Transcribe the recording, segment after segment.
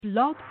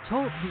Blog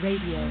Talk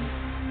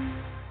Radio.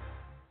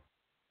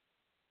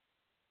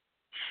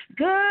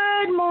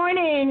 Good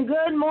morning.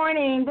 Good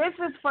morning. This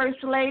is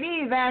First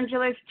Lady,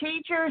 Evangelist,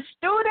 teacher,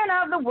 student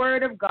of the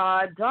Word of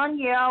God,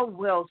 Doniele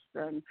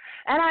Wilson.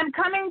 And I'm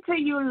coming to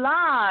you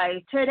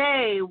live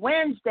today,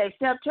 Wednesday,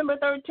 September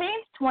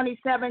 13th,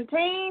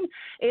 2017,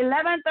 11:30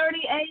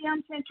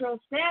 a.m. Central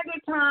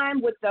Standard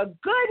Time with the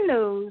good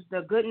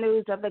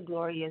news of the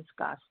glorious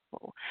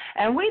gospel.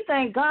 And we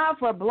thank God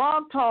for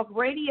Blog Talk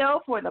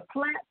Radio, for the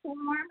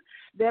platform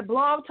that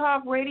Blog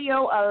Talk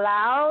Radio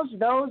allows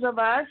those of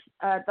us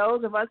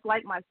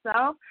like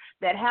myself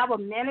that have a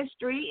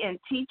ministry in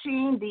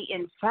teaching the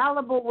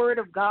infallible Word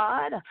of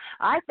God.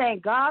 I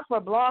thank God for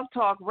Blog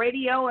Talk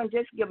Radio and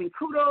just giving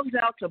kudos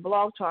out to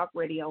Blog Talk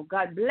Radio.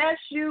 God bless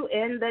you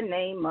in the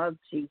name of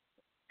Jesus.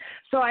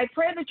 So I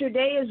pray that your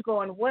day is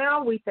going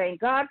well. We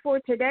thank God for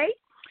today.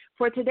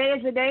 For today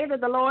is the day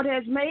that the Lord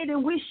has made,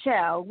 and we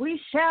shall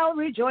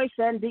rejoice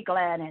and be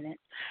glad in it.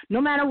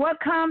 No matter what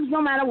comes,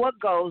 no matter what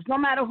goes, no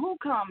matter who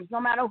comes, no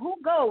matter who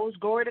goes,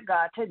 glory to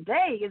God.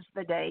 Today is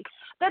the day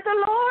that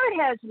the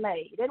Lord has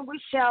made, and we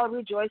shall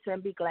rejoice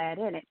and be glad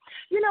in it.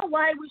 You know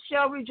why we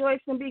shall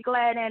rejoice and be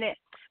glad in it?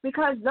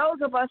 Because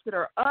those of us that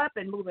are up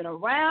and moving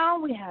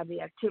around, we have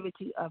the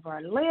activity of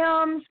our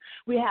limbs,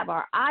 we have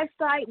our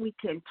eyesight, we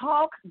can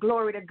talk,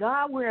 glory to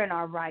God, we're in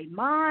our right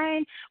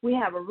mind, we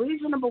have a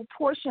reasonable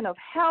portion of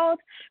health,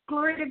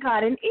 glory to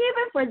God. And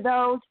even for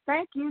those,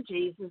 thank you,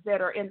 Jesus, that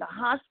are in the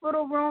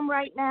hospital room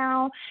right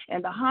now,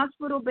 in the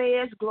hospital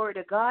beds, glory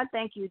to God,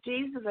 thank you,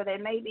 Jesus, or they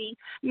may be,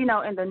 in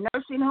the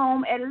nursing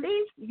home, at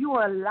least you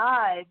are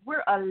alive.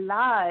 We're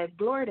alive,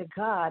 glory to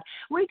God.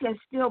 We can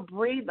still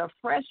breathe the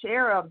fresh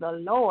air of the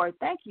Lord.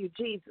 Thank you,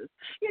 Jesus.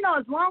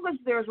 As long as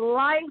there's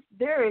life,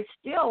 there is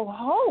still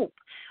hope.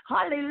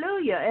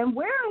 Hallelujah. And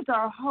where is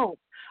our hope?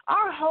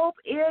 Our hope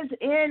is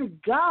in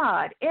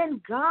God.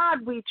 In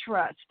God we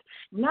trust,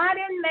 not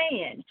in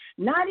man,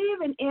 not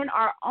even in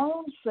our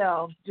own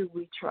selves do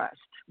we trust,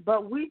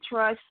 but we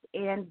trust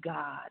in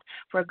God.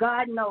 For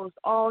God knows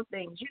all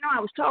things. I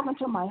was talking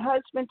to my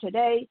husband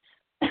today,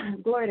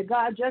 glory to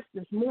God, just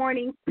this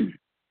morning,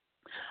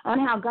 on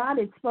how God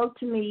had spoke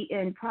to me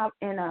in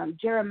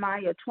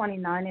Jeremiah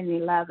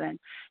 29:11,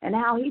 and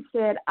how he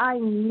said, I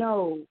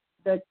know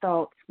the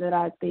thoughts that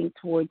I think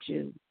towards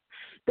you.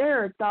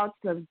 There are thoughts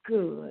of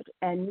good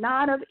and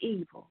not of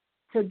evil,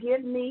 to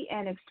give me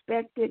an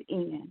expected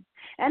end.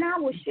 And I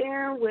was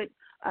sharing with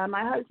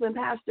my husband,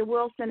 Pastor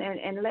Wilson,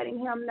 and letting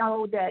him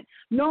know that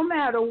no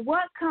matter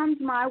what comes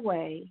my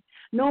way,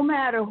 no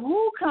matter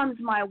who comes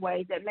my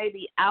way that may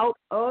be out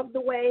of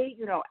the way,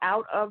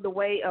 out of the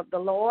way of the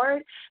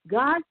Lord,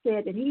 God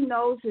said that he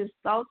knows his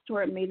thoughts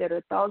toward me that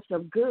are thoughts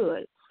of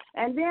good.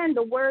 And then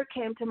the word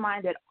came to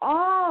mind that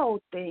all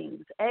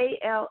things,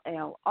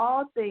 A-L-L,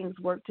 all things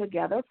work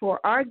together for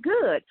our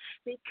good,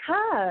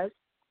 because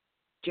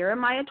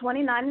Jeremiah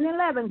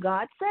 29:11,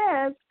 God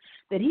says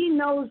that he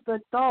knows the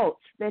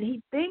thoughts that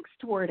he thinks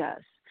toward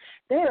us.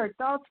 They are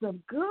thoughts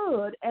of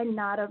good and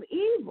not of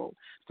evil.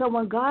 So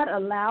when God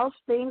allows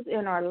things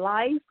in our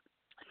life,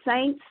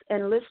 saints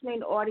and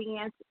listening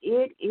audience,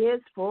 it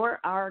is for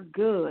our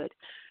good.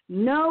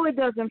 No, it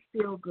doesn't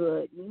feel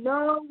good.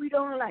 No, we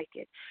don't like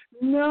it.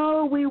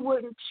 No, we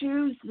wouldn't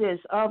choose this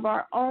of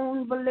our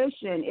own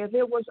volition. If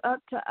it was up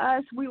to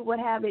us, we would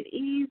have it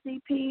easy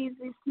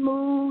peasy,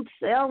 smooth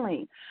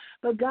sailing.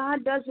 But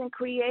God doesn't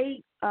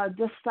create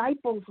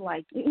disciples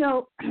like,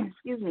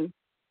 excuse me.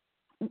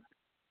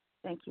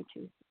 Thank you,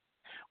 Jesus.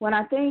 When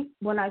I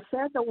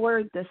said the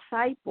word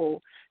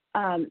disciple,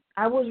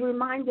 I was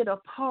reminded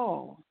of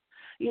Paul.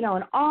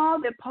 And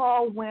all that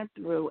Paul went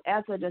through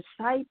as a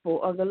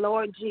disciple of the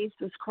Lord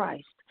Jesus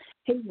Christ.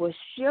 He was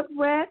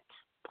shipwrecked.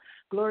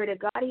 Glory to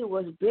God. He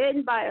was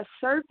bitten by a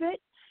serpent.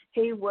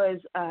 He was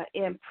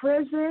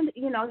imprisoned.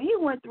 He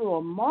went through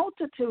a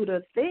multitude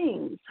of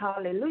things.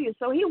 Hallelujah.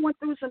 So he went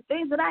through some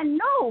things that I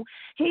know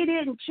he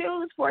didn't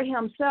choose for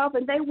himself,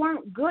 and they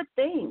weren't good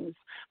things,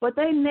 but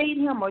they made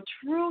him a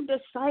true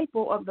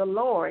disciple of the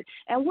Lord.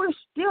 And we're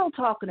still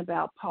talking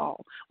about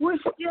Paul. We're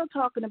still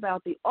talking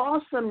about the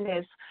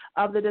awesomeness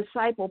of the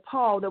disciple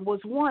Paul that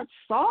was once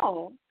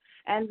Saul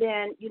and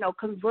then,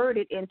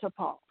 converted into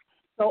Paul.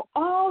 So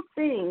all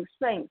things,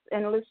 saints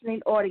and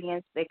listening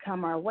audience that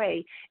come our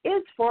way,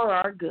 is for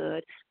our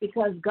good,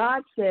 because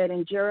God said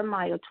in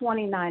Jeremiah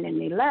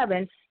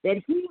 29:11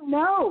 that he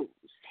knows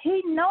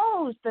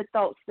the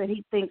thoughts that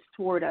he thinks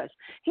toward us.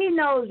 He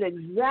knows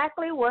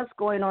exactly what's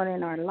going on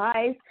in our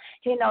life.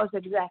 He knows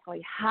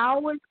exactly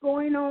how it's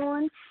going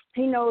on.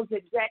 He knows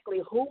exactly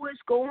who is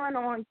going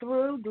on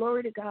through.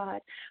 Glory to God.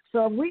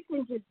 So if we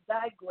can just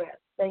digress,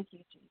 thank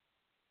you,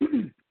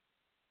 Jesus.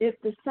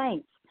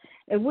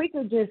 If we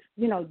could just,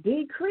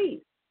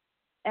 decrease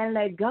and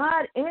let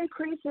God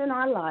increase in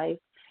our life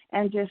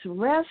and just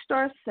rest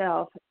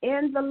ourselves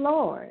in the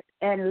Lord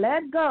and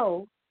let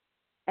go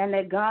and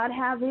let God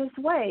have his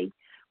way,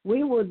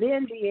 we will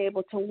then be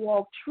able to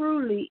walk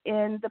truly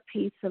in the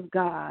peace of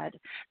God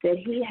that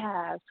he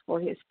has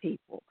for his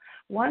people.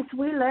 Once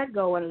we let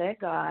go and let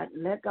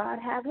God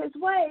have his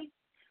way,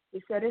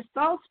 He said his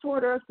thoughts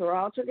toward us are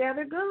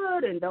altogether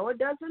good, and though it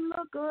doesn't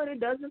look good, it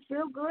doesn't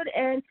feel good,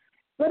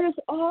 but it's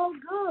all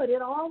good.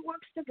 It all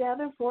works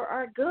together for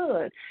our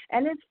good,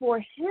 and it's for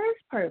his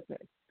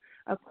purpose,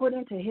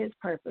 according to his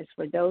purpose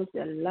for those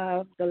that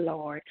love the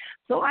Lord.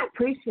 So I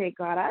appreciate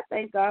God. I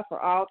thank God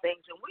for all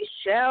things, and we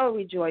shall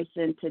rejoice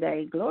in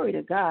today. Glory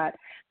to God.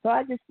 So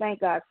I just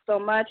thank God so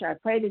much. I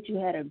pray that you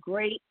had a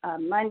great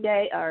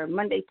Monday,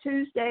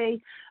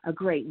 Tuesday, a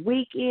great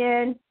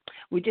weekend.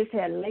 We just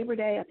had Labor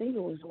Day. I think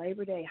it was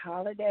Labor Day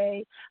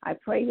holiday. I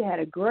pray you had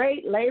a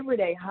great Labor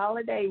Day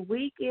holiday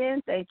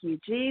weekend. Thank you,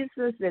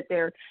 Jesus, that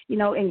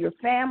in your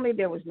family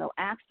there was no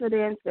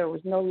accidents, there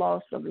was no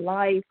loss of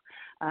life.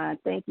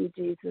 Thank you,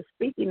 Jesus.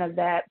 Speaking of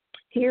that,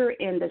 here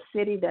in the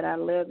city that I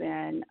live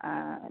in,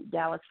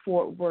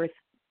 Dallas-Fort Worth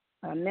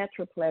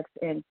Metroplex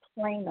in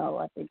Plano,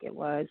 I think it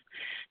was,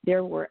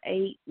 there were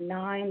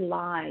 9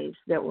 lives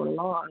that were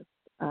lost,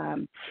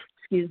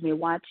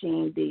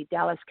 watching the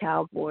Dallas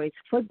Cowboys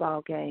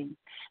football game.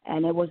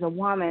 And it was a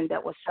woman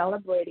that was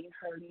celebrating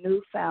her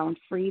newfound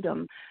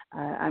freedom.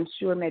 I'm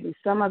sure maybe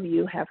some of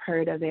you have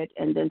heard of it,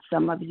 and then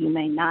some of you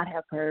may not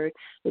have heard,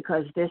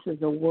 because this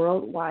is a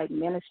worldwide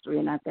ministry,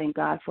 and I thank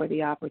God for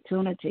the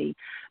opportunity.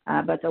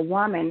 But the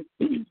woman,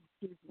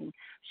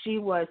 she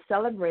was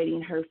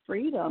celebrating her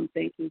freedom,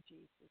 thank you,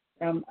 Jesus,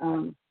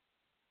 from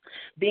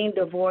being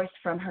divorced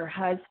from her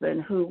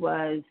husband, who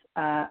was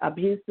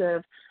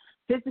abusive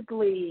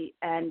physically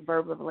and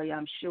verbally,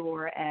 I'm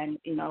sure, and,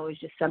 it was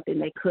just something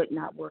they could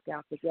not work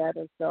out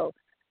together. So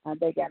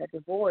they got a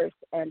divorce,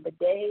 and the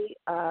day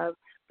of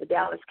the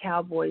Dallas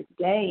Cowboys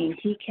game,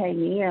 he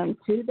came in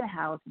to the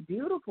house,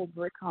 beautiful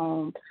brick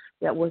home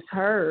that was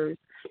hers,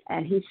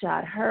 and he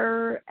shot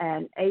her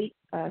and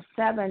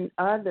 7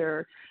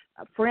 other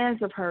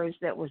friends of hers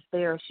that was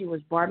there. She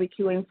was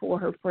barbecuing for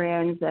her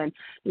friends and,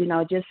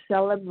 just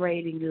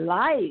celebrating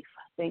life.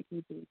 Thank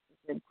you, Jesus.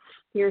 And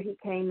here he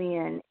came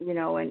in,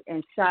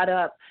 and shot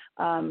up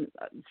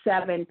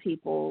 7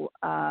 people,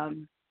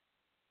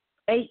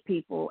 8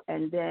 people,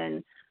 and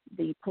then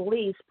the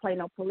police,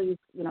 Plano police,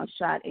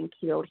 shot and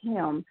killed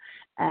him.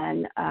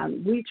 And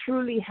we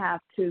truly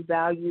have to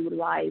value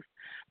life.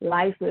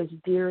 Life is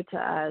dear to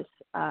us.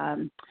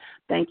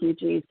 Thank you,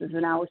 Jesus.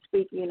 And I was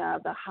speaking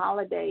of the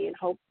holiday and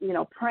hope,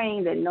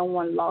 praying that no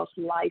one lost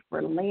life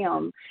or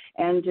limb,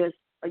 and just,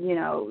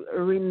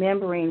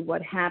 remembering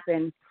what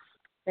happened.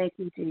 Thank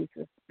you,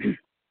 Jesus. It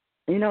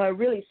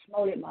really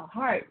smote my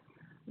heart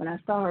when I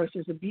saw her. She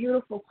was a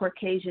beautiful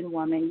Caucasian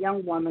woman,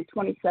 young woman,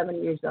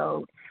 27 years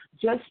old,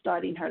 just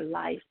starting her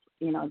life,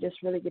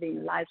 just really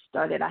getting life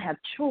started. I have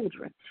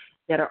children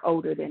that are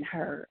older than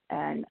her,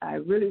 and I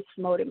really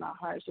smote my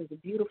heart. She was a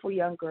beautiful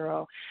young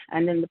girl.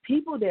 And then the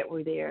people that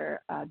were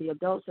there, the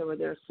adults that were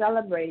there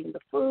celebrating the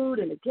food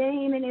and the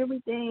game and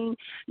everything,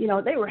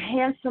 they were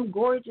handsome,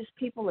 gorgeous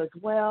people as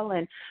well.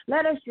 And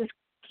let us just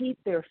keep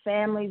their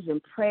families in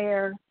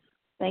prayer.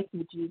 Thank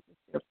you, Jesus.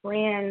 Their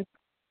friends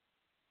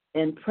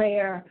in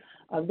prayer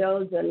of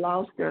those that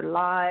lost their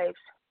lives.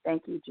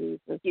 Thank you,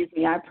 Jesus. Excuse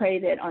me. I pray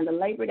that on the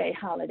Labor Day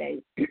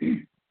holiday,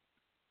 thank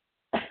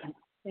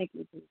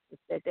you, Jesus,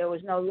 that there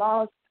was no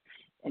loss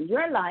in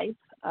your life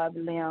of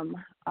limb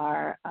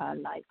or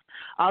life.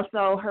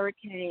 Also,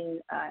 Hurricane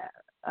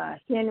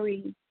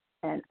Henry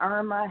and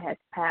Irma has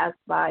passed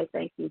by.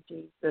 Thank you,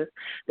 Jesus.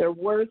 There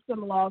were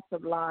some loss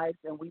of lives,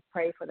 and we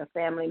pray for the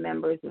family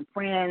members and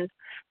friends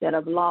that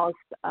have lost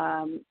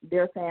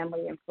their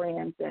family and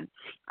friends. And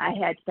I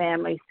had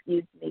family,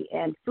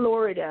 in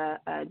Florida,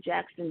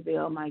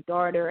 Jacksonville, my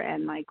daughter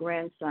and my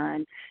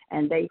grandson,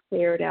 and they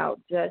fared out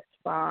just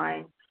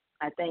fine.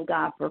 I thank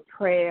God for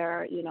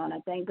prayer, and I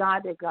thank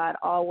God that God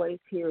always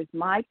hears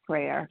my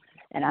prayer.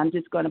 And I'm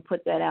just going to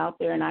put that out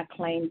there, and I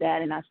claim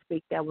that, and I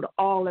speak that with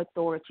all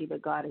authority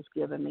that God has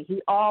given me.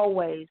 He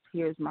always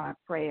hears my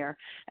prayer,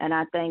 and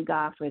I thank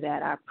God for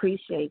that. I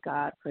appreciate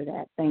God for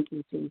that. Thank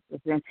you, Jesus.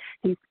 And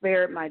he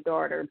spared my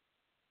daughter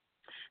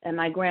and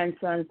my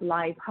grandson's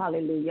life,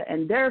 hallelujah,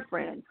 and their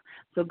friends.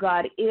 So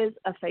God is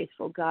a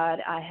faithful God.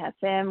 I have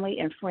family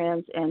and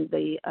friends in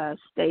the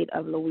state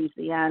of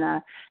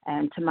Louisiana,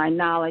 and to my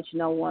knowledge,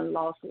 no one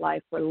lost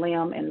life or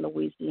limb in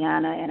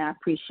Louisiana, and I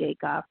appreciate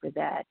God for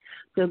that.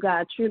 So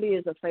God truly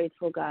is a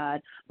faithful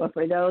God. But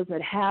for those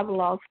that have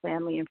lost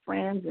family and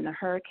friends in a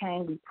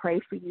hurricane, we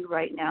pray for you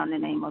right now in the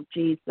name of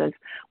Jesus.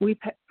 We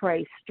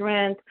pray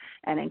strength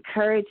and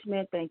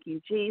encouragement. Thank you,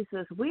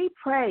 Jesus. We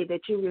pray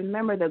that you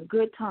remember the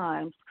good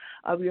times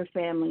of your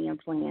family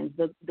and friends,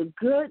 the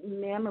good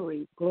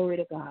memories, glory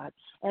to God.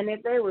 And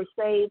if they were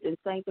saved and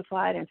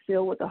sanctified and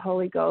filled with the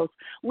Holy Ghost,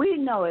 we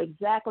know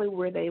exactly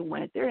where they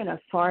went. They're in a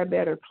far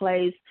better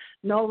place,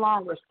 no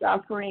longer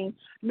suffering,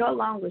 no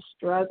longer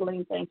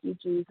struggling, thank you,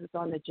 Jesus,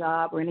 on the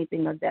job or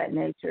anything of that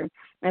nature.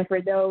 And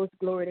for those,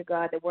 glory to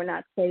God, that were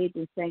not saved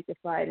and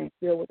sanctified and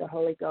filled with the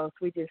Holy Ghost,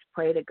 we just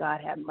pray that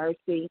God have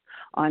mercy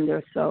on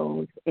their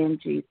souls in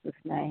Jesus'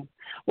 name.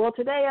 Well,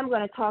 today I'm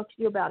going to talk to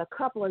you about a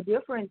couple of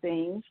different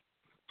things.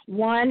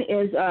 One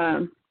is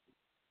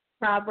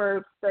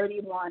Proverbs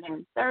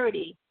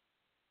 31:30.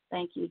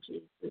 Thank you,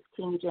 Jesus,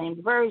 King James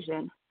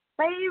Version.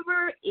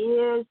 favor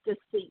is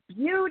deceit.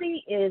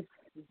 Beauty is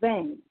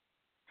vain.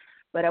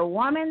 But a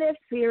woman that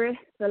feareth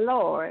the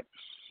Lord,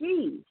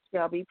 she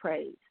shall be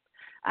praised.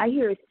 I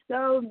hear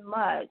so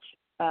much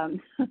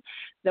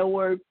the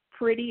word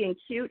pretty and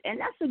cute, and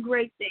that's a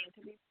great thing,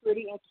 to be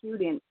pretty and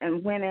cute,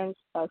 and women's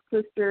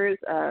sisters,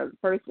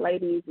 first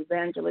ladies,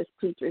 evangelists,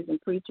 teachers,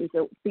 and preachers,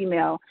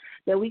 female,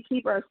 that we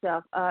keep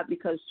ourselves up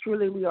because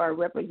truly we are a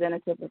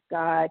representative of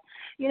God,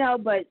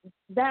 but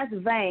that's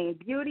vain.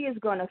 Beauty is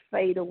going to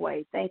fade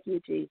away. Thank you,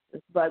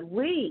 Jesus. But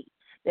we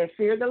that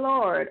fear the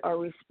Lord or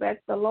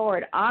respect the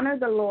Lord, honor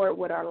the Lord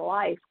with our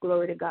life,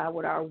 glory to God,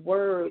 with our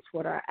words,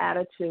 with our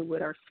attitude,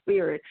 with our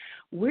spirit,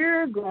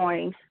 we're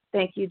going,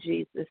 thank you,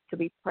 Jesus, to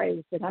be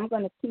praised. And I'm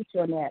going to teach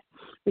on that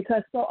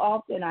because so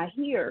often I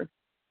hear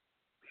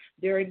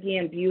they're,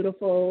 again,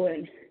 beautiful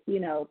and,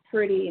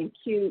 pretty and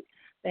cute.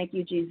 Thank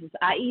you, Jesus.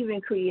 I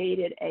even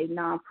created a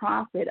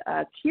nonprofit,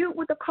 Cute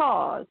with a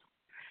Cause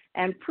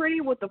and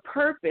Pretty with a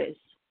Purpose,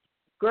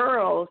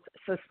 Girls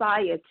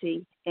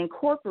Society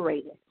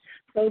Incorporated.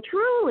 So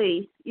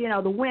truly,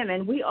 the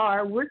women,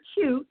 we're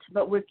cute,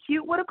 but we're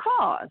cute with a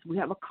cause. We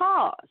have a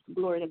cause.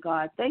 Glory to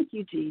God. Thank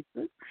you,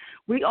 Jesus.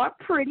 We are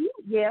pretty.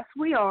 Yes,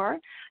 we are.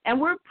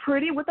 And we're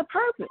pretty with a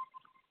purpose.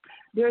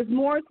 There's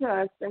more to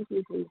us. Thank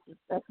you, Jesus.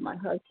 That's my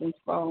husband's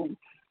phone.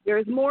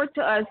 There's more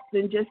to us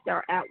than just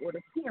our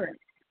outward appearance.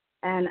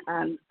 And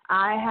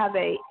I have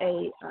excuse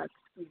me, let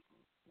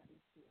me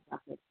see if I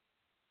can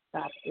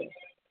stop this.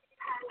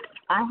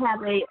 I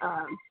have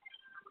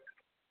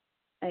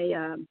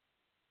a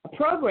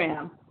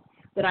program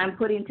that I'm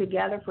putting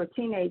together for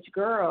teenage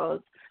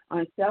girls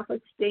on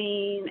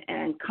self-esteem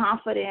and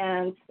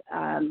confidence,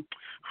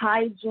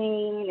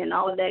 hygiene, and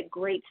all of that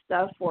great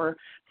stuff for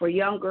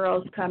young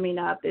girls coming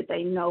up, that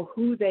they know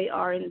who they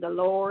are in the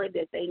Lord,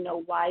 that they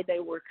know why they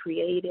were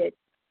created.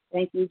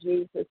 Thank you,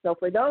 Jesus. So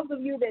for those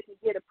of you that can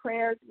get a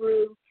prayer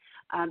through,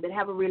 that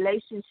have a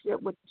relationship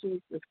with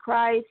Jesus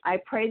Christ, I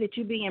pray that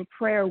you be in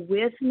prayer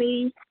with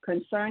me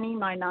concerning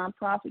my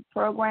nonprofit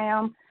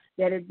program,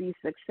 that it be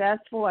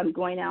successful. I'm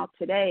going out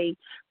today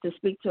to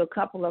speak to a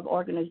couple of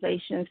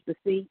organizations to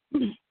see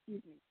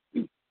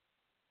if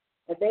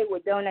they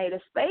would donate a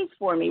space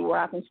for me where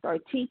I can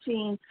start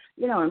teaching,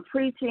 and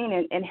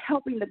preaching and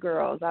helping the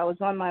girls. I was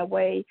on my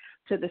way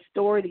to the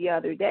store the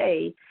other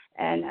day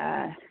and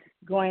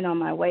going on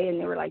my way, and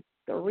there were like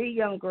 3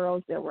 young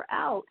girls that were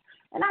out.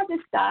 And I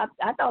just stopped.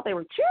 I thought they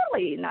were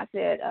cheerleading. I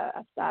said,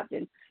 I stopped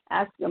and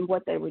asked them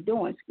what they were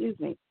doing,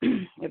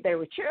 if they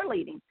were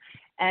cheerleading.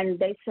 And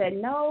they said,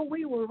 no,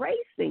 we were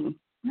racing.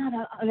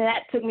 And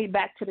that took me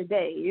back to the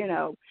day,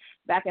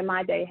 back in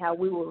my day, how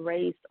we were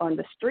raised on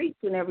the streets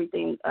and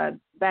everything.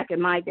 Back in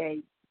my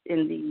day,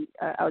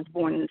 I was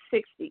born in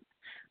the 60s.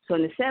 So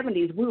in the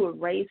 70s, we were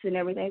racing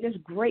everything.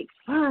 Just great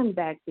fun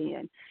back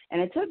then. And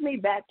it took me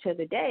back to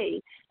the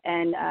day.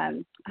 And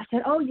I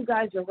said, oh, you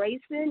guys are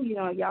racing?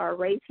 Y'all are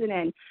racing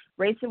and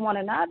racing one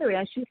another.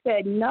 And she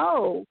said,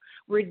 no,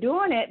 we're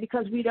doing it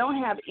because we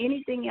don't have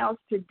anything else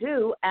to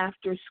do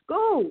after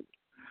school.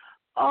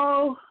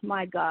 Oh,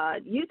 my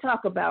God. You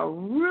talk about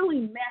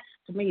really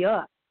messed me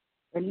up.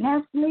 It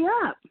messed me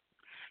up,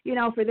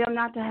 for them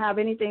not to have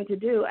anything to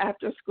do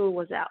after school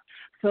was out.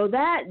 So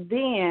that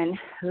then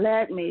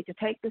led me to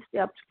take the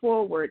steps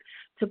forward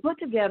to put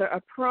together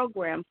a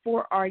program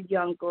for our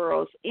young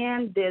girls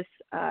in this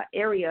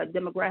area,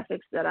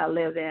 demographics that I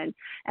live in.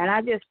 And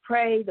I just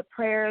pray the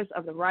prayers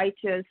of the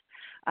righteous,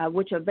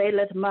 which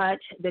availeth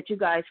much, that you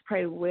guys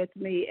pray with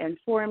me and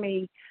for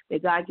me,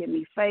 that God give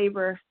me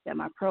favor, that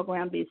my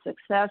program be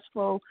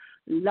successful,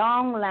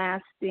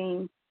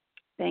 long-lasting.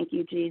 Thank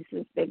you,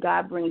 Jesus, that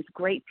God brings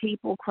great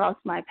people across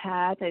my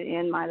path and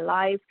in my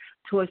life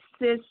to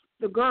assist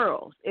the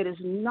girls. It is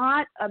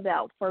not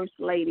about First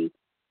Lady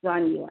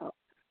Doniele.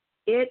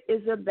 It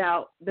is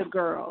about the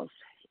girls.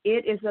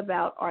 It is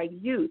about our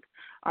youth,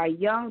 our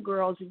young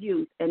girls'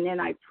 youth. And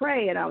then I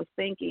pray, and I was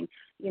thinking,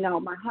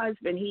 my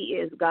husband,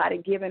 God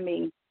had given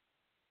me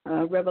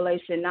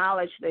revelation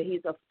knowledge that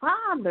he's a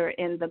father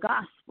in the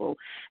gospel.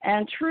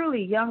 And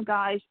truly, young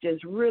guys,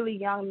 just really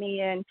young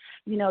men,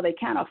 they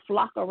kind of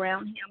flock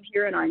around him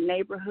here in our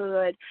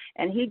neighborhood.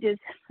 And he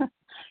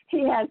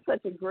has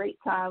such a great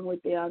time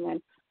with them.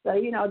 And so,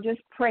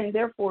 just praying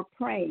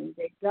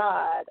that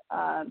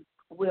God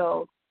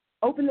will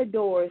open the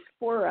doors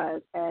for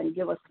us and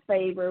give us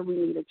favor. We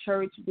need a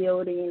church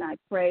building. I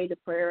pray the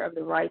prayer of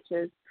the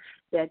righteous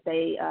that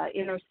they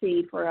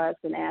intercede for us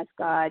and ask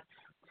God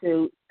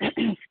to,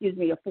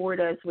 afford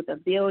us with a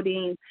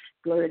building,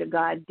 glory to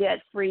God,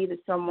 debt-free, to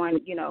someone,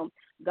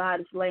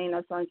 God is laying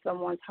us on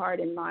someone's heart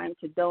and mind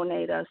to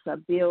donate us a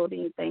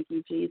building. Thank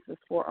you, Jesus,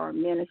 for our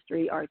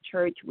ministry, our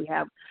church. We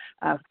have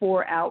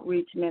 4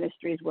 outreach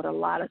ministries with a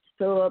lot of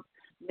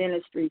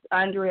sub-ministries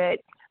under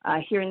it.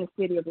 Here in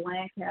the city of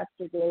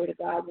Lancaster, glory to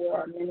God, where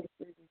our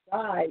ministry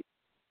resides.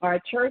 Our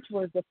church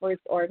was the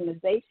first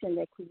organization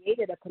that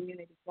created a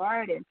community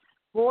garden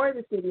for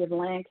the city of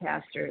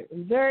Lancaster.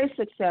 Very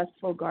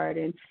successful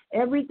garden.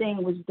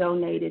 Everything was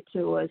donated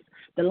to us.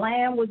 The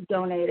land was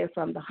donated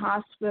from the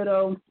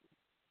hospital.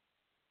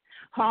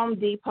 Home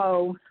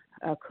Depot,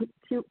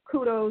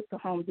 kudos to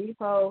Home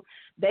Depot.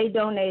 They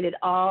donated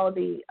all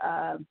the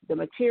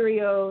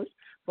materials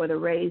for the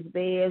raised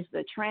beds,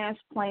 the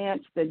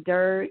transplants, the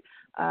dirt,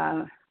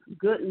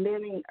 Good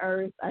Living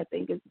Earth, I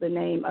think is the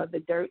name of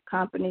the dirt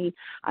company.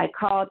 I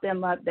called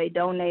them up. They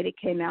donated,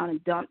 came out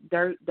and dumped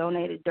dirt,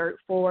 donated dirt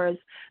for us.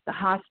 The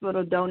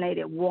hospital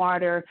donated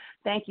water.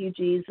 Thank you,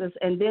 Jesus.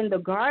 And then the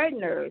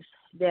gardeners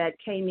that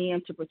came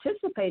in to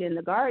participate in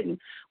the garden,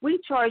 we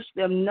charged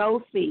them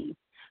no fee.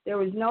 There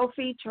was no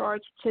fee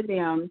charged to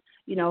them,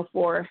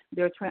 for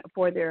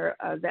their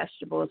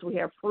vegetables. We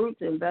have fruits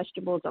and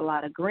vegetables, a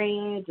lot of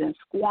greens and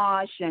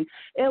squash, and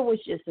it was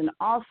just an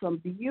awesome,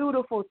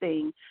 beautiful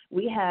thing.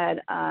 We had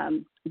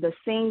the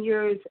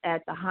seniors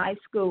at the high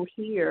school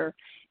here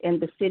in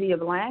the city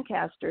of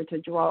Lancaster to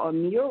draw a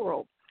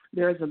mural.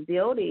 There's a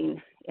building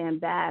in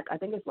back, I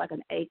think it's like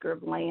an acre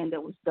of land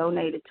that was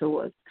donated to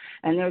us.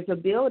 And there's a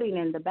building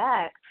in the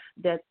back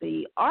that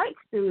the art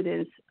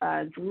students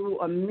drew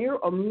a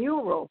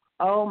mural.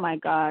 Oh, my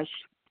gosh.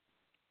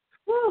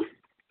 Whew.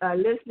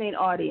 Listening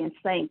audience,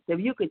 thanks. If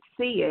you could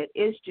see it,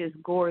 it's just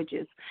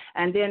gorgeous.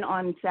 And then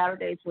on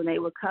Saturdays when they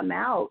would come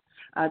out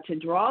to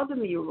draw the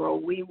mural,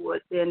 we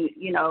would then,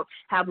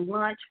 have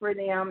lunch for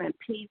them and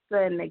pizza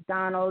and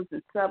McDonald's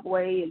and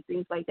Subway and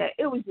things like that.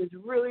 It was just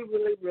really,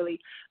 really, really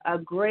a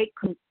great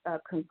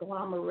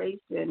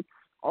conglomeration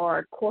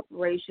or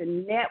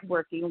corporation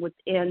networking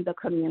within the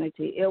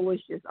community. It was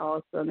just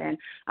awesome, and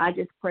I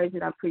just praise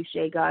and I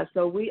appreciate God.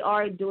 So we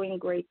are doing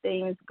great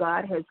things.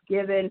 God has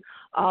given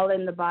all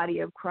in the body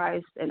of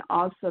Christ an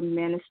awesome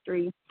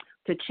ministry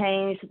to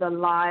change the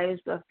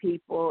lives of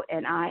people,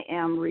 and I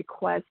am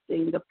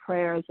requesting the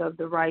prayers of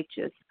the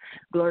righteous.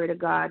 Glory to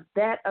God.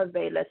 That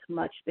availeth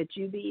much, that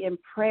you be in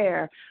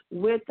prayer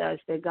with us,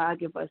 that God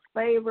give us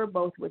favor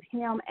both with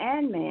him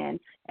and man,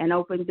 and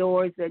open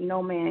doors that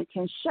no man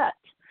can shut,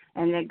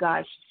 and that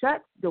God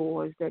shuts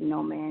doors that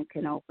no man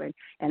can open.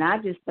 And I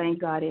just thank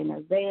God in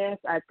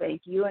advance. I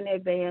thank you in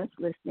advance,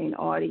 listening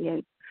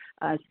audience,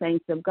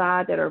 saints of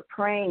God that are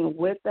praying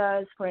with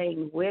us,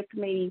 praying with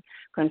me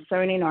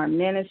concerning our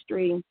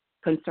ministry,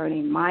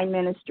 concerning my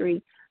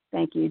ministry.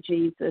 Thank you,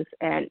 Jesus.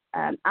 And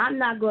I'm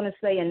not going to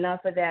say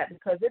enough of that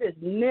because it is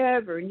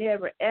never,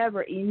 never,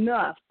 ever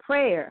enough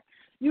prayer.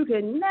 You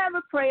can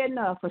never pray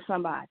enough for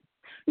somebody.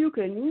 You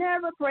can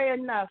never pray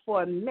enough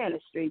for a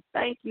ministry.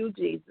 Thank you,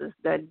 Jesus.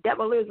 The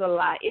devil is a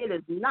lie. It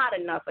is not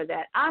enough of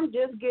that. I'm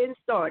just getting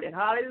started.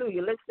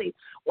 Hallelujah. Let's see.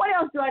 What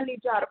else do I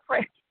need y'all to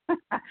pray?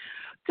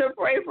 To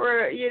pray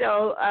for,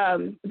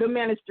 the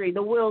ministry,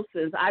 the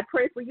Wilsons. I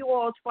pray for you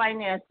all's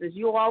finances.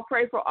 You all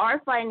pray for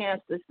our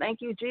finances. Thank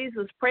you,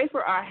 Jesus. Pray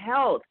for our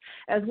health.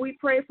 As we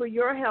pray for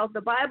your health,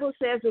 the Bible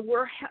says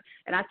that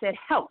and I said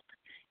health,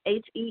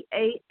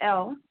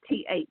 Health.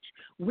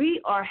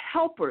 We are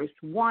helpers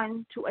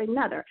one to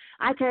another.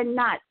 I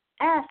cannot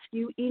ask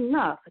you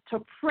enough to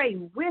pray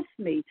with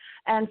me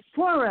and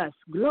for us.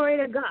 Glory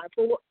to God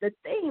for the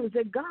things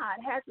that God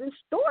has in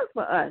store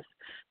for us.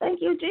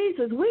 Thank you,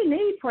 Jesus. We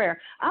need prayer.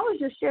 I was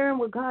just sharing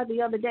with God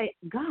the other day,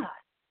 God,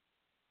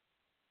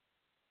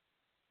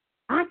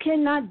 I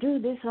cannot do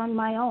this on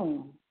my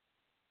own.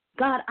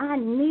 God, I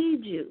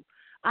need you.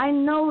 I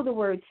know the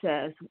word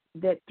says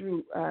that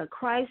through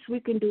Christ we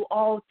can do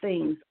all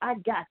things. I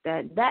got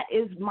that. That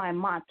is my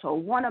motto,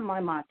 one of my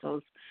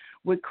mottos.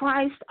 With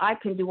Christ, I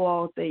can do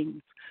all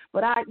things.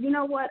 But you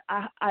know what?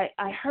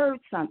 I heard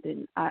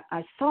something.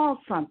 I saw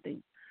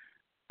something.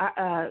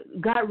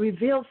 God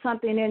revealed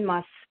something in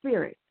my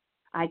spirit.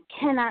 I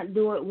cannot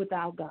do it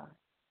without God.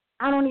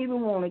 I don't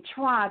even want to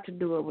try to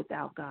do it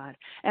without God.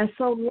 And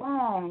so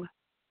long,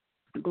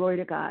 glory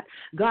to God,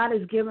 God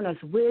has given us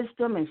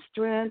wisdom and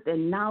strength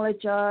and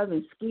knowledge of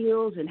and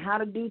skills and how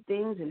to do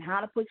things and how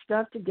to put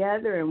stuff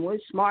together, and we're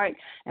smart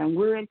and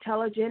we're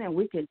intelligent and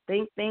we can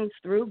think things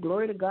through.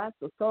 Glory to God.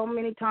 So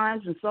many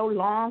times and so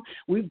long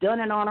we've done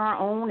it on our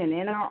own and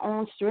in our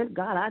own strength.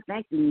 God, I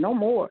thank you. No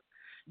more.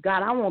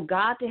 God, I want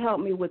God to help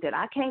me with it.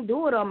 I can't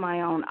do it on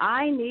my own.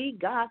 I need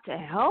God to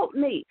help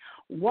me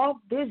walk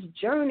this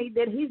journey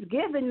that he's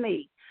given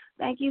me.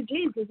 Thank you,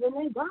 Jesus. And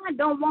then God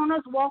don't want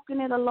us walking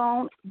it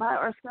alone by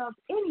ourselves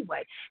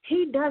anyway.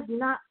 He does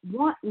not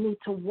want me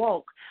to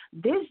walk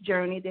this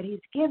journey that he's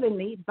given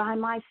me by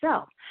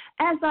myself.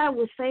 As I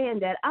was saying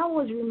that, I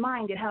was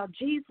reminded how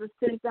Jesus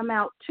sent them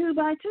out 2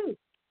 by 2.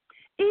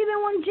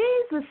 Even when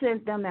Jesus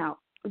sent them out,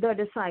 the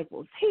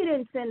disciples, he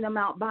didn't send them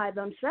out by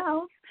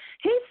themselves.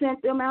 He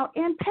sent them out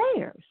in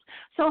pairs.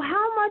 So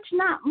how much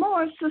not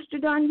more Sister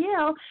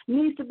Doniele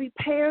needs to be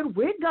paired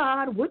with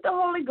God, with the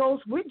Holy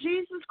Ghost, with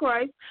Jesus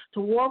Christ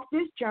to walk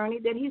this journey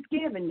that he's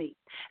given me.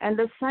 And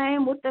the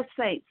same with the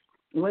saints.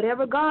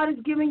 Whatever God is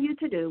giving you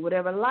to do,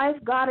 whatever life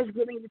God is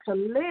giving you to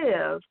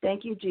live,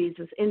 thank you,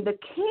 Jesus, in the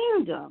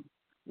kingdom,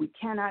 we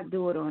cannot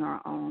do it on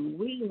our own.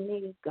 We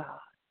need God.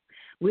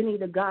 We need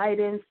the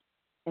guidance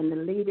and the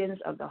leadings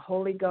of the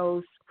Holy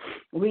Ghost.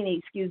 We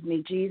need,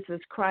 Jesus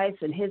Christ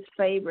and his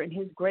favor and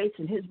his grace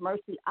and his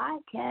mercy. I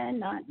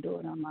cannot do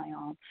it on my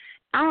own.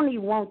 I don't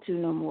even want to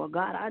no more.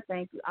 God, I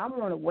thank you. I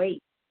want to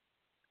wait.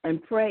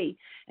 and pray.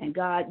 And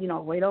God,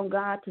 wait on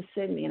God to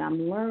send me. And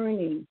I'm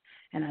learning.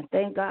 And I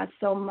thank God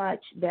so much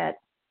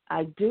that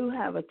I do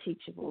have a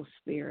teachable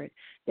spirit,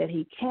 that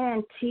he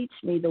can teach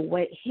me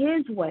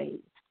his ways,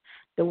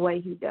 the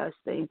way he does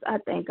things. I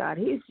thank God.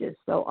 He's just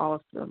so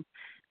awesome.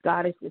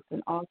 God is just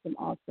an awesome,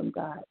 awesome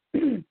God.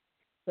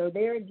 So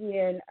there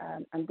again,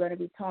 I'm going to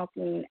be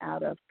talking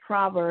out of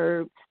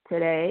Proverbs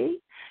today,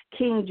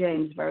 King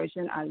James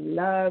Version. I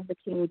love the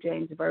King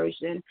James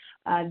Version.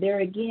 There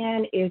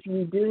again, if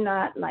you do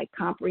not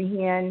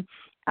comprehend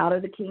out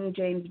of the King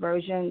James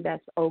Version,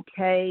 that's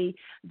okay.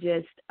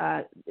 Just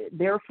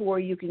therefore,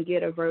 you can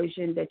get a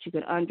version that you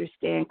can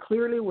understand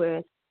clearly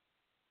with.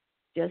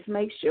 Just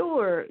make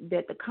sure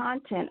that the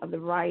content of the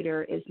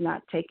writer is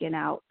not taken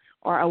out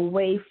or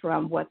away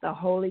from what the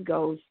Holy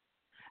Ghost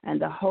and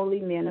the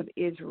holy men of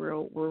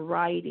Israel were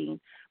writing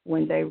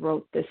when they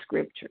wrote the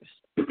scriptures.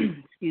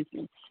 Excuse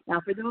me.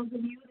 Now, for those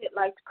of you that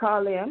like to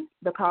call in,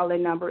 the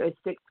call-in number is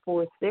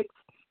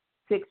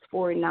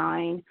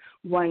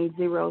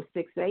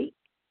 646-649-1068,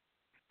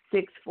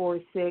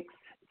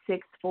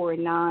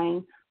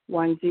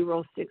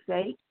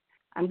 646-649-1068.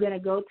 I'm going to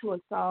go to a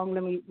song.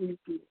 Let me read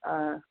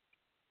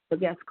the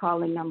guest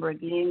calling number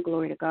again.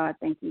 Glory to God.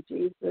 Thank you,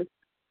 Jesus.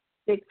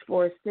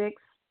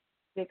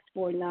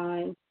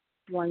 646-649-1068.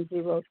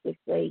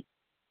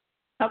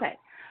 Okay,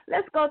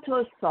 let's go to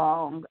a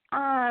song.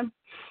 And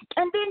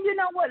then, you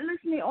know what,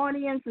 listening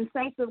audience and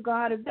saints of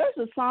God, if there's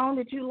a song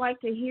that you'd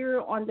like to hear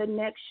on the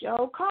next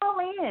show, call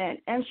in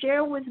and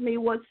share with me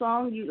what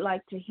song you'd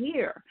like to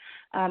hear.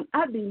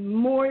 I'd be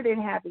more than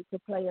happy to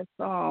play a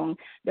song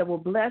that will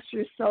bless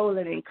your soul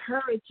and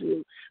encourage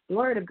you.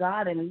 Glory to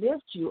God, and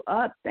lift you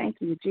up.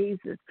 Thank you,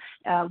 Jesus.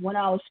 When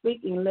I was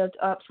speaking, Lift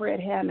Up, Fred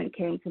Hammond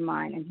came to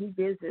mind, and he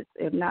visits,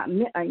 if not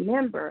a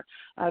member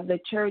of the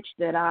church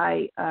that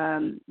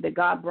that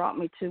God brought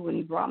me to when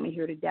he brought me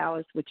here to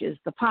Dallas, which is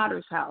the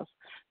Potter's House.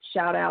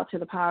 Shout out to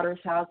the Potter's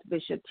House,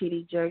 Bishop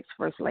T.D. Jakes,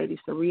 First Lady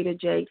Sarita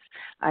Jakes,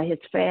 his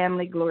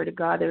family, glory to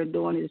God. They're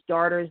doing, his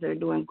daughters, they're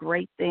doing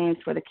great things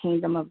for the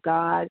kingdom of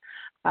God.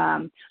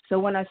 So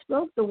when I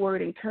spoke the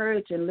word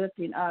encourage and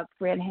lifting up,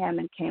 Fred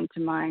Hammond came to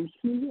mind.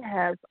 He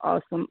has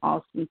awesome,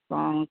 awesome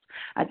songs.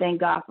 I thank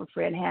God for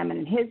Fred Hammond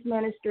and his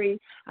ministry.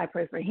 I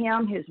pray for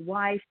him, his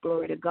wife,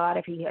 glory to God.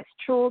 If he has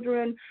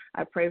children,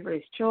 I pray for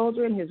his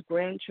children, his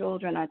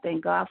grandchildren. I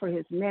thank God for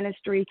his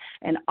ministry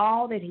and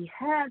all that he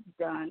has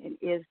done and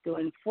is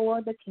doing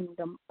for the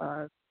kingdom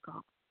of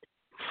God.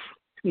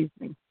 Excuse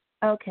me.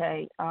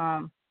 Okay.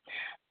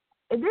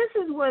 This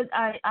is what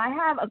I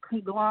have a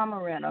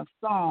conglomerate of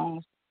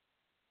songs.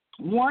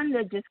 One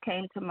that just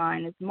came to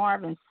mind is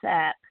Marvin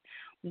Sapp,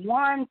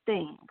 One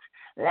Thing.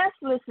 Let's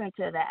listen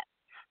to that.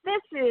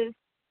 This is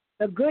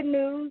the good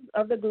news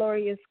of the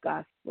glorious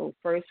gospel.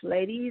 First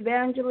Lady,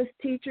 Evangelist,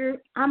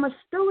 teacher, I'm a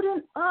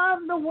student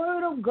of the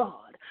Word of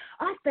God.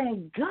 I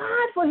thank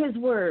God for his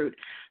word.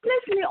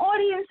 Listening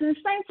audience and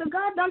saints of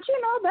God, don't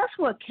you know that's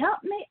what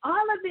kept me all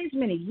of these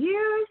many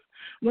years?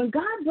 When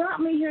God brought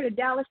me here to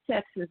Dallas,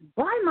 Texas,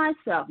 by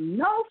myself,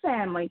 no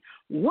family,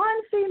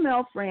 one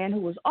female friend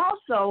who was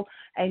also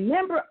a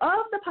member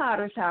of the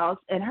Potter's House,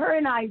 and her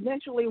and I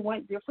eventually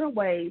went different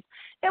ways,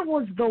 it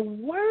was the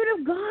Word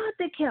of God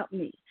that kept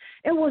me.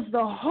 It was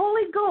the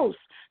Holy Ghost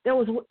that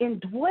was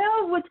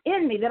indwelled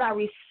within me that I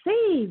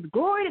received,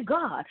 glory to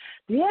God,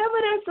 the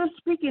evidence of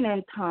speaking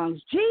in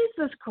tongues,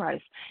 Jesus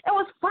Christ. It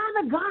was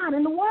Father God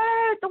and the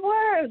Word,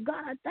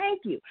 God, I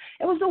thank you.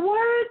 It was the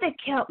Word that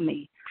kept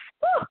me.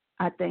 Whew.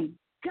 I thank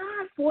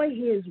God for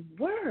his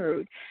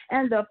word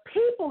and the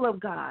people of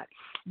God.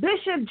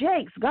 Bishop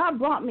Jakes, God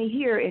brought me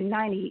here in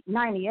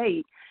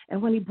 1998,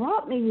 and when he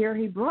brought me here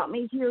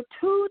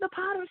to the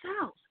Potter's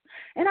House.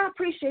 And I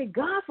appreciate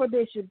God for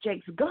Bishop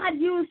Jakes. God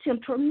used him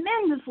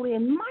tremendously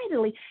and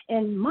mightily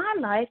in my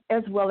life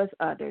as well as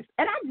others.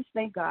 And I just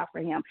thank God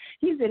for him.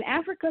 He's in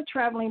Africa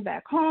traveling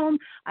back home.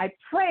 I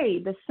pray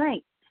the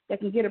saints that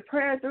can get a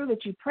prayer through,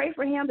 that you pray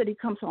for him, that he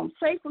comes home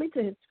safely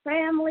to his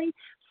family,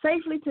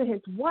 safely to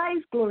his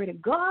wife, glory to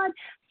God,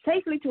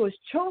 safely to his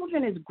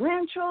children, his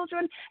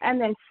grandchildren,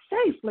 and then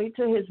safely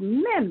to his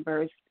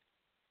members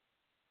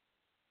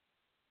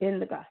in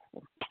the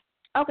gospel.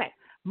 Okay,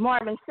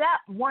 Marvin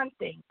Sapp, One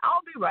Thing.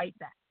 I'll be right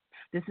back.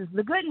 This is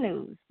the good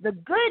news of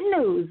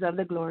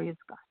the glorious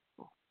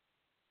gospel.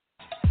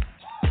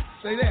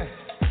 Stay there.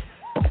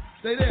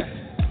 Stay there.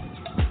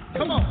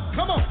 Come on.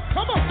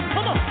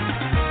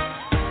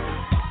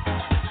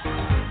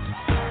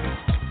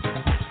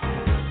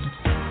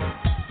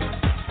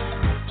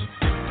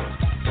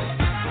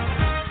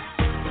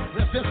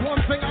 There's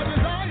one thing I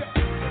desire.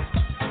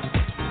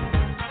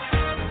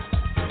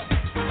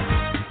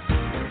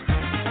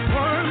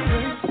 One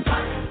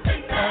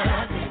thing that I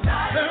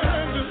desire.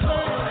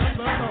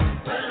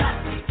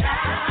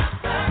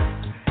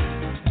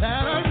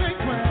 That I make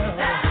well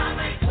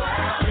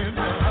in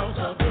the house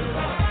of the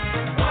Lord.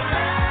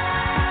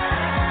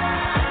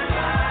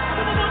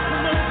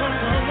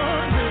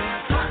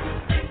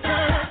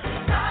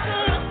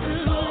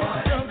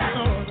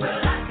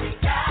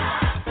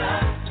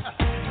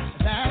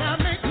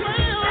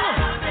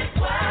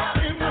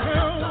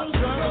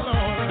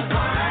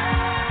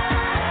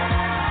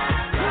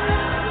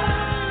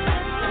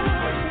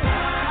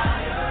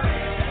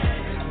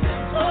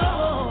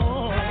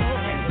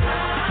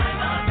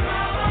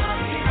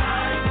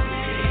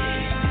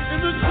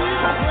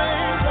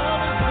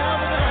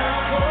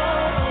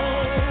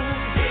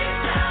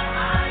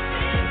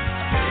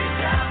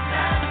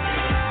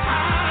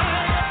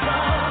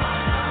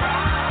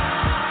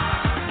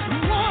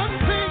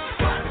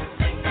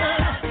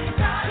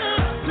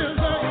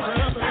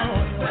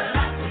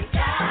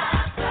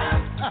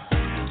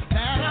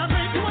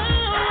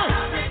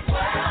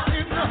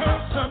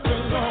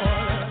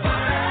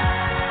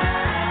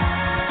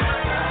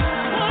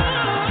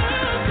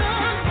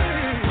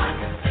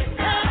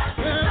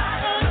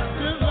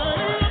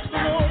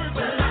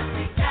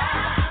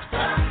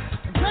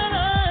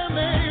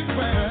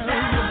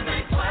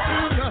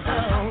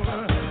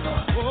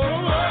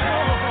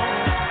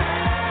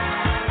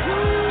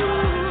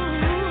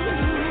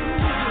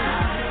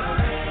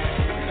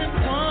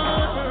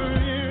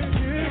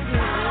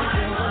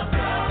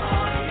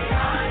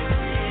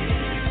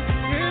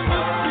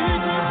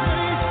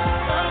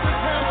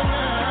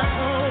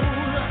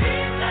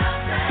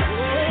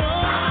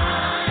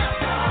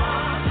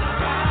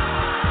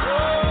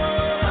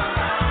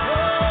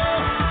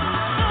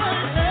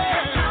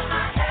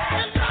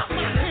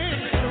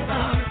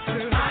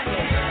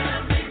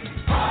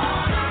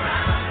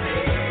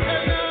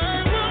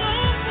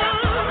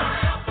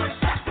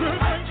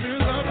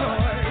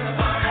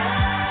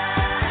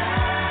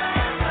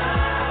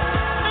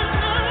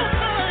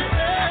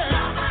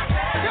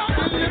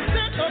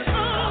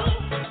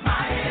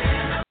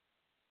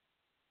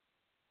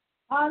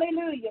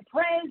 Hallelujah.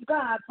 Praise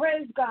God.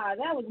 Praise God.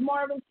 That was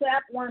Marvin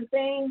Sapp, One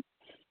Thing.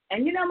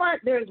 And you know what?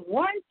 There's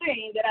one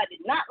thing that I did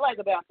not like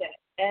about that,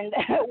 and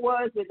that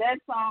was that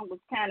song was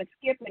kind of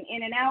skipping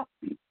in and out.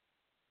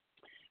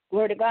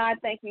 Glory to God.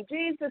 Thank you,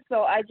 Jesus.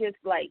 So I just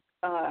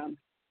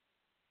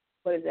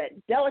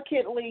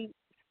delicately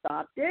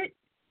stopped it.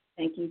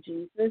 Thank you,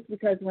 Jesus,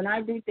 because when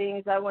I do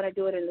things, I want to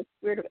do it in the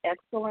spirit of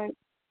excellence.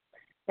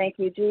 Thank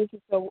you, Jesus.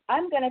 So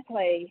I'm going to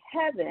play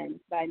Heaven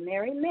by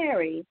Mary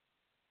Mary,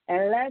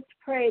 and let's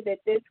pray that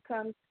this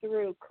comes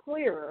through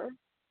clearer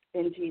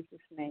in Jesus'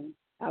 name.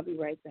 I'll be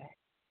right back.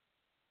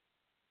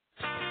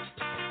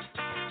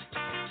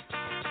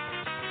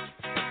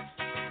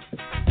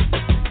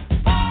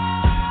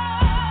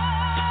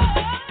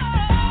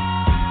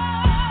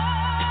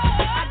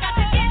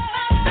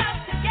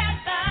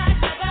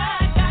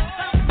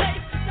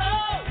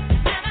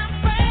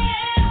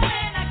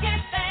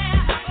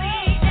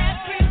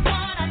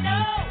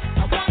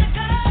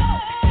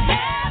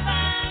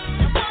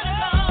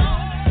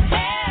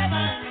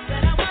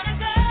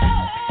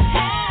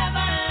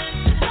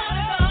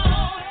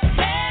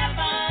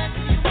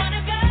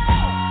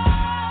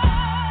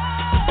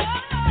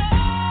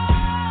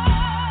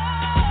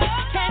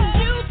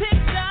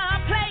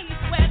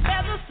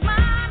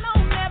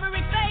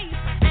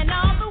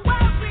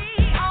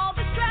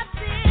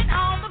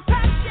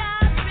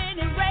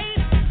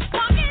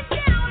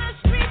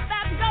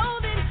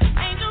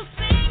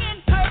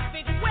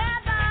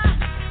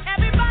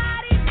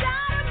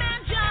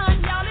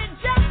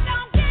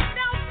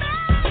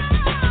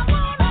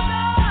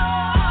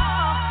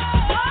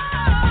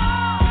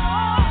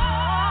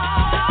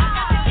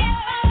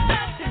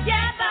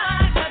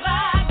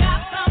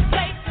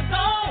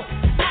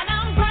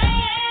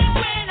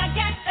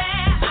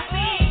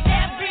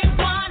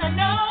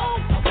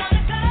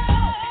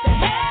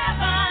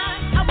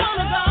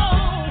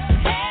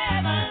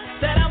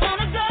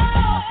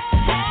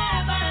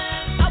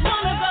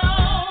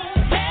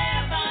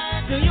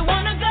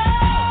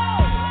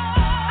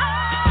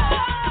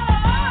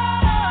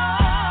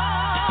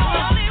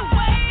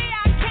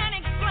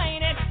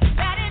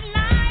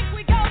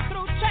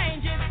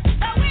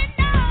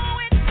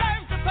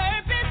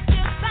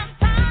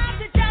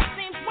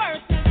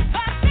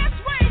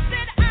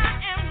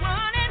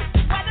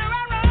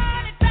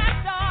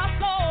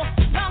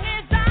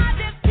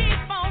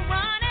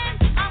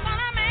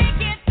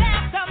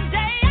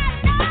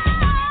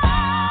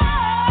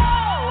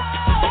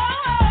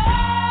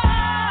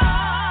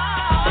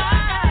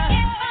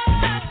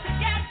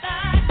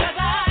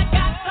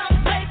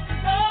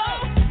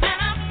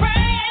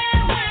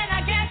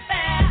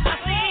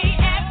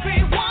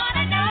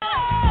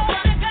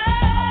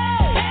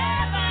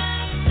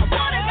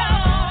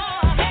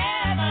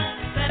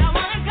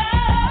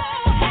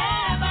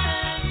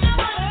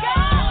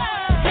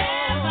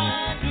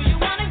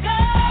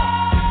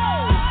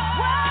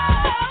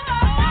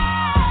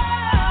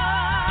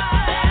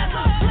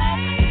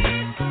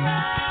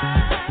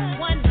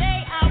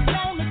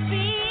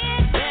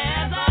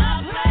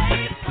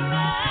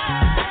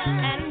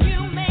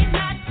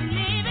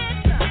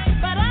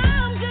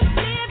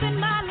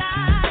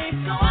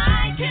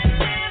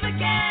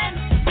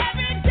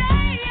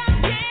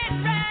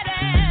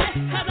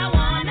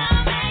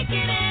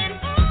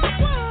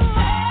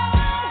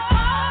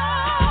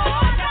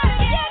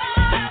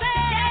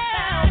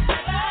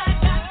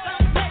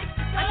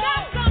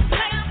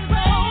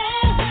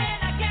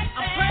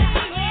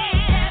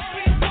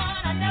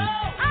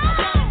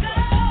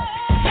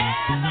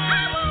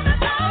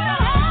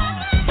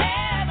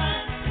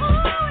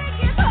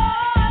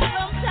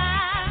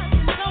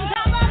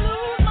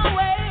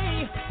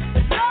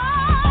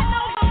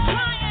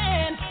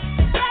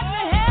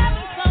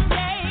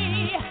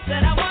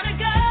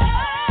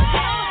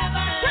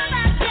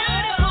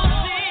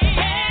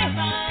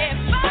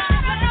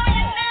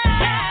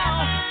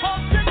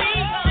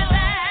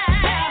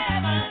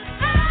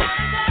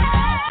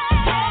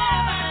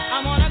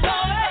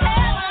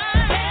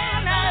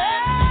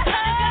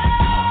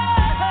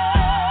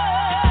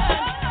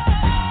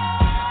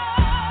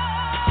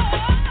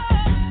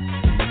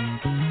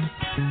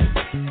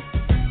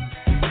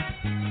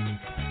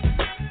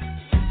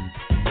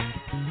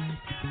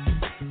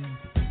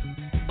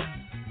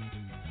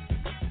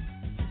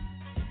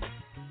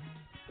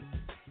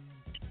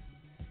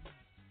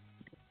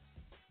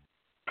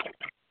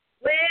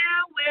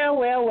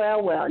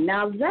 Well.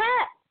 Now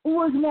that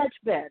was much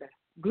better.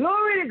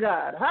 Glory to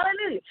God.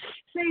 Hallelujah.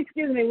 See,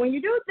 excuse me, when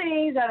you do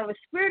things out of a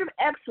spirit of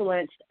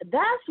excellence,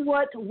 that's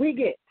what we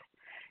get.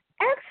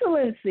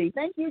 Excellency.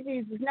 Thank you,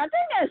 Jesus. Now,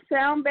 didn't that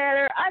sound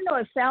better? I know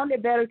it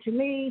sounded better to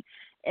me.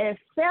 It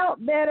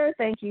felt better.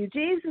 Thank you,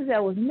 Jesus.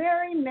 That was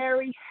Mary,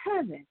 Mary,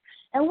 heaven.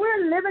 And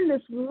we're living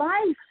this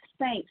life,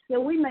 saints,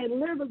 that we may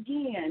live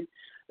again.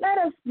 Let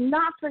us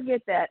not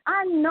forget that.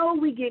 I know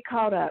we get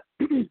caught up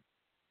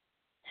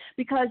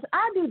because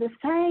I do the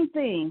same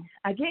thing.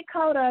 I get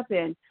caught up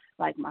in,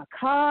 like my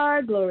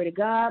car, glory to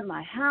God,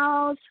 my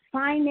house,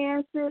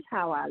 finances,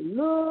 how I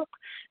look.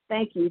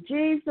 Thank you,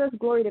 Jesus,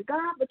 glory to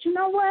God. But you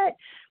know what?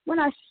 When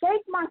I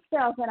shake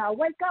myself and I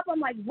wake up, I'm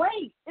like,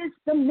 wait, it's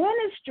the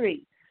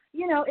ministry.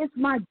 You know, it's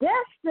my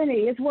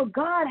destiny. It's what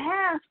God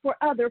has for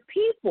other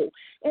people.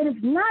 And it's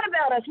not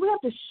about us. We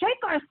have to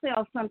shake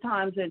ourselves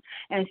sometimes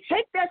and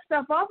shake that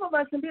stuff off of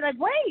us and be like,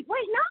 wait,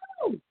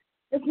 no.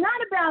 It's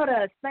not about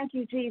us. Thank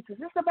you, Jesus.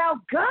 It's about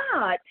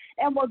God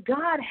and what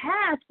God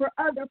has for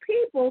other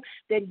people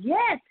that,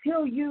 yes,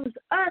 he'll use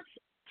us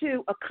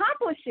to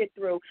accomplish it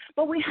through.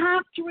 But we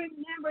have to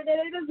remember that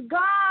it is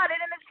God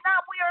and it is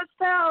not we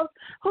ourselves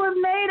who have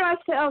made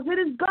ourselves. It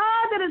is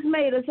God that has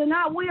made us and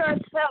not we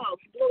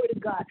ourselves. Glory to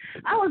God.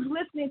 I was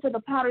listening to the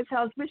Potter's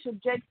House,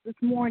 Bishop Jakes, this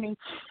morning.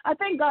 I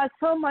thank God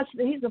so much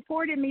that he's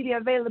afforded me the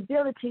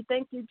availability.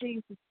 Thank you,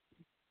 Jesus,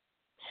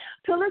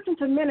 to listen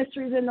to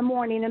ministries in the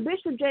morning. And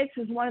Bishop Jakes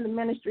is one of the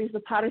ministries,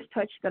 the Potter's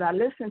Touch, that I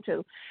listen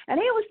to. And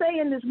he was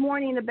saying this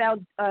morning about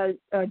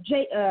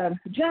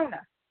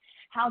Jonah.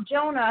 How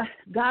Jonah,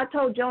 God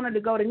told Jonah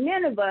to go to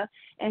Nineveh,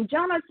 and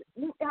Jonah,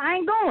 I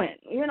ain't going.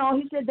 You know,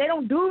 he said, they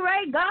don't do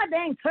right. God, they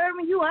ain't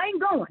serving you. I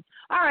ain't going.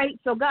 All right,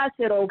 so God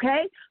said,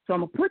 okay, so I'm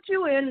going to put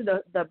you in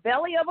the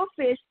belly of a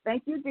fish.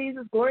 Thank you,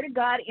 Jesus. Glory to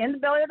God. In the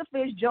belly of the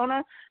fish,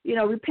 Jonah,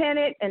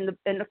 repented, and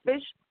the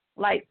fish,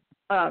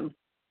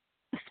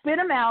 spit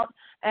him out.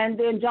 And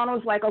then Jonah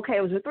was like, okay,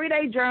 it was a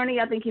 3-day journey.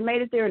 I think he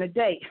made it there in a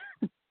day.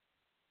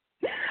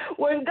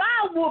 When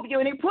God whoop you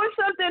and he puts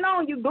something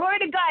on you, glory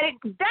to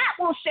God, that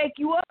will shake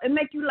you up and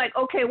make you like,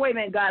 okay, wait a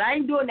minute, God, I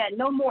ain't doing that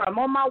no more. I'm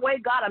on my way,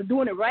 God, I'm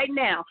doing it right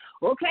now.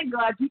 Okay,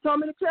 God, you told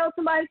me to tell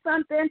somebody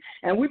something,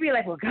 and we be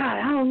like, well, God,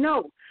 I don't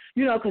know,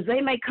 because they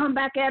may come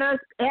back at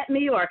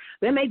me, or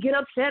they may get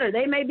upset, or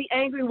they may be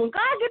angry. When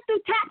God gets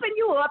through tapping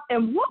you up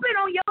and whooping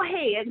on your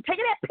head and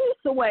taking that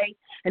peace away,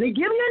 and he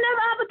give you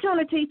another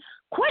opportunity,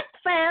 quick,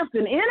 fast,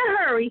 and in a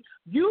hurry,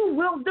 you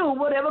will do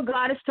whatever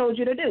God has told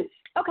you to do.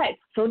 Okay,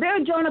 so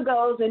there Jonah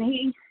goes, and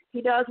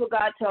he does what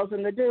God tells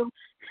him to do.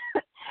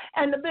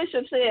 And the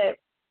bishop said,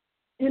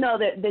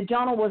 that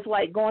Jonah was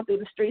like going through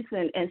the streets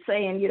and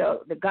saying,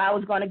 that God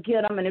was going to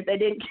get them, and if they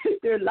didn't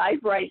keep their life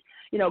right,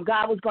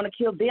 God was going to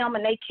kill them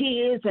and their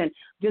kids and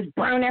just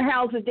burn their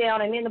houses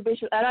down. And then the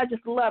bishop, and I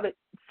just love it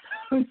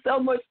so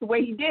much the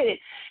way he did it.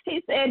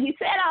 He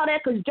said all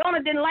that because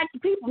Jonah didn't like the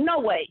people, no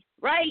way,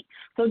 right?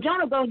 So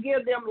Jonah going to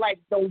give them like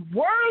the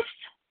worst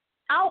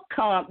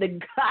outcome that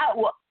God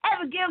will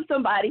ever give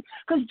somebody,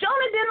 because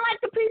Jonah didn't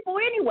like the people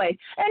anyway.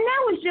 And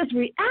that was just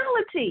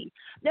reality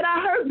that I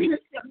heard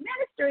minister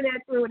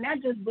that through, and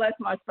that just blessed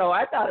my soul.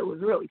 I thought it was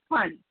really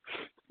funny.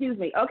 Excuse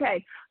me.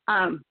 Okay.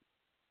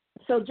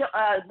 So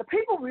the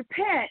people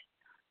repent.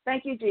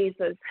 Thank you,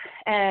 Jesus.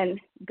 And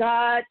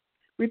God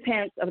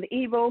repents of the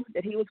evil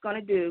that he was going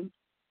to do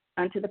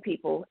unto the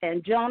people.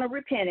 And Jonah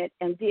repented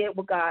and did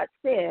what God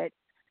said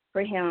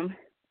for him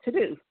to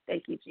do.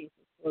 Thank you, Jesus.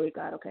 Glory to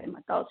God. Okay,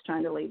 my thoughts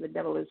trying to leave. The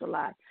devil is a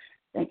lie.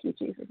 Thank you,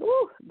 Jesus.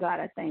 Oh, God,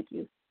 I thank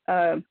you.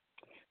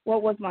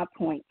 What was my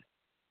point?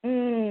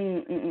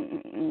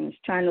 It's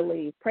trying to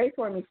leave. Pray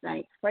for me,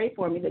 saints. Pray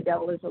for me. The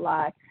devil is a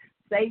lie.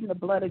 Satan, the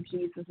blood of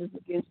Jesus is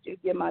against you.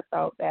 Get my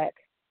thought back.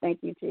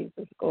 Thank you,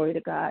 Jesus. Glory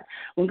to God.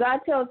 When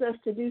God tells us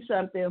to do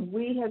something,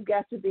 we have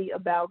got to be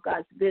about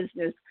God's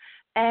business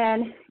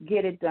and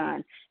get it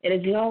done. It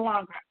is no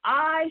longer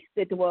I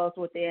that dwells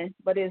within,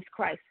 but it is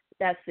Christ.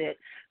 That's it.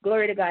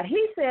 Glory to God.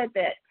 He said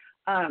that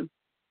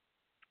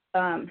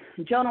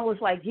Jonah was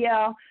like,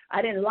 yeah,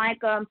 I didn't like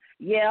them.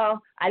 Yeah,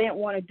 I didn't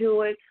want to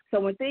do it. So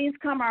when things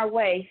come our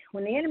way,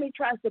 when the enemy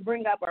tries to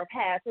bring up our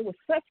past, it was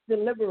such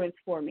deliverance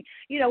for me.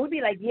 We'd be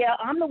like, yeah,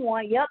 I'm the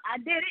one. Yep, I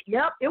did it.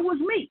 Yep, it was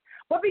me.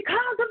 But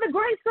because of the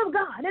grace of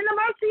God and the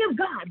mercy of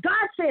God,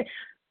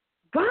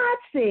 God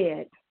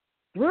said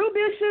through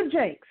Bishop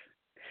Jakes,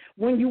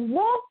 when you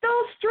walk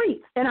those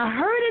streets, and I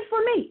heard it for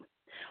me,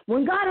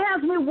 when God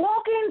has me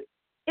walking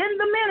in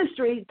the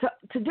ministry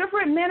to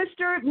different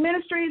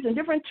ministries and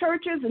different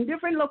churches and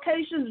different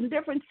locations and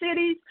different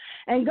cities,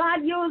 and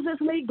God uses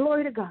me,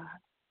 glory to God.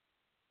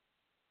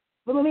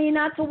 But I mean,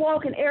 not to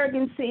walk in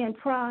arrogancy and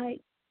pride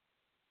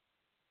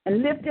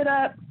and lift it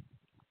up,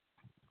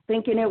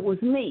 thinking it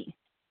was me,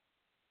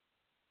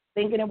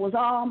 thinking it was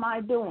all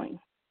my doing.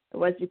 It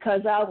was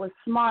because I was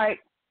smart,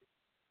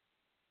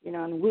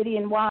 and witty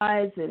and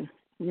wise and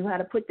knew how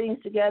to put things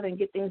together and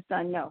get things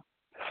done. No.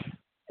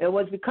 It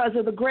was because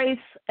of the grace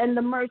and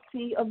the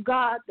mercy of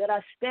God that I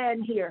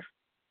stand here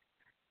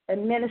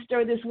and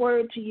minister this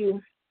word to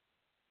you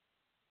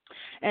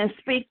and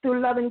speak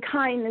through loving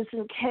kindness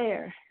and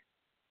care.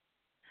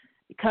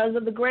 Because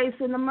of the grace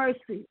and the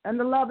mercy and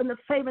the love and the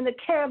favor and the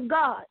care of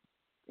God.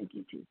 Thank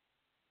you, Jesus.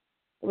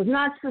 It was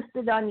not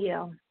Sister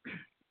Doniele.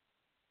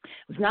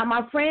 It was not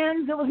my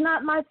friends. It was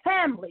not my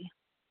family.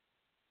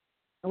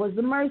 It was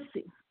the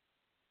mercy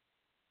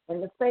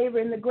and the favor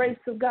and the grace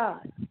of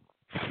God.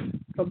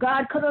 So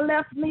God could have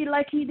left me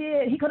like he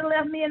did. He could have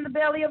left me in the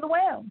belly of the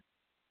whale.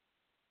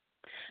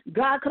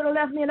 God could have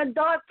left me in a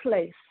dark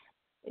place.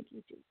 Thank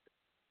you, Jesus.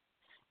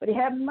 But he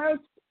had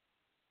mercy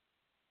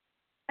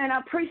And I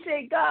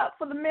appreciate God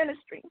for the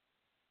ministry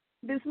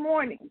this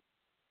morning,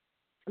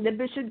 the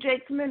Bishop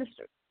Jakes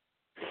minister.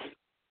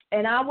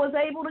 And I was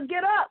able to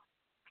get up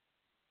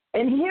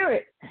and hear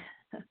it.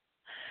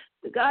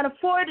 God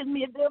afforded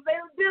me the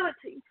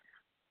availability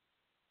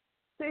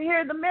to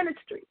hear the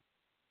ministry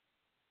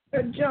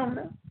of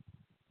Jonah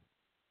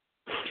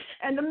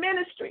and the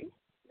ministry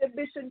of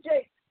Bishop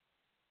Jakes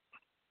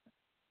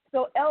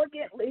so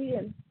elegantly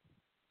and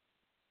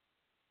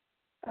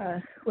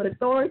with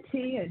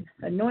authority and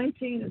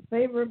anointing and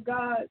favor of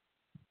God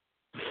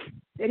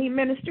that he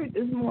ministered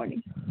this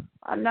morning.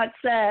 I'm not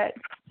sad.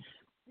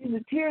 These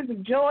are tears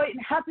of joy and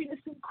happiness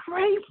and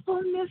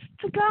gratefulness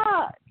to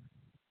God.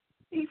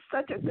 He's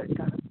such a good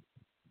God.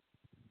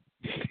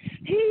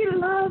 He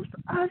loves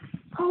us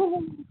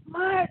so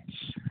much.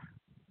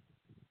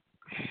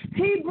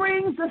 He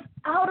brings us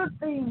out of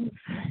things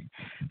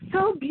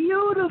so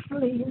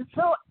beautifully and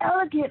so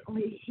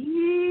elegantly.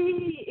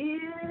 He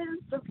is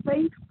the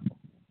faithful.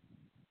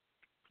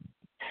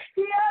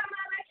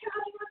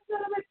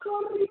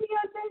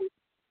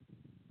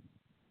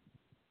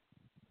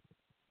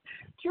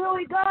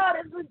 Truly, God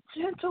is a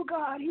gentle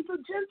God. He's a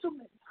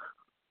gentleman.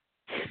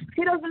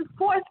 He doesn't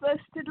force us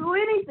to do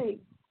anything.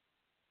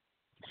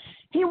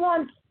 He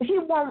won't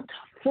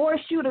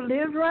force you to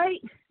live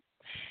right.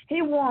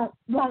 He won't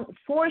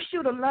force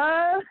you to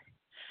love.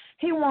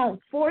 He won't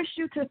force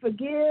you to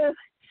forgive.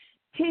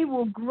 He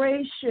will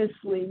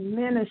graciously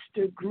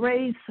minister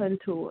grace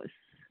unto us.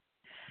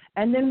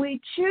 And then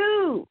we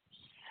choose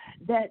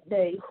that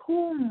day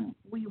whom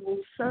we will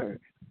serve.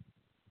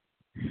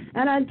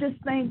 And I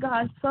just thank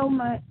God so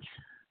much.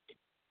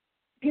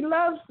 He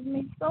loves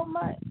me so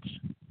much.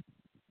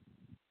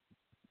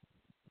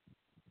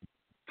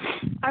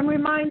 I'm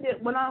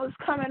reminded when I was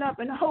coming up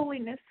in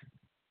holiness,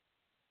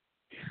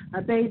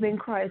 a babe in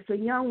Christ, a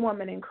young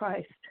woman in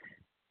Christ,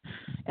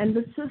 and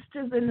the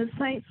sisters and the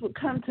saints would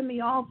come to me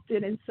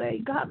often and say,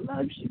 God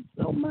loves you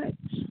so much.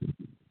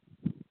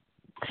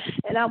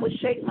 And I would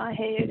shake my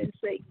head and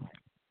say,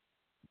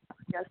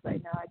 yes, I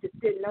know. I just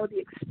didn't know the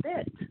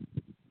extent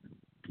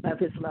of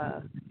his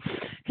love.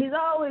 He's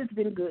always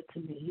been good to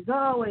me. He's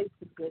always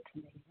been good to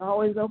me. He's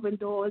always opened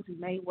doors and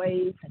made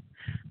ways and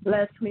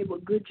blessed me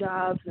with good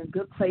jobs and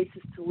good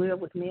places to live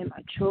with me and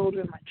my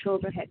children. My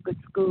children had good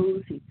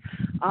schools. He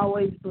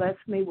always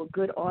blessed me with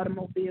good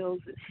automobiles.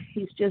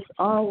 He's just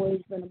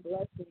always been a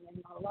blessing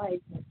in my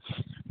life. And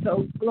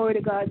so, glory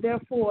to God.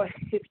 Therefore,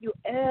 if you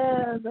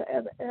ever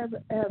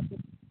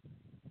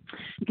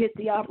get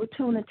the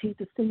opportunity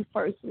to see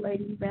First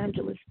Lady,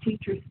 Evangelist,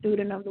 teacher,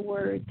 student of the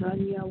Word,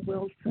 Doniele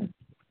Wilson,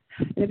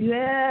 and if you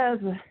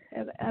ever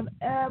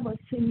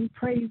see me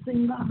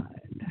praising God,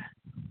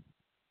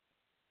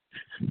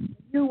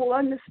 you will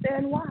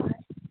understand why.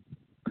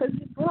 Because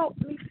he brought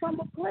me from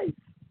a place.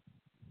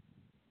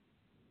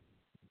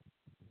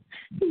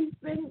 He's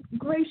been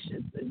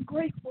gracious and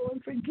grateful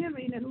and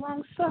forgiving and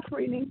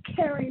long-suffering and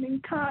caring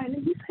and kind,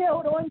 and he's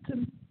held on to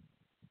me.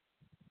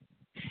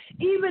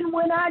 Even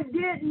when I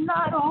did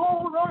not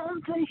hold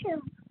on to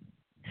him,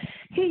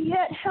 he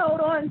yet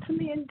held on to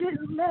me and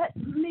didn't let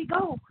me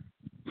go.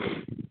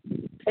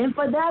 And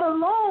for that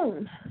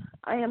alone,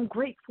 I am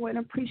grateful and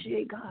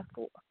appreciate God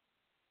for.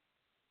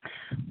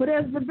 But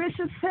as the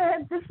bishop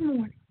said this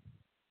morning,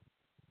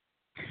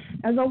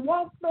 as I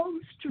walk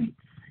those streets,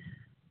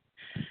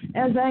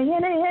 as I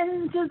enter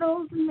into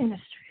those ministries,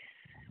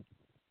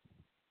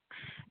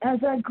 as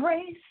I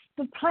grace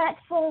the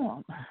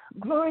platform,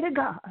 glory to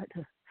God,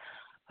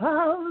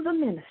 of the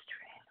ministry,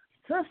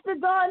 Sister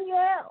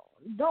Doniele,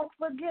 don't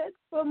forget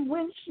from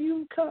whence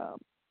you come.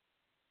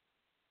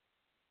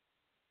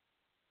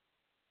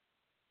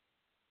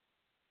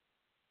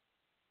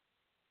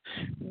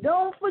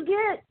 Don't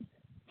forget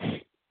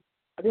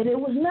that it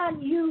was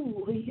not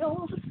you or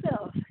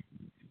yourself,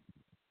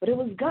 but it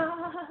was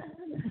God.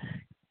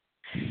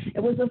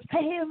 It was the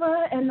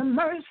favor and the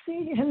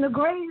mercy and the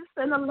grace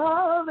and the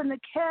love and the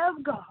care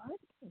of God.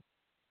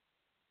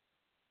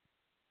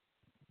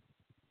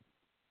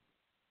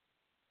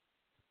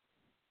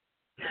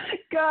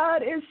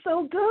 God is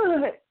so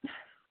good.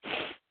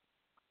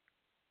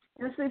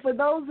 And see, for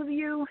those of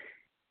you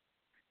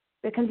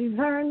that can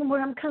discern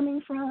where I'm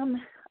coming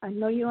from, I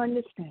know you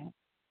understand.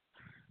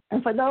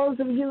 And for those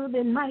of you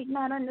that might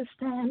not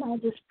understand, I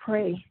just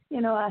pray.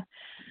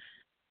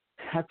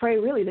 I pray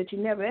really that you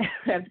never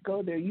have to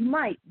go there. You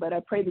might, but I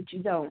pray that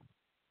you don't.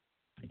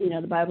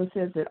 The Bible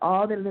says that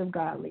all that live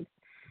godly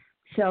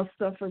shall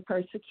suffer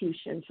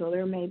persecution. So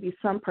there may be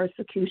some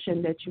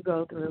persecution that you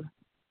go through.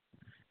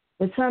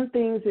 But some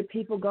things that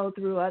people go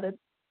through,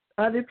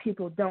 other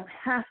people don't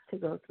have to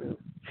go through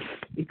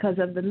because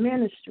of the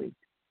ministry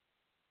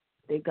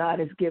that God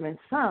has given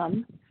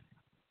some,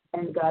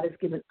 and God has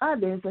given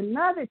others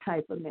another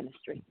type of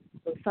ministry.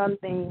 So some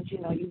things, you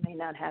may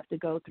not have to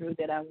go through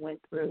that I went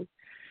through.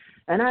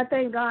 And I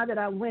thank God that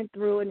I went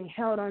through, and he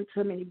held on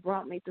to me, and he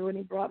brought me through, and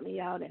he brought me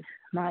out. And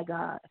my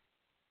God,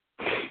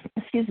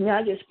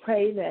 I just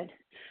pray that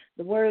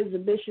the words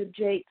of Bishop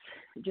Jakes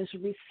just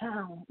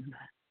resound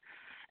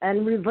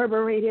and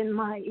reverberate in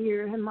my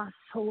ear, in my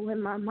soul,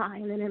 in my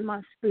mind, and in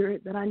my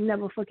spirit, that I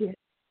never forget.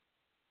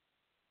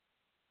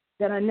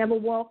 That I never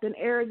walked in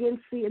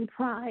arrogancy and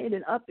pride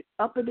and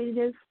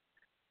uppityness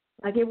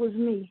like it was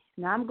me.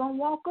 Now I'm going to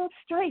walk up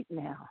straight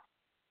now.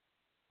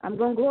 I'm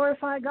going to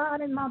glorify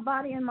God in my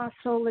body, in my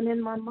soul, and in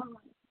my mind.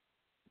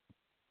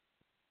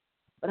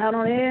 But I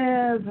don't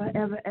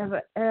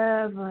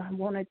ever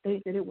want to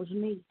think that it was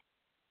me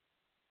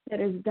that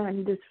has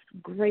done this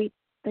great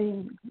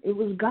thing. It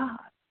was God.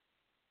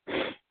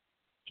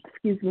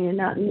 Excuse me, and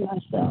not me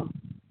myself.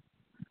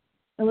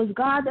 It was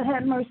God that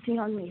had mercy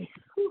on me.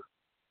 Whew.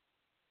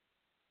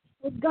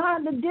 It was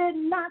God that did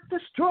not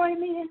destroy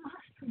me in my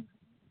strength.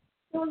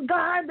 It was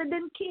God that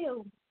didn't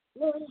kill.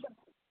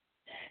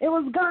 It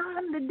was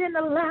God that didn't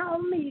allow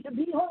me to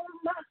be on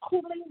my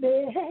cooling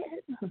bed.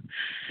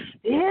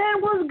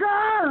 It was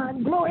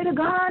God, glory to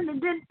God, that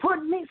didn't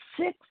put me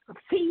 6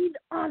 feet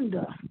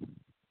under.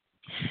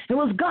 It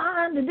was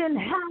God that didn't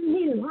have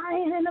me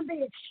lying in a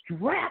bed,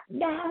 strapped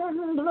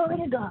down, glory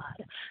to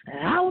God,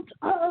 out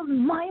of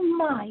my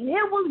mind.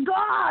 It was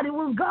God, it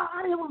was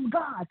God, it was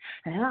God.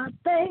 And I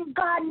thank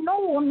God,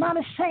 no, I'm not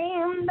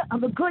ashamed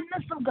of the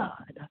goodness of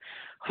God.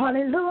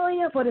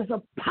 Hallelujah, for there's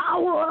a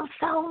power of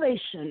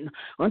salvation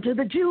unto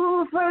the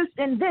Jew first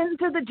and then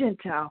to the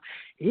Gentile.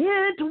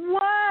 It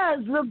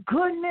was the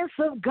goodness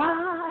of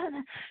God,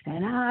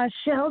 and I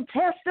shall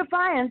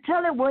testify and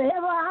tell it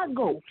wherever I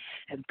go.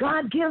 If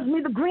God gives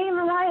me the green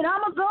light,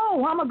 I'm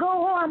going to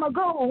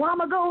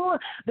go.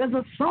 There's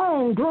a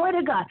song, glory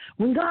to God.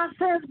 When God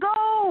says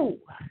go,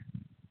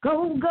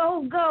 go,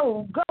 go,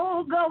 go,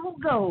 go, go,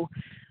 go.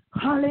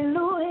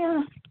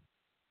 Hallelujah.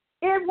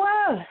 It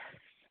was.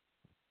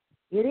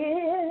 It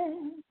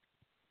is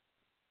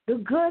the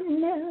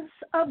goodness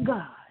of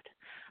God.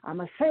 I'm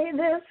going to say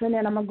this, and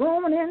then I'm going to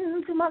go on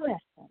into my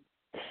lesson.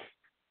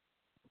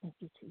 Thank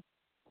you, Jesus.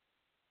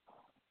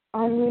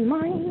 I'm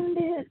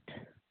reminded,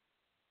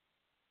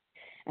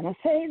 and I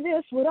say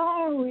this with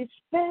all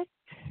respect,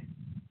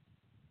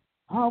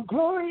 all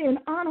glory and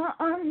honor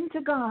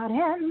unto God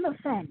and the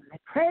family.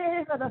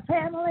 Pray for the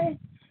family.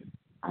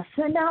 I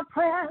send out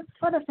prayers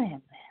for the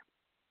family.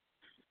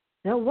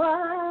 There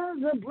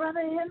was a brother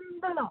in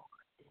the Lord.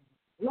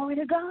 Glory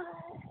to God.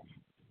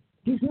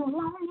 He's no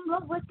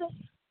longer with us.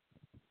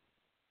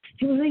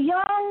 He was a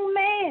young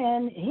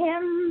man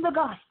in the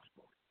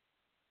gospel.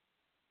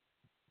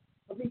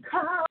 But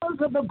because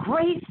of the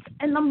grace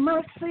and the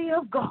mercy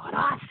of God,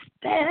 I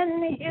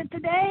stand here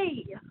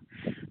today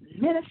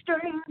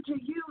ministering to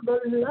you the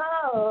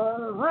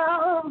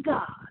love of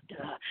God,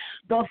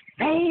 the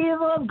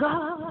favor of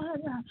God,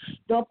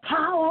 the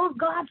power of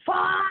God.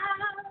 Far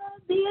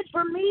be it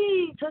from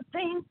me to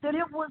think that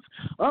it was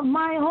of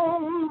my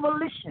own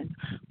volition.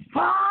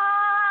 Far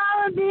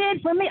be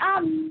it from me. I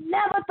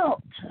never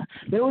thought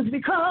it was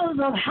because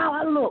of how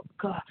I look,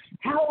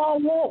 how I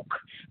walk,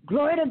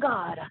 glory to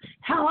God,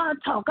 how I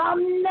talk. I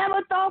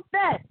never thought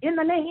that in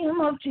the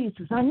name of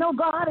Jesus. I know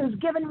God has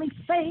given me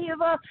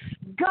favor.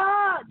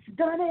 God's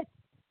done it,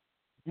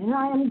 and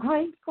I am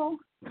grateful.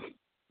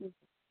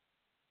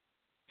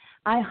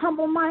 I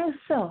humble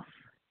myself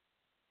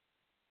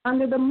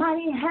under the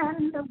mighty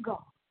hand of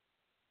God.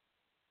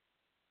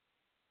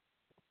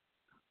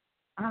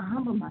 I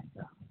humble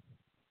myself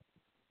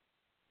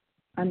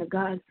under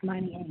God's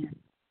mighty hand.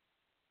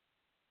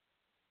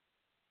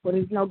 For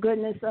there's no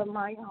goodness of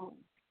my own,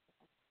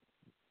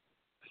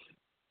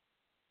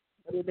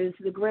 but it is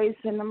the grace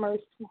and the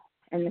mercy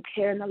and the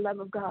care and the love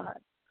of God.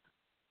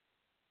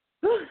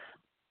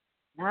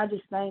 And I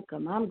just thank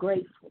him. I'm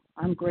grateful.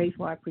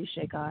 I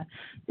appreciate God.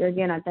 There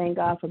again, I thank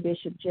God for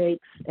Bishop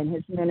Jakes and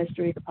his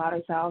ministry, the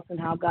Potter's House, and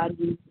how God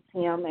uses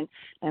him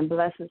and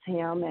blesses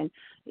him, and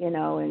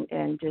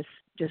and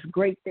just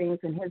great things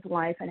in his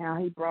life, and how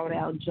he brought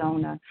out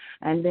Jonah.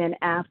 And then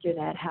after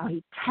that, how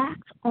he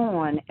tacked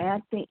on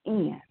at the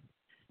end.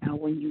 Now,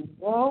 when you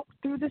walk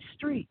through the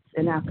streets,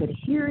 and I could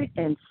hear it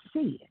and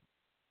see it,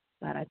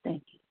 God, I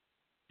thank you.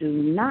 Do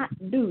not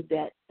do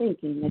that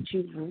thinking that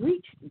you've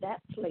reached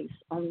that place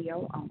on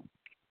your own.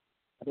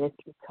 But it's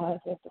because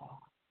of God.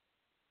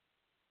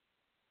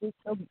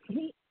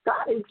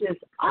 God is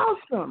just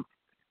awesome.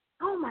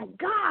 Oh, my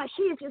gosh,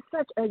 he is just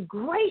such a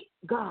great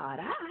God.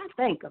 I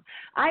thank him.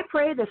 I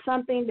pray that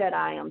something that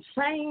I am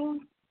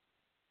saying,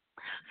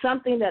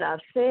 something that I've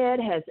said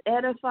has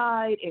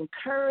edified,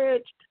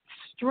 encouraged,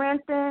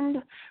 strengthened,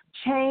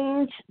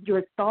 changed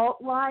your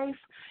thought life.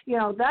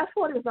 That's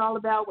what it's all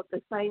about with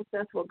the saints.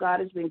 That's what God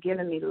has been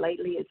giving me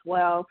lately as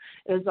well,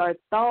 is our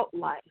thought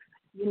life.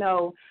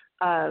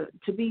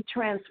 To be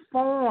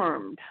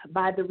transformed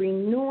by the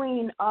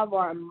renewing of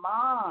our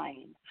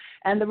mind.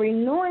 And the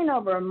renewing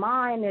of our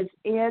mind is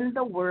in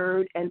the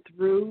Word and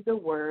through the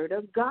Word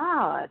of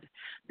God.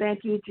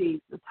 Thank you,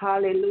 Jesus.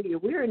 Hallelujah.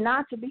 We are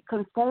not to be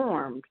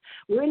conformed.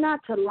 We're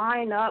not to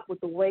line up with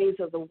the ways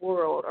of the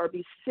world or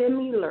be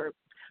similar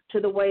to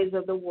the ways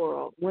of the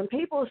world. When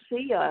people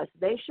see us,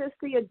 they should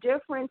see a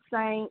different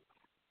saint,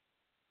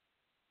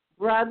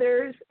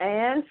 brothers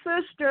and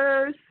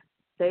sisters.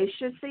 They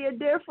should see a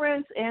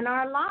difference in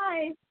our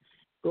life.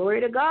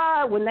 Glory to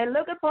God. When they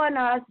look upon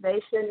us,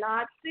 they should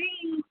not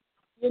see,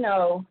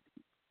 the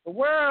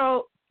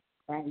world,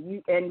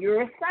 and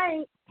you're a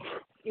saint.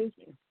 Excuse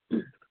me.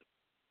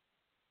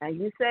 And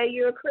you say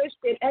you're a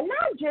Christian, and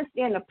not just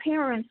in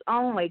appearance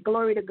only,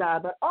 glory to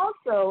God, but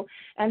also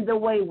in the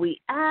way we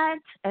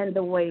act and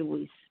the way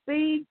we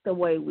speak, the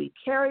way we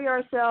carry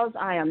ourselves.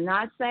 I am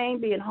not saying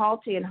being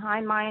haughty and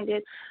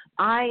high-minded.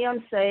 I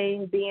am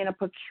saying being a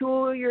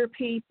peculiar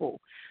people.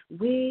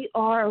 We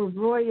are a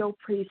royal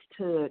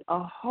priesthood,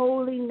 a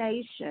holy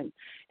nation.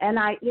 And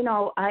I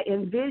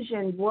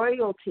envision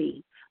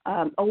royalty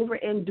over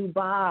in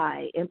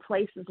Dubai and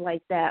places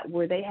like that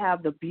where they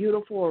have the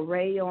beautiful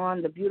array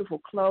on, the beautiful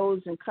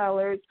clothes and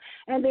colors,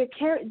 and they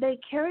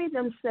carry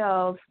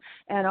themselves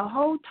in a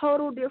whole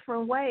total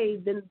different way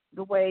than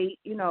the way,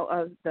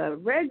 of the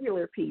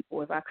regular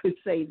people, if I could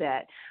say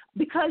that,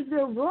 because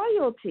they're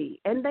royalty,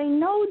 and they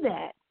know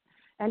that.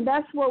 And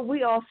that's what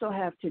we also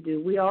have to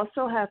do. We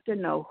also have to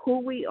know who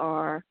we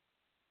are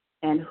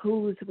and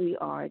whose we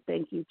are.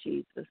 Thank you,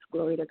 Jesus.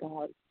 Glory to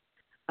God.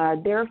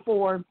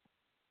 Therefore,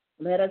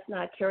 let us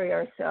not carry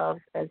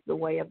ourselves as the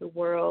way of the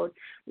world.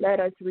 Let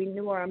us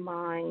renew our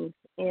minds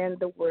in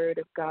the Word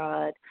of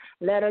God.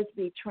 Let us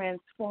be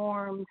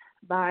transformed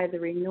by the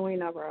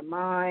renewing of our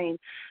mind,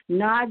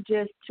 not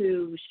just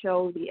to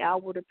show the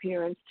outward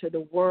appearance to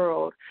the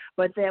world,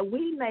 but that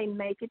we may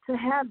make it to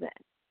heaven.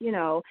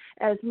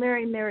 As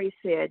Mary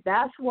said,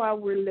 that's why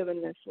we're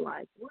living this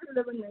life. We're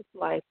living this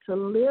life to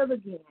live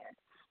again.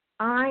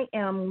 I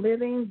am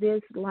living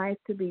this life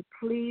to be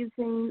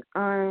pleasing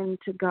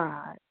unto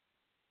God.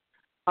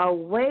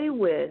 Away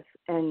with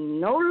and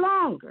no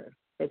longer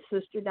is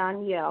Sister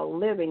Doniele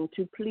living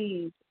to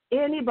please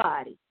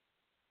anybody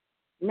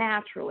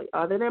naturally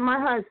other than my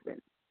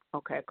husband,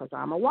 okay, because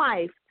I'm a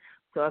wife.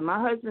 So if my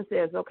husband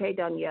says, okay,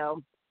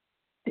 Doniele,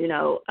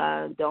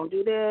 don't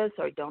do this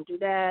or don't do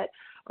that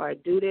or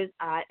do this,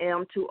 I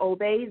am to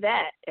obey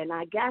that, and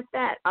I got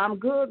that. I'm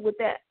good with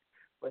that.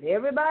 But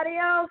everybody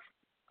else,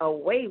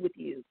 away with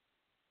you.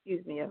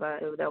 Excuse me if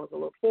that was a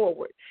little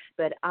forward.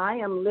 But I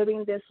am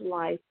living this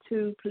life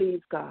to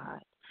please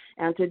God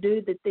and to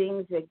do the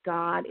things that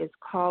God is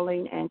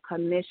calling and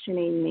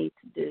commissioning me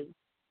to do.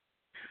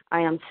 I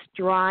am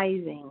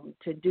striving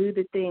to do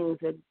the things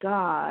that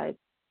God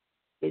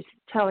is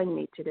telling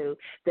me to do,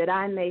 that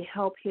I may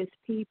help his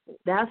people.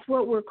 That's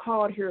what we're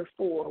called here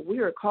for. We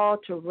are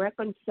called to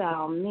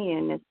reconcile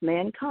men as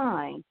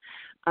mankind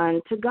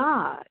unto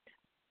God.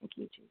 Thank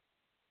you, Jesus.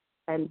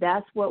 And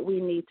that's what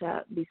we need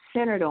to be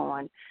centered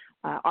on,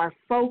 our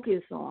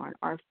focus on.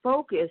 Our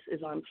focus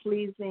is on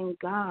pleasing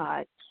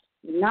God,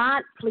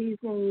 not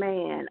pleasing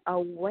man.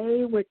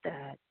 Away with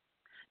that.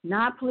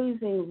 Not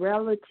pleasing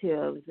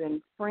relatives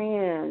and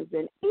friends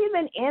and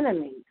even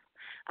enemies.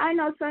 I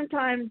know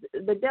sometimes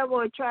the devil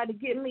will try to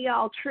get me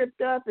all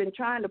tripped up and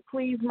trying to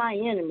please my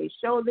enemies,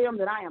 show them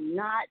that I am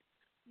not,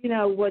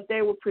 what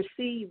they were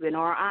perceiving,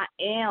 or I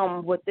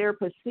am what they're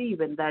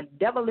perceiving. The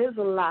devil is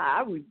a lie.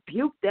 I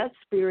rebuke that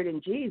spirit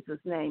in Jesus'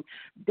 name.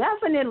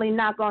 Definitely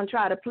not going to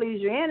try to please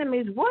your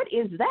enemies. What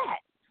is that?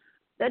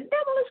 The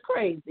devil is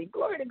crazy.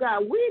 Glory to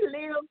God. We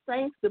live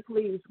thanks to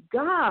please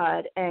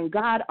God and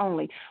God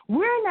only.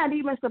 We're not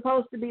even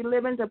supposed to be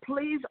living to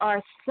please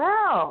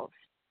ourselves.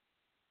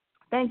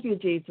 Thank you,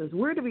 Jesus.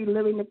 We're to be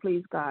living to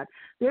please God.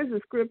 There's a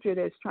scripture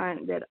that's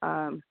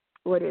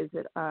what is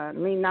it?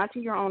 Lean not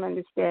to your own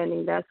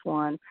understanding. That's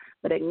one.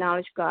 But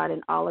acknowledge God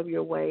in all of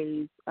your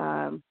ways.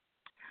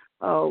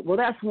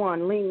 That's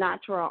one. Lean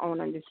not to our own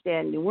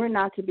understanding. We're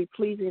not to be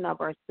pleasing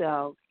of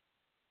ourselves,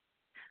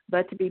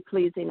 but to be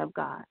pleasing of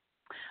God.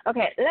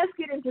 Okay, let's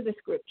get into the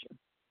scripture.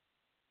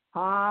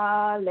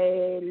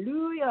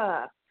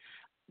 Hallelujah.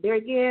 There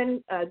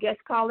again,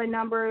 guest calling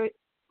number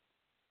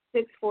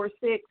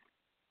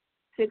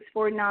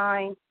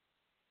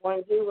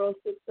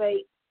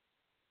 646-649-1068.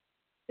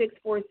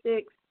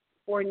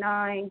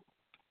 646-49-1068.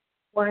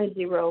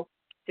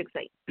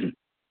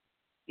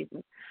 Excuse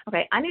me.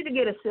 Okay, I need to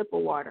get a sip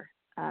of water.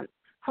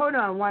 Hold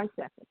on 1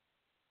 second.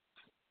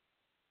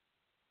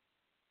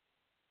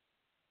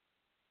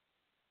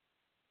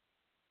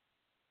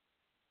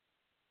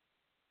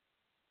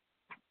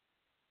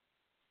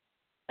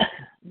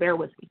 Bear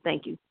with me.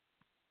 Thank you.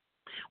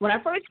 When I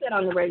first got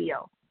on the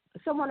radio,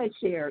 someone had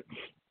shared,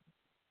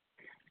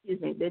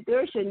 that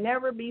there should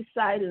never be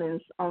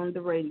silence on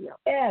the radio,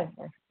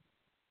 ever.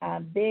 I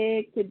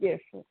beg to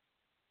differ.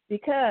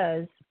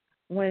 Because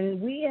when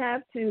we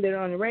that are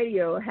on the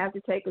radio, have to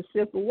take a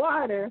sip of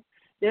water,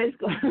 there's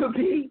going to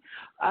be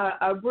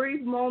a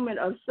brief moment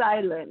of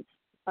silence.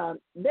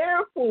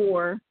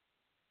 Therefore,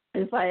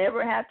 if I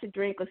ever have to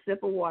drink a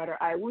sip of water,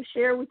 I will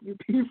share with you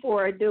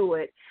before I do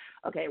it.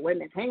 Okay, wait a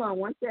minute. Hang on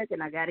 1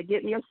 second. I got to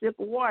get me a sip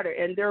of water.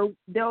 And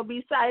there'll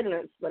be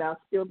silence, but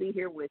I'll still be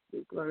here with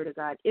you. Glory to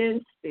God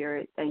in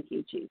spirit. Thank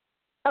you, Jesus.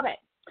 Okay,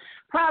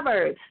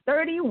 Proverbs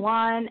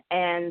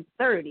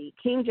 31:30,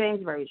 King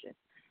James Version.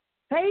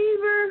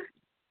 Favor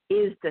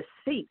is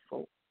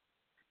deceitful,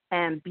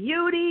 and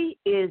beauty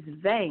is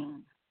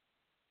vain.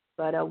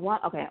 But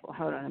okay,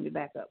 hold on. Let me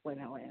back up. Wait a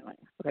minute. Okay,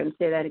 let me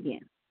say that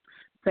again.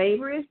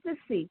 Favor is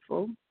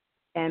deceitful,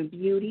 and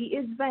beauty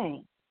is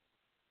vain.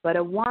 But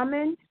a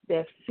woman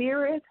that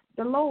feareth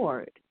the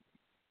Lord,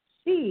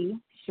 she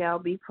shall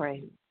be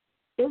praised.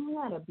 Isn't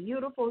that a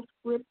beautiful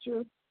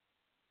scripture?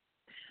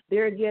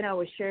 There again, I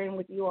was sharing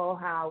with you all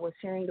how I was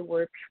sharing the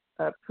word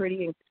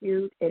pretty and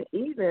cute, and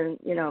even,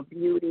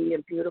 beauty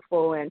and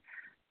beautiful. And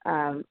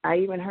I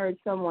even heard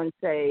someone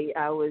say,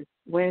 I was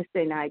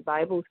Wednesday night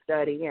Bible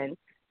study and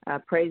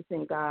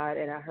praising God,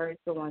 and I heard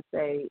someone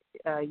say,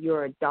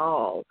 you're a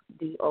doll,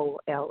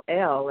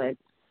 D-O-L-L. And,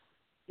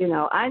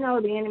 I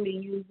know the enemy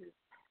uses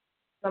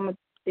some of the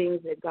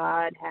things that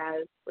God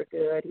has for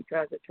good. He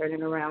tries to turn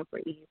it around for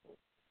evil.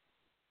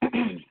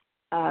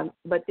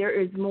 But there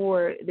is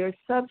more, there's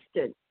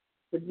substance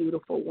to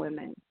beautiful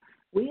women.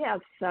 We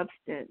have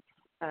substance.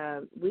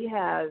 We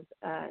have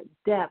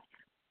depth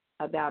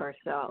about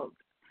ourselves.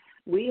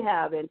 We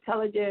have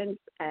intelligence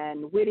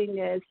and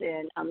wittiness,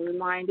 and I'm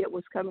reminded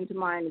what's coming to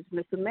mind is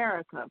Miss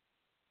America.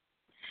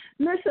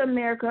 Miss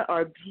America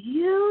are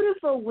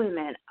beautiful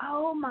women.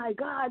 Oh, my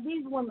God,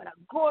 these women are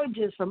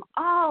gorgeous from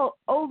all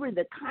over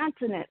the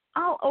continent,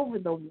 all over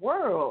the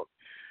world.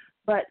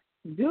 But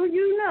do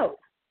you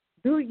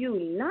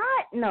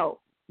not know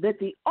that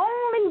the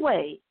only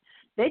way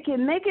they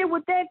can make it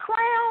with that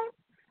crown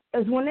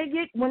is when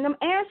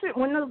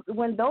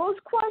those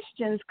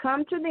questions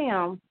come to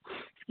them?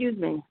 Excuse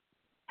me.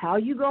 How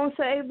you gonna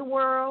save the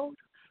world?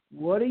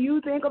 What do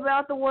you think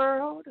about the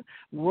world?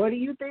 What do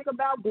you think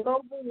about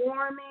global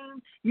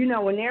warming?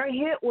 When they're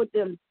hit with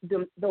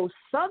those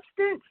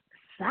substance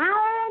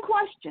sound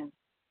questions,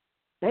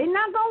 they're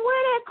not gonna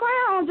wear that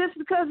crown just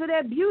because of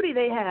that beauty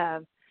they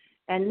have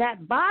and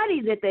that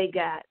body that they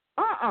got.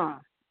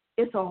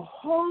 It's a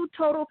whole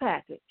total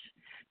package.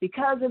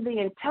 Because of the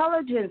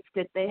intelligence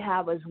that they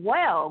have as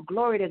well,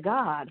 glory to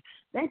God.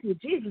 Thank you,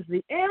 Jesus.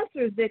 The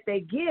answers that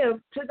they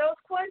give to those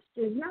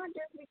questions, not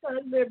just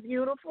because they're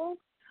beautiful.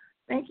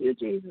 Thank you,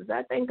 Jesus.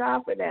 I thank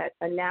God for that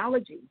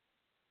analogy.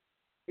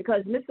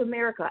 Because Miss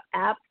America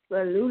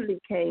absolutely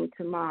came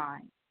to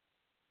mind.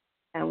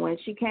 And when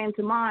she came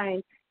to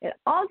mind, it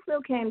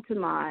also came to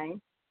mind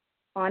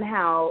on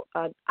how,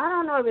 I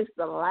don't know if it's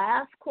the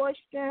last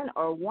question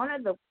or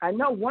I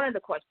know one of the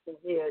questions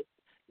is,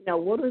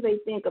 what do they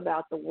think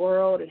about the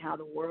world and how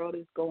the world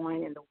is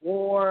going and the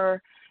war,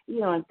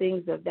 and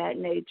things of that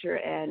nature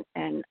and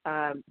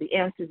the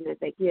answers that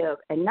they give.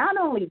 And not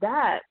only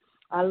that,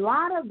 a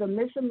lot of the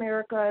Miss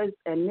Americas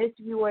and Miss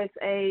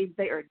USAs,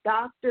 they are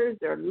doctors,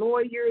 they're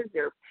lawyers,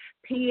 they're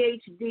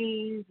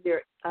PhDs,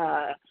 they're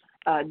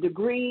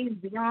degrees,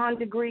 beyond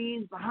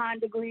degrees,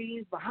 behind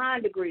degrees,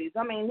 behind degrees.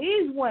 I mean,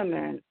 these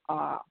women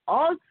are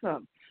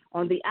awesome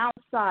on the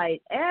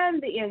outside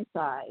and the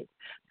inside.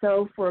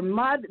 So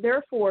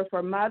therefore,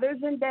 for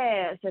mothers and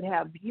dads that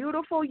have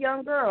beautiful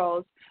young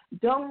girls,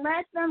 don't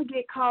let them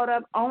get caught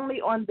up only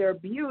on their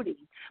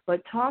beauty,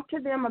 but talk to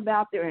them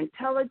about their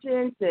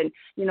intelligence and,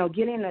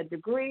 getting a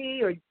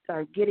degree or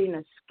getting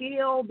a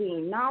skill,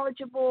 being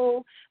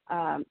knowledgeable,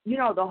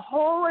 the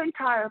whole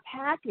entire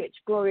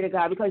package, glory to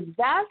God, because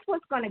that's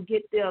what's going to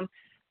get them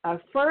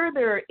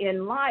further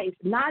in life,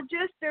 not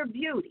just their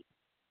beauty.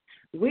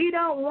 We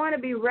don't want to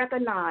be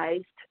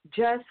recognized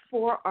just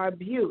for our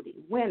beauty,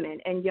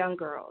 women and young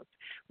girls.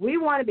 We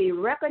want to be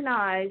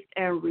recognized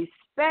and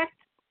respected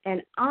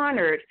and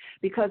honored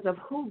because of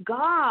who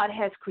God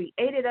has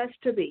created us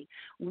to be.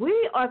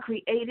 We are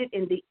created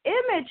in the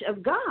image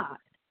of God.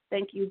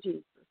 Thank you,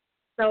 Jesus.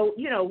 So,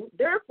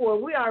 therefore,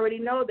 we already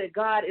know that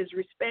God is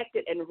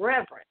respected and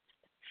reverenced.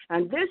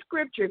 And this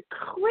scripture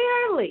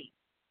clearly,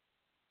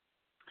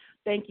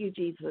 thank you,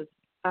 Jesus,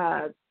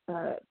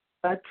 attests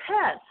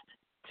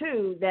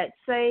to that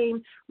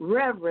same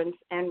reverence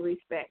and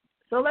respect.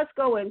 So let's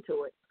go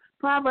into it.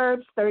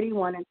 Proverbs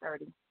 31 and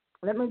 30.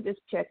 Let me just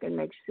check and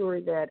make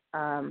sure that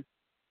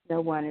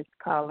no one is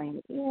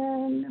calling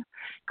in.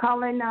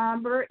 Calling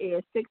number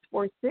is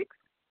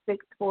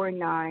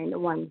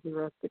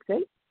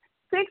 646-649-1068.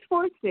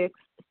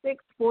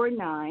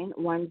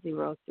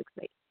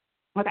 646-649-1068.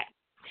 Okay.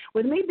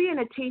 With me being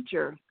a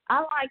teacher,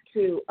 I like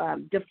to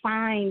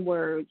define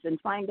words and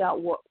find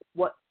out what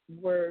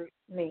words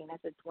mean.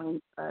 That's a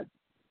twin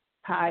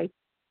tie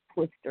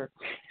twister.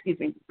 Excuse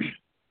me.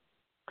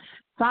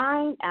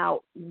 Find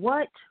out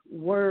what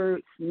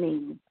words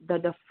mean, the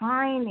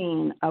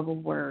defining of a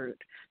word.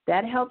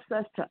 That helps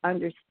us to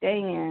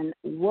understand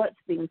what's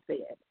being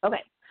said.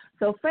 Okay,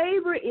 so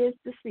favor is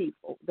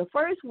deceitful. The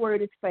first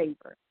word is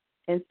favor.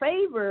 And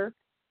favor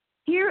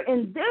here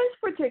in this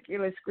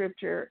particular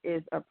scripture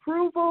is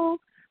approval,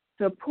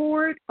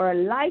 support, or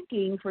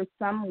liking for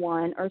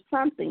someone or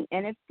something.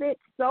 And it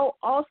fits so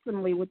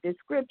awesomely with this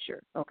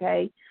scripture,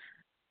 okay?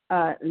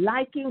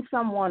 Liking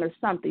someone or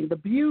something, the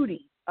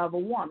beauty of a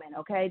woman,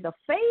 okay? The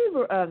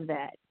favor of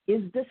that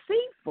is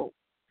deceitful.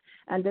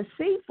 And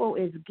deceitful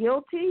is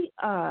guilty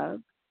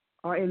of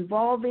or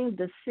involving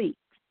deceit,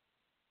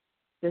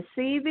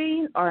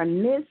 deceiving or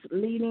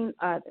misleading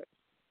others.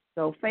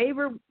 So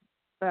favor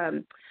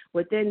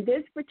within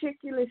this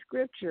particular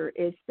scripture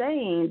is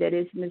saying that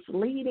it's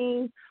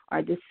misleading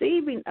or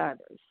deceiving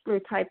others through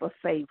a type of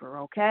favor,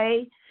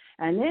 okay?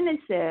 And then it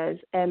says,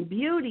 and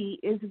beauty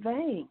is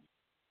vain.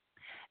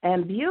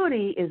 And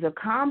beauty is a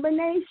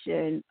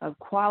combination of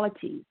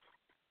qualities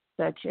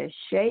such as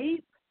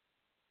shape,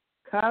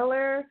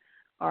 color,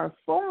 or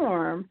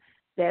form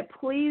that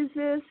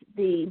pleases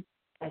the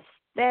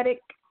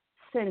aesthetic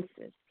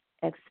senses,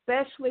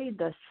 especially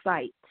the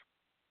sight.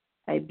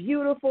 A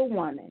beautiful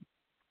woman.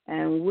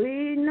 And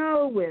we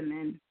know,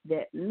 women,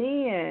 that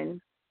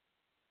men,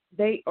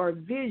 they are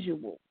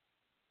visual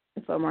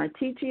from our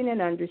teaching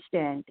and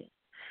understanding.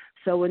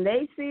 So when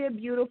they see a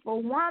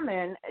beautiful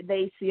woman,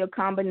 they see a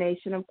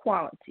combination of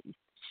qualities: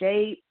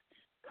 shape,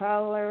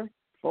 color,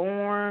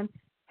 form,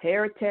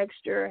 hair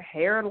texture,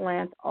 hair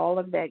length, all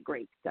of that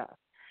great stuff.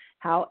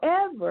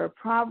 However,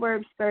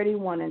 Proverbs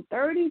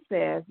 31:30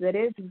 says that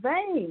it's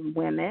vain,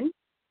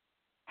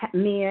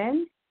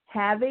 men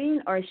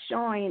having or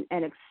showing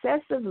an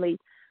excessively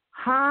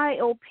high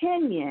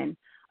opinion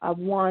of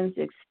one's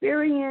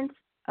experience,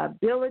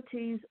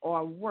 abilities,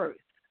 or worth.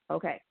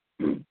 Okay,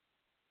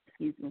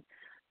 excuse me.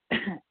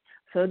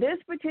 So this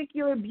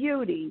particular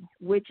beauty,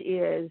 which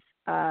is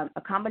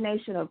a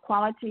combination of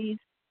qualities,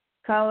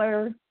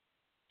 color,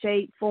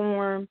 shape,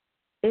 form,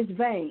 is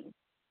vain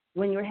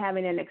when you're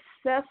having an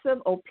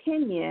excessive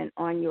opinion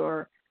on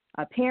your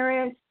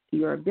appearance,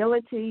 your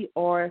ability,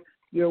 or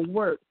your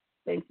worth.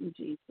 Thank you,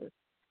 Jesus.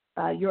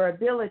 Your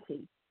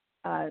ability,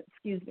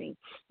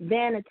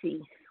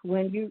 vanity,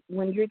 when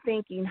you're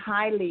thinking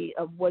highly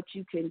of what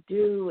you can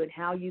do and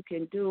how you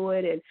can do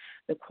it and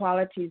the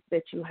qualities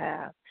that you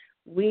have.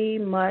 We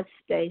must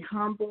stay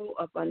humble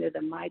up under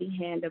the mighty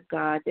hand of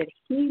God, that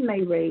he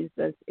may raise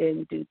us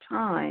in due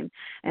time,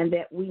 and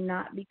that we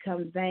not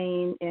become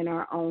vain in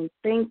our own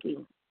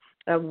thinking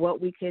of what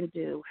we can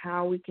do,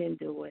 how we can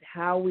do it,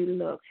 how we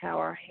look, how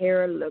our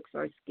hair looks,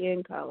 our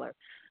skin color.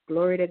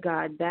 Glory to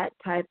God. That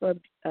type of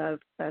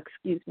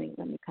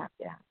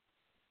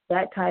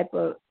That type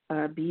of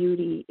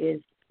beauty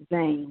is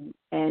vain,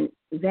 and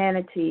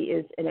vanity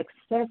is an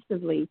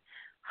excessively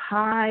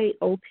high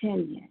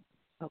opinion.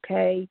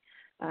 Okay,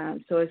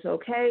 so it's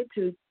okay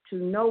to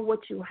know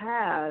what you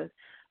have,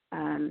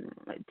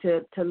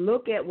 to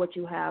look at what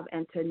you have,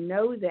 and to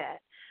know that,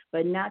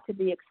 but not to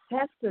be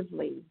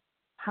excessively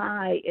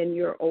high in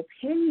your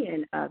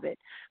opinion of it,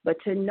 but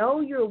to know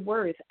your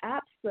worth.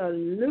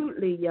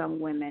 Absolutely, young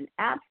women,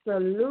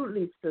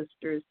 absolutely,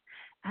 sisters,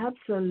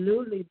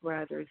 absolutely,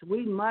 brothers.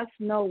 We must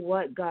know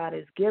what God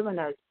has given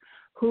us,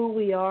 who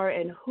we are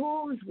and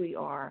whose we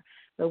are,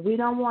 but we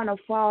don't want to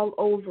fall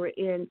over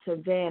into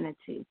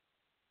vanity,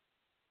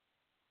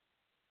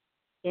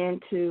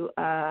 into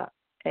a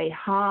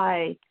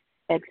high,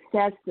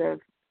 excessive,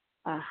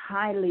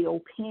 highly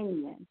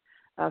opinion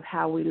of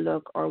how we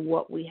look or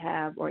what we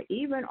have or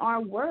even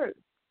our worth.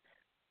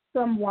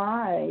 Some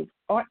wives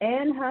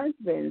and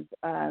husbands,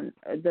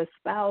 the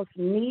spouse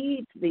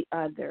needs the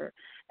other,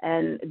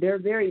 and they're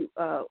very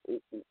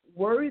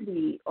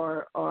worthy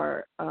or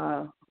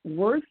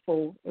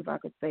worthful, if I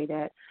could say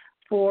that,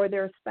 for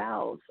their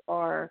spouse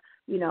or,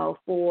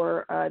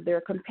 for their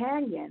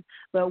companion.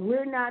 But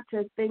we're not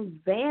to think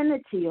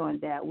vanity on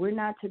that. We're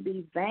not to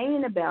be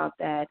vain about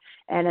that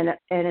and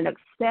an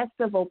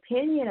excessive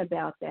opinion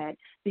about that,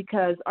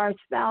 because our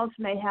spouse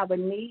may have a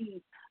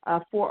need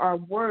for our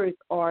worth,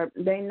 or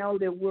they know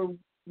that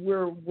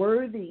we're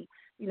worthy,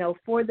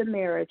 for the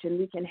marriage, and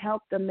we can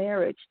help the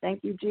marriage.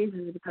 Thank you,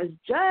 Jesus, because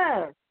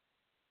just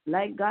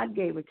like God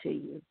gave it to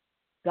you,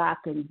 God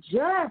can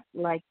just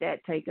like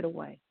that take it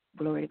away.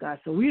 Glory to God.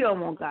 So we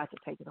don't want God to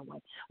take it away.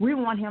 We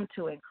want him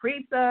to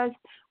increase us.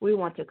 We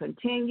want to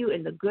continue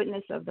in the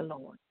goodness of the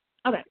Lord.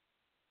 Okay.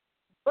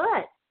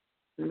 But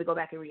let me go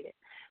back and read it.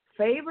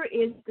 Favor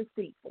is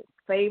deceitful.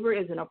 Favor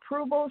is an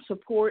approval,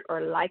 support,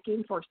 or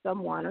liking for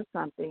someone or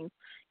something.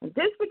 In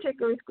this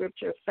particular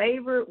scripture,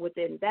 favor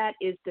within that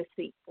is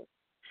deceitful.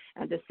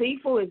 And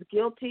deceitful is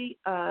guilty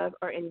of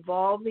or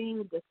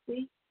involving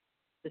deceit,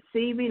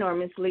 deceiving, or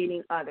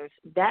misleading others.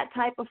 That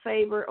type of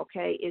favor,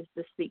 is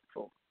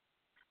deceitful.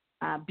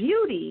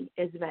 Beauty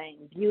is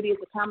vain. Beauty is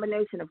a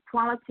combination of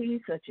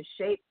qualities such as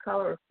shape,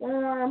 color, or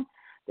form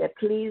that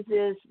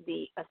pleases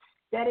the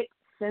aesthetic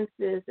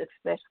senses,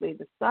 especially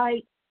the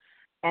sight.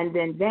 And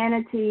then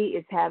vanity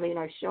is having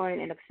or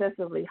showing an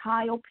excessively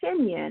high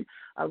opinion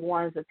of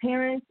one's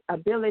appearance,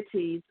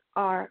 abilities,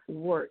 or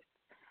worth.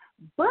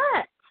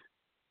 But,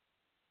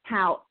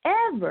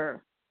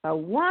 however, a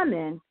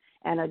woman,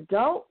 an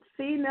adult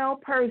female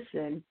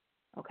person,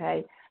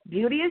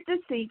 beauty is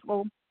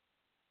deceitful.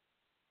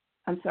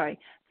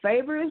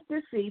 Favor is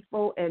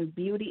deceitful and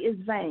beauty is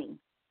vain.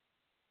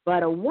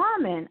 But a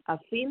woman, a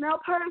female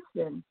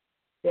person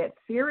that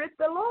feareth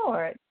the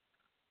Lord,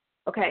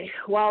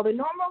 while the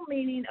normal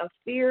meaning of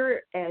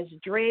fear as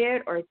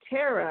dread or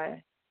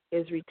terror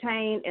is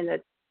retained in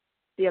the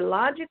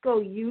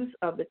theological use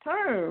of the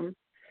term,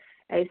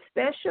 a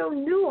special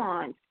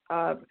nuance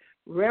of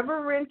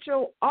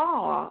reverential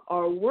awe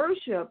or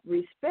worship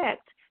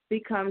respect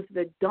becomes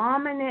the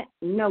dominant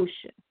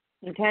notion.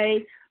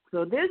 Okay?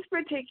 So this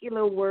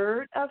particular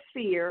word of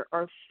fear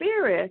or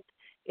feareth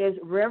is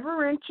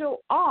reverential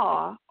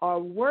awe or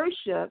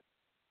worship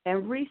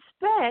and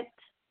respect,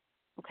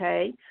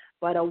 okay?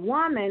 But a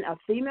woman, a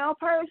female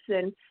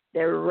person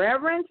that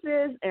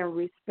reverences and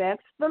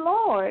respects the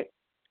Lord,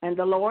 and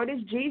the Lord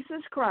is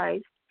Jesus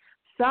Christ,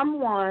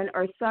 someone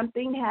or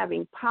something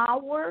having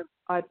power,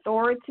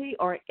 authority,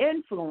 or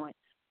influence.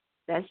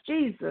 That's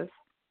Jesus,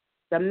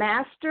 the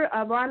master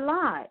of our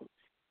lives.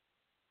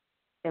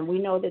 And we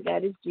know that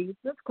that is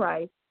Jesus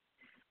Christ.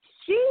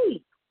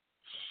 She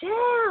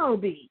shall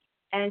be,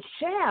 and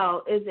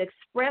shall is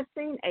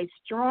expressing a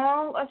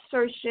strong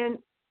assertion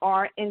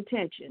or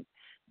intention.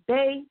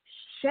 They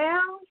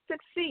shall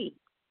succeed.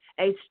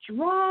 A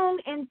strong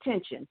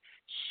intention.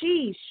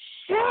 She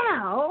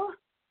shall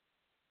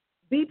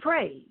be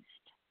praised.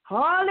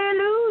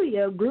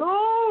 Hallelujah.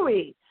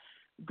 Glory.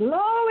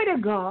 Glory to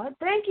God.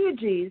 Thank you,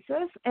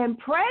 Jesus. And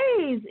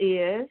praise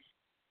is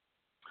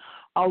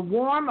a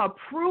warm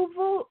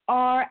approval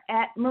or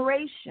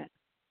admiration.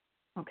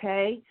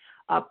 Okay?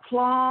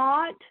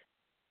 Applaud,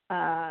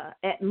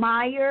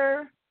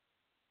 admire,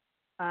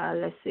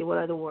 let's see, what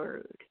other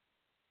word?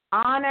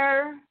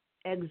 Honor,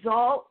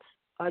 exalt,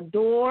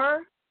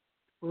 adore,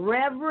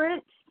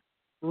 reverence,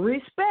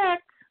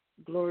 respect.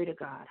 Glory to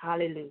God.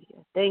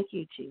 Hallelujah. Thank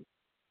you, Jesus.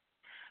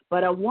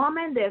 But a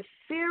woman that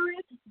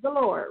feareth the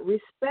Lord,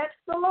 respects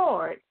the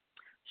Lord,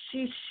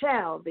 she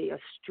shall be a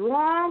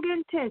strong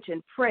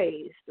intention,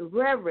 praised,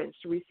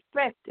 reverenced,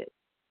 respected.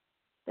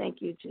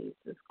 Thank you,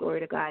 Jesus. Glory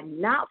to God.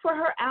 Not for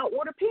her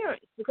outward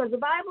appearance, because the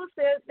Bible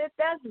says that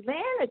that's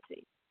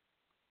vanity.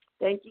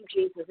 Thank you,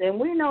 Jesus. And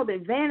we know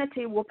that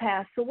vanity will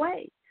pass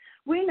away.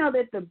 We know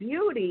that the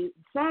beauty,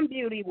 some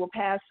beauty will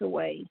pass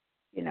away,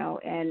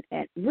 and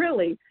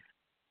really,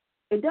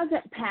 it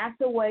doesn't pass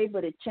away,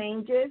 but it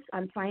changes.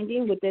 I'm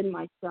finding within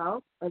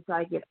myself as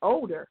I get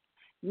older.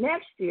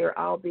 Next year,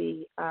 I'll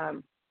be a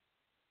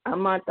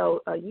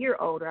year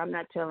older. I'm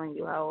not telling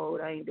you how old.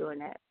 I ain't doing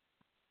that,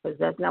 because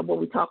that's not what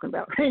we're talking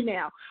about right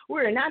now.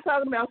 We're not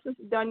talking about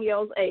Sister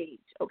Doniele's age,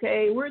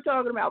 okay? We're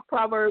talking about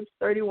Proverbs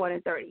 31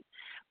 and 30.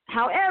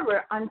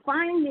 However, I'm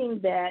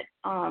finding that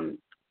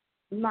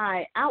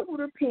my outward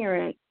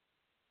appearance,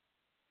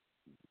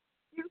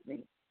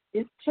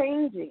 is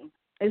changing.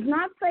 It's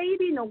not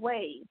fading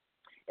away.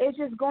 It's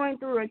just going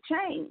through a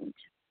change.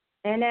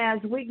 And as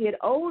we get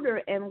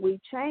older and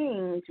we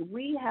change,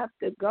 we have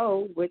to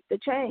go with the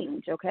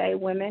change, okay?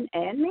 Women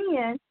and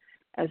men,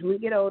 as we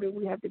get older,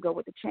 we have to go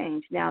with the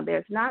change. Now,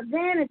 there's not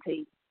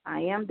vanity.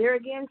 I am there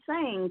again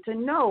saying to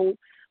know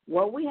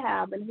what we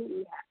have and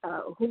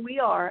who we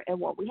are and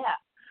what we have.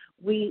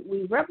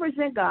 We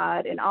represent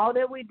God in all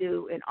that we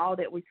do and all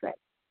that we say.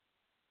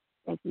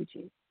 Thank you,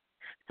 Jesus.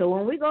 So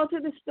when we go to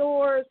the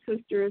store,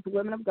 sisters,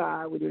 women of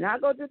God, we do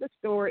not go to the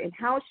store in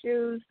house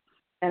shoes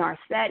and our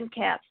satin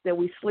caps that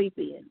we sleep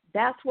in.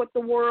 That's what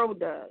the world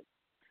does.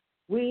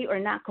 We are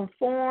not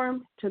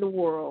conformed to the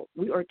world.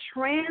 We are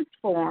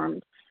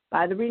transformed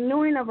by the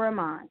renewing of our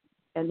minds.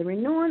 And the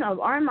renewing of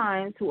our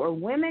minds, who are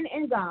women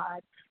in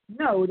God,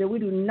 know that we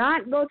do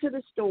not go to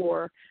the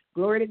store,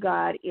 glory to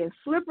God, in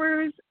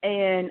slippers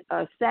and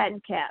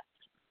satin caps.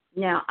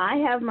 Now, I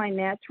have my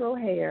natural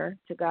hair,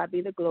 to God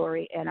be the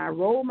glory, and I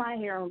roll my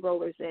hair in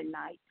rollers at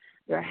night.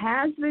 There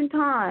has been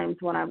times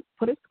when I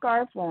put a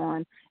scarf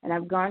on and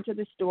I've gone to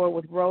the store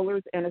with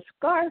rollers and a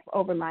scarf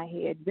over my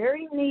head.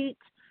 Very neat.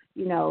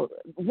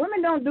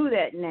 Women don't do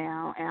that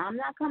now, and I'm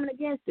not coming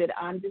against it.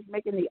 I'm just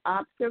making the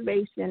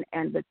observation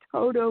and the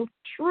total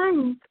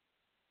truth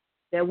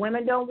that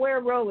women don't wear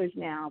rollers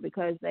now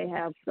because they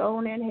have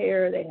sewn-in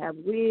hair, they have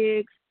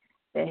wigs,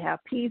 they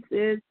have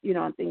pieces,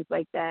 and things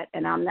like that.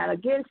 And I'm not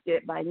against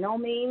it by no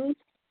means.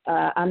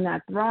 I'm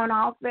not thrown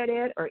off at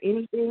it or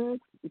anything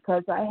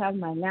because I have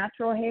my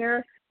natural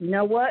hair. You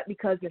know what?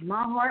 Because if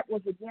my heart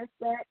was against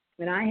that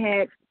and I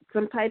had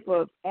some type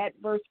of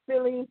adverse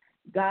feeling,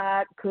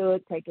 God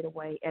could take it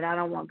away. And I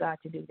don't want God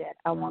to do that.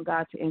 I want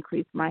God to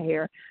increase my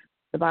hair.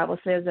 The Bible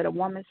says that a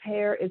woman's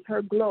hair is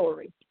her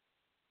glory.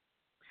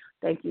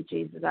 Thank you,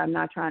 Jesus. I'm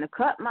not trying to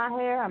cut my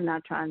hair. I'm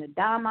not trying to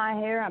dye my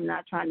hair. I'm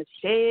not trying to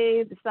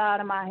shave the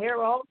side of my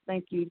hair off.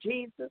 Thank you,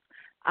 Jesus.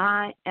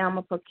 I am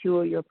a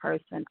peculiar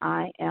person.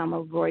 I am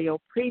a royal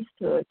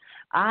priesthood.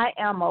 I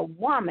am a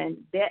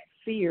woman that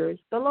fears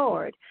the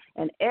Lord.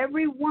 And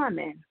every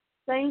woman,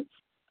 saints,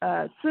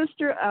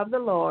 sister of the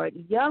Lord,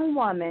 young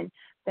woman,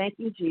 thank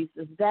you,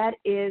 Jesus. That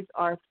is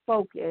our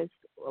focus.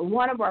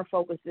 One of our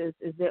focuses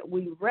is that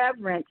we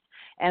reverence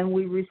and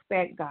we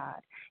respect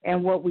God.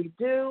 And what we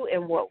do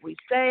and what we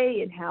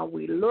say and how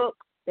we look,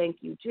 thank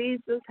you,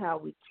 Jesus, how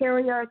we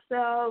carry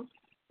ourselves,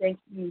 thank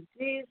you,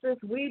 Jesus.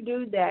 We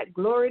do that,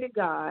 glory to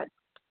God,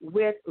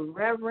 with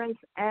reverence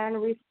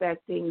and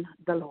respecting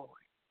the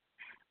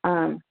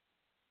Lord.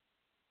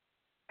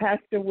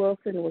 Pastor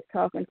Wilson was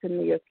talking to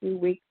me a few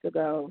weeks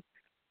ago,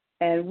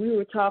 and we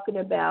were talking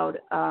about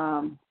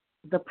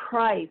the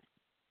price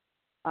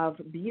of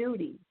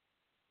beauty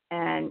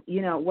and,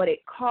 what it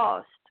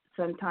costs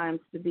sometimes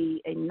to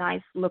be a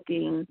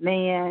nice-looking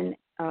man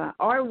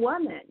or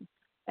woman.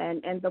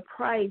 and the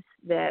price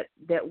that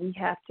we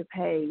have to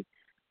pay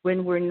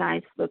when we're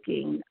nice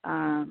looking.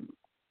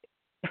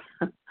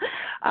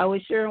 I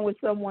was sharing with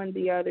someone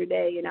the other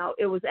day, and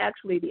it was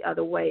actually the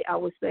other way. I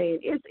was saying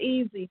it's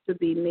easy to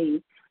be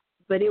me,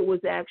 but it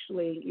was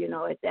actually,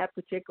 at that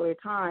particular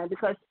time,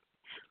 because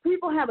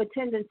people have a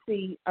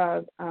tendency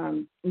of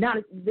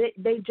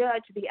they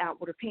judge the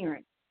outward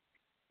appearance.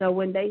 So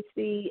when they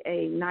see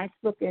a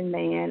nice-looking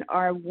man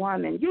or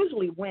woman,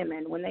 usually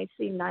women, when they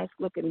see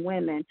nice-looking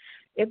women,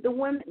 if the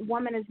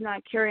woman is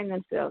not carrying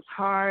themselves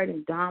hard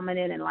and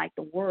dominant and like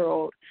the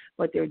world,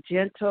 but they're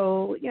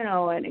gentle,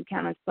 and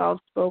kind of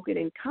soft-spoken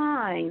and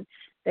kind,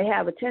 they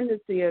have a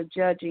tendency of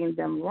judging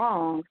them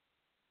wrong.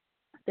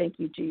 Thank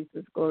you,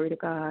 Jesus. Glory to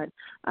God.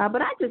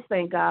 But I just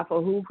thank God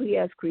for who he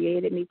has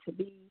created me to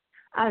be.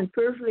 I'm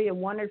fearfully and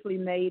wonderfully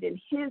made in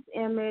his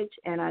image,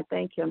 and I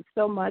thank him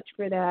so much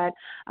for that.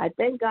 I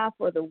thank God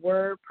for the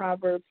word,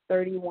 Proverbs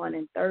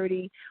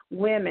 31:30.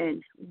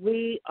 Women,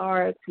 we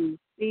are to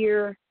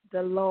fear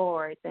the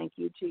Lord. Thank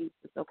you, Jesus,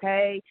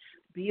 okay?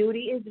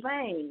 Beauty is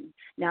vain.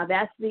 Now,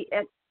 that's the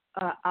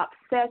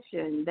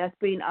obsession. That's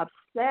being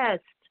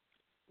obsessed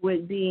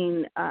with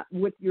being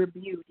with your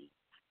beauty.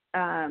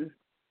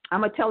 I'm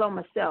going to tell on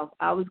myself.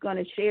 I was going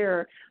to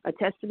share a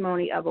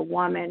testimony of a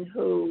woman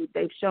who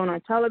they've shown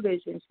on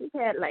television. She's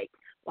had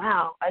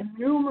a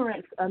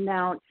numerous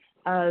amount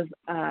of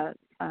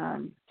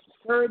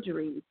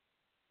surgeries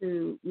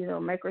to,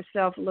 make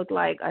herself look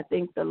like, I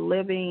think, the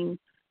living,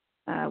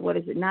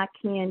 not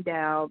Ken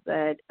doll,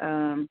 but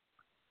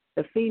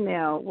the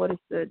female, what is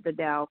the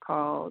doll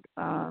called?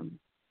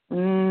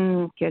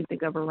 Can't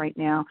think of her right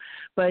now.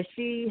 But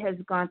she has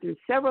gone through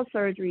several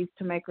surgeries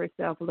to make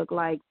herself look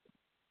like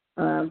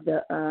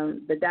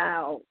the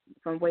doll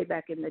from way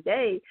back in the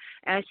day,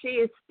 and she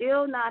is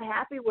still not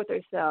happy with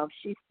herself.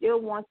 She still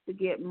wants to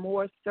get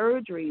more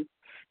surgeries.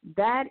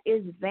 That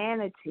is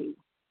vanity.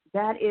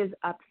 That is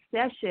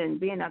obsession,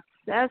 being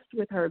obsessed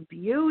with her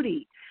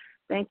beauty.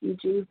 Thank you,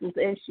 Jesus.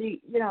 And she,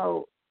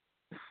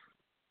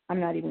 I'm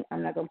not even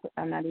going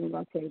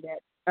to say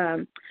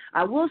that.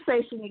 I will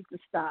say she needs to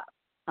stop.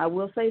 I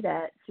will say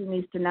that she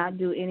needs to not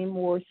do any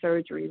more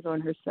surgeries on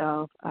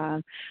herself.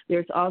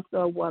 There's also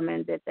a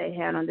woman that they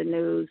had on the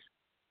news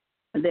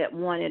that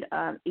wanted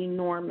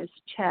enormous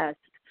chest.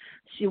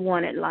 She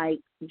wanted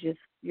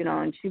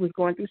and she was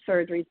going through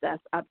surgeries.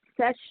 That's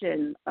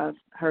obsession of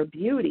her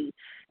beauty.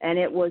 And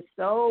it was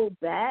so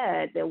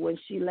bad that when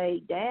she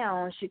laid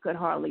down, she could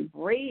hardly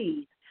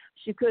breathe.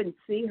 She couldn't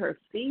see her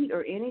feet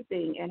or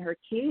anything. And her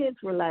kids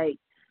were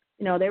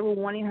they were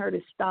wanting her to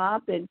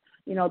stop and,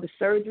 the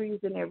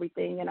surgeries and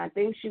everything. And I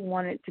think she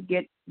wanted to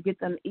get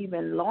them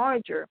even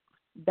larger.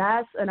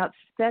 That's an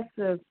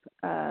obsessive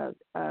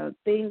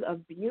thing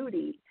of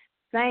beauty.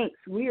 Saints,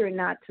 we are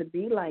not to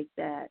be like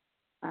that,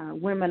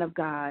 women of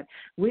God.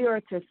 We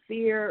are to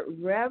fear,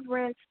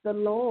 reverence the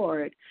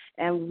Lord,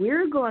 and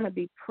we're going to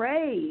be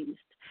praised.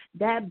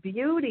 That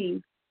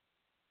beauty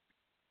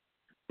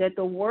that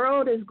the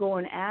world is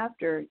going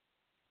after,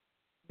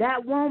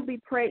 that won't be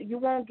praised. You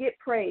won't get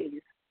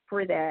praise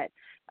for that.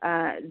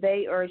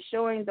 They are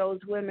showing those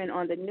women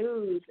on the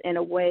news in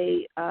a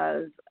way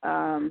of,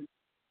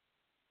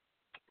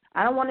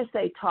 I don't want to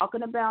say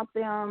talking about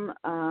them,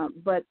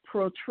 but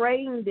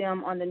portraying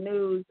them on the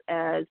news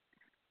as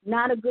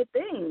not a good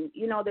thing.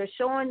 They're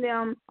showing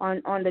them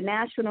on the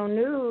national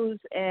news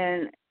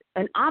and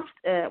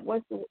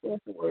what's the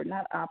word?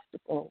 Not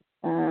obstacle.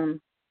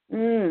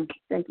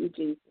 Thank you,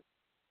 Jesus.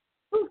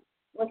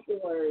 What's the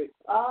word?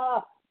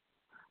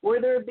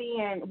 Where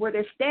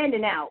they're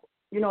standing out.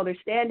 They're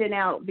standing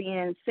out,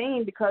 being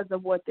seen because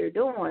of what they're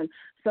doing.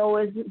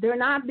 So they're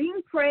not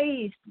being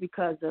praised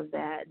because of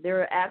that.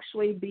 They're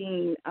actually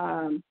being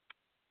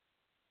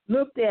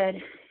looked at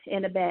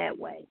in a bad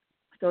way.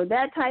 So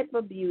that type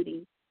of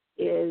beauty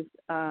is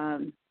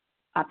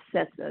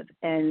obsessive.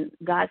 And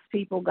God's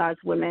people,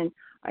 God's women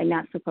are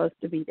not supposed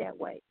to be that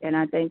way. And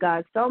I thank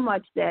God so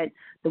much that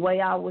the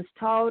way I was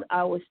taught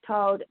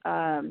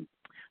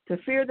to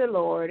fear the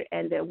Lord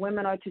and that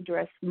women are to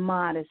dress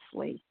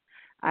modestly.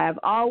 I have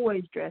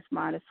always dressed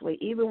modestly,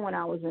 even when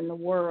I was in the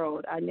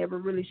world. I never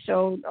really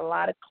showed a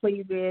lot of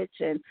cleavage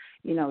and,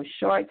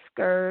 short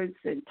skirts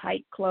and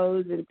tight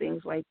clothes and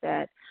things like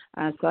that.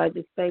 So I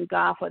just thank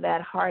God for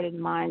that heart and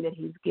mind that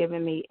he's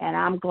given me, and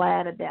I'm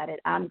glad about it.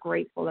 I'm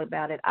grateful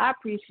about it. I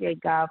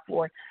appreciate God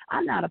for it.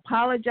 I'm not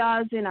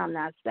apologizing. I'm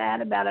not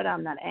sad about it.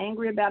 I'm not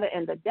angry about it,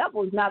 and the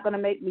devil is not going to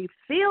make me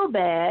feel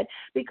bad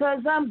because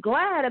I'm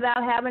glad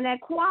about having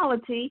that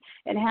quality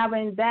and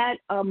having that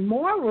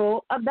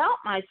moral about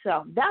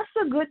myself. That's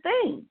a good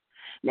thing.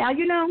 Now,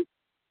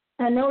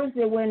 I noticed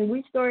that when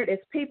we start as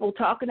people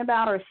talking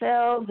about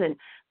ourselves and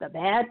the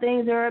bad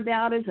things that are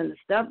about us and the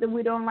stuff that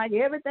we don't like,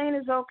 everything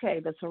is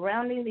okay. The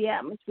surrounding, the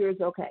atmosphere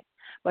is okay.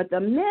 But the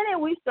minute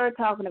we start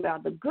talking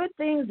about the good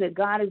things that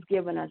God has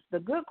given us, the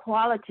good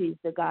qualities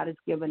that God has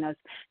given us,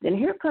 then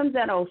here comes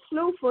that old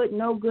slewfoot,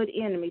 no good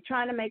enemy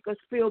trying to make us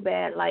feel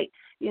bad, like,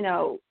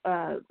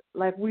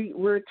 like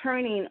we're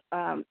turning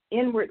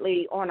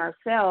inwardly on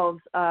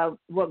ourselves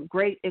what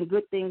great and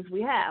good things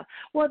we have.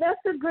 Well, that's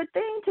a good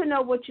thing to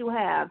know what you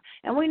have.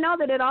 And we know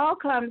that it all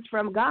comes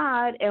from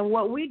God, and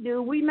what we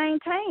do, we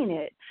maintain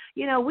it.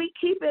 You know, we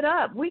keep it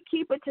up. We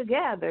keep it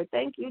together.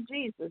 Thank you,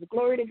 Jesus.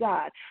 Glory to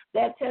God.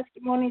 That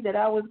testimony that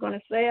I was going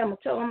to say, I'm going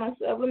to tell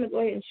myself, let me go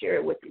ahead and share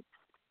it with you,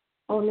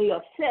 on the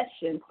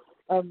obsession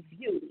of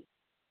beauty.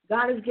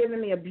 God has given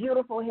me a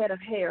beautiful head of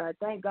hair. I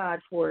thank God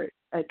for it.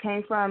 It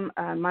came from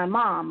my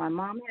mom. My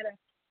mom had a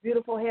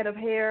beautiful head of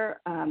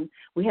hair.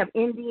 We have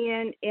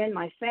Indian in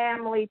my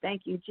family.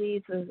 Thank you,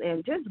 Jesus.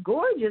 And just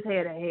gorgeous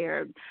head of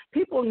hair.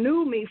 People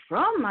knew me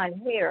from my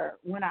hair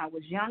when I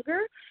was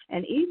younger.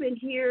 And even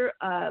here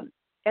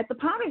at the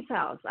Potter's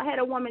house, I had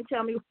a woman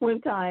tell me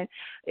one time,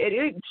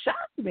 it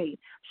shocked me.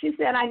 She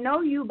said, I know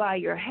you by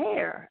your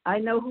hair. I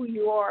know who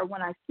you are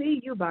when I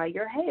see you by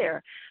your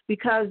hair,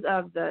 because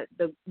of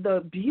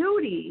the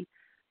beauty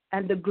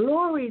and the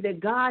glory that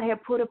God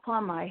had put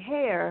upon my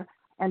hair,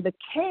 and the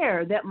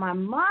care that my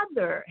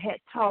mother had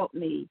taught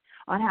me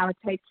on how to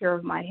take care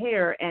of my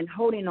hair and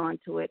holding on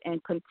to it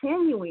and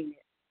continuing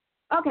it.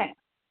 Okay,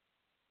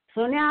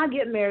 so now I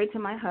get married to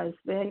my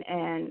husband,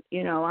 and,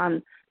 you know,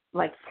 I'm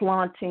like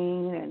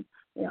flaunting and,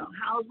 you know,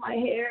 how's my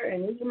hair?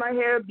 And isn't my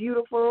hair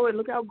beautiful? And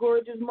look how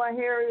gorgeous my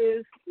hair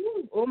is.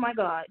 Ooh, oh, my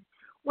God.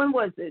 When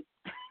was it?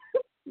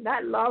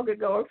 Not long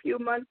ago, a few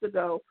months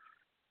ago.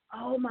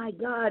 Oh, my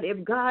God,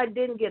 if God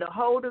didn't get a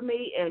hold of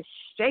me and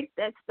shake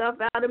that stuff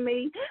out of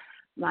me,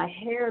 my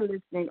hair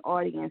listening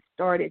audience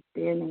started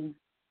thinning.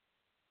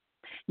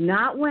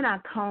 Not when I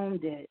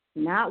combed it,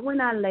 not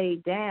when I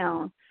laid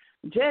down,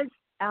 just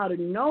out of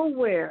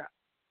nowhere.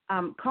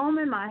 I'm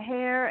combing my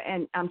hair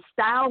and I'm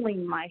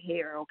styling my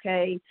hair,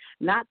 okay?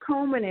 Not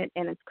combing it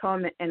and it's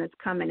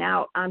coming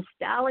out. I'm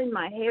styling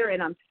my hair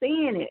and I'm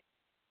seeing it.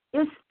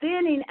 It's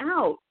thinning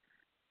out.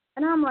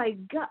 And I'm like,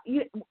 God,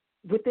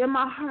 within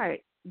my heart,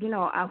 you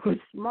know, I was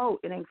smote.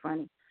 It ain't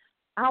funny.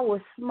 I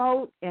was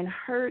smote and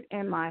hurt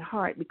in my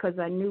heart because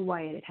I knew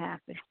why it had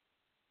happened.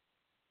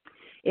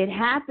 It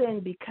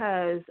happened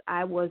because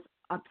I was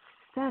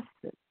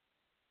obsessive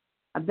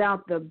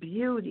about the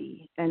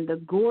beauty and the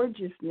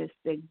gorgeousness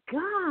that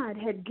God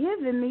had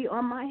given me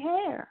on my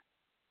hair.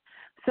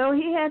 So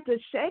he had to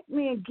shake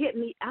me and get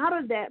me out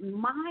of that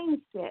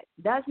mindset.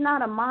 That's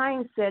not a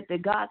mindset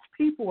that God's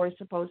people are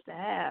supposed to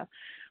have.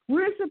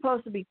 We're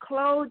supposed to be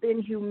clothed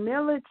in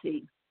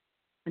humility.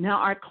 Now,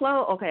 our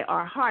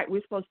heart,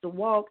 we're supposed to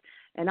walk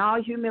in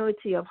all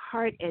humility of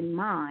heart and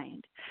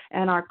mind.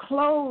 And our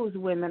clothes,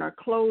 women, are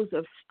clothes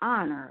of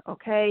honor,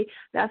 okay?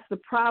 That's the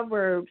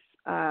Proverbs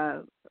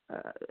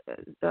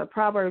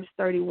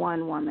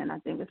 31 woman. I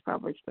think it's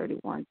Proverbs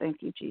 31.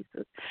 Thank you,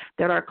 Jesus.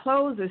 That our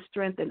clothes are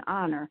strength and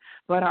honor,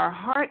 but our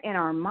heart and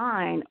our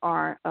mind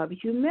are of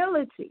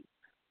humility.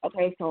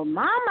 Okay, so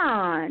my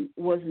mind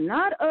was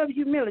not of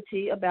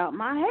humility about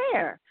my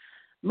hair.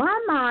 My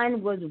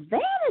mind was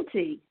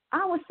vanity.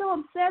 I was so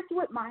obsessed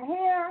with my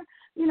hair,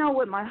 you know,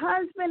 with my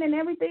husband and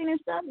everything and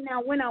stuff. Now,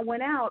 when I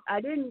went out,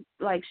 I didn't,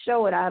 like,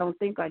 show it. I don't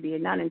think I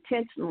did, not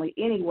intentionally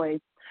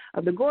anyway,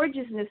 of the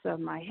gorgeousness of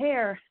my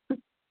hair.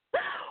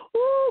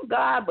 Oh,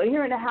 God, but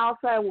here in the house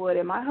I would.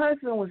 And my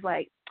husband was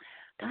like,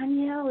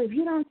 Doniele, if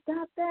you don't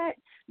stop that,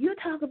 you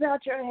talk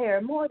about your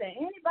hair more than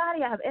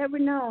anybody I've ever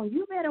known.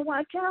 You better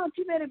watch out.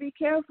 You better be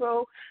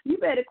careful. You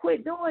better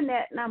quit doing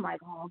that. And I'm like,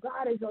 oh,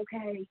 God is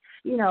okay.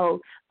 You know,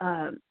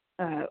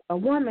 a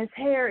woman's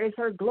hair is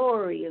her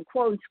glory, and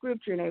quoting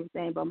scripture and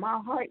everything, but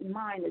my heart and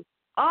mind is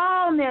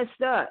all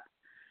messed up.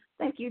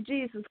 Thank you,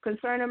 Jesus,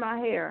 concerning my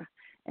hair.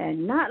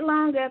 And not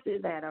long after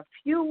that, a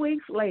few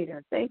weeks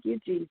later, thank you,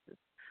 Jesus,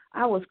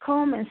 I was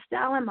combing,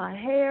 styling my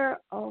hair.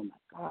 Oh,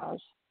 my gosh.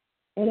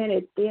 And then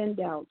it thinned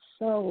out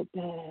so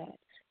bad.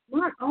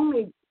 Not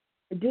only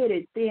did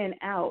it thin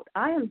out,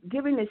 I am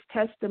giving this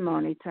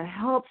testimony to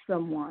help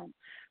someone,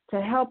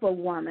 to help a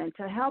woman,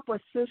 to help a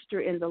sister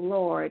in the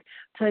Lord,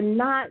 to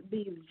not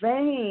be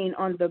vain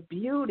on the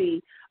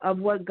beauty of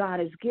what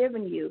God has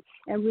given you.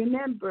 And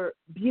remember,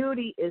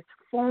 beauty is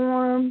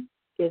form,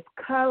 is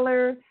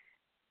color.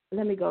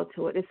 Let me go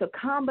to it. It's a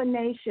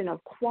combination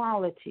of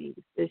qualities,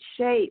 the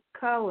shape,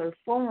 color,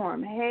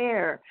 form,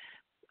 hair,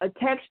 a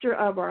texture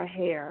of our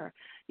hair,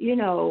 you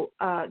know,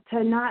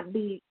 to not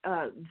be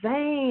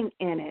vain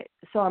in it.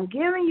 So I'm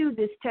giving you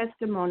this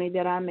testimony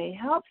that I may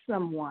help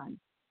someone.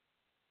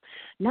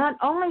 Not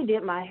only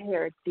did my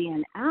hair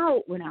thin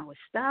out when I was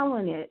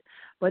styling it,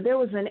 but there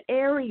was an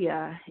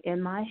area in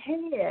my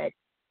head,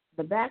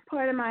 the back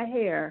part of my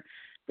hair,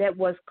 that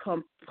was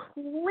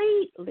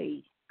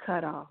completely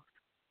cut off.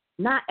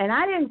 And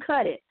I didn't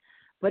cut it,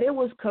 but it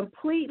was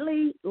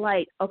completely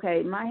like,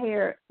 okay, my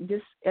hair,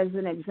 just as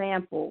an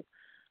example,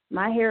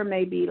 my hair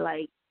may be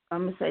like,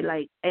 I'm going to say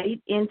like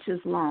 8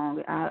 inches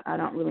long. I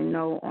don't really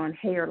know on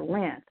hair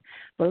length,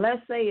 but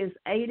let's say it's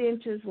 8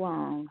 inches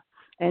long.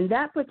 And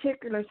that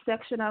particular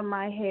section of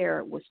my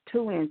hair was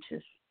 2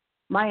 inches.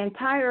 My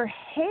entire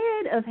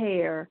head of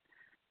hair,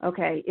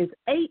 okay, is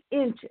 8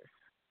 inches.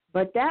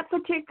 But that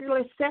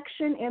particular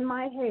section in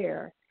my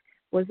hair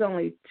was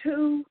only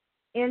 2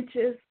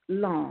 inches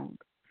long.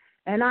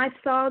 And I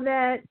saw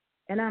that,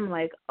 and I'm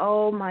like,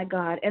 oh, my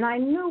God. And I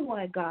knew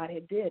why God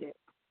had did it.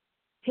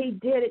 He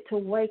did it to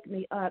wake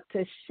me up,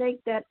 to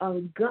shake that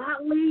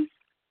ungodly,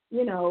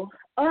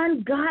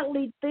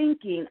 ungodly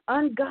thinking,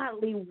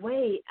 ungodly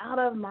way out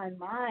of my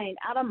mind,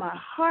 out of my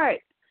heart.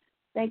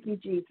 Thank you,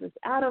 Jesus,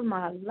 out of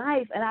my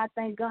life. And I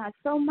thank God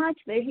so much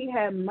that he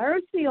had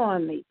mercy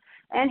on me,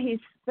 and he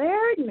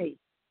spared me.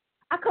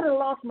 I could have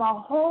lost my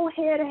whole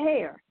head of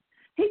hair.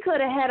 He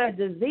could have had a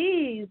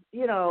disease,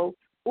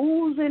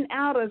 oozing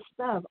out of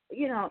stuff,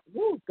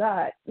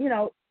 God,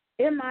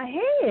 in my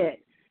head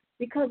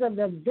because of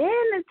the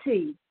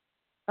vanity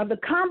of the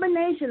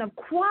combination of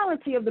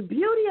quality of the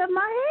beauty of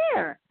my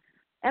hair.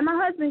 And my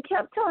husband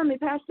kept telling me,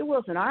 Pastor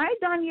Wilson, all right,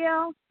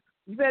 Doniele,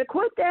 you better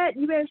quit that.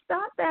 You better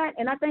stop that.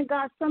 And I thank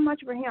God so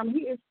much for him.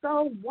 He is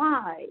so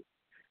wise.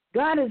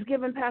 God has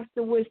given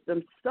Pastor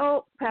Wilson,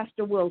 Charles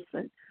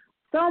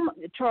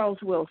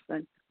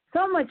Wilson,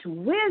 so much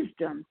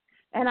wisdom.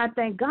 And I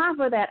thank God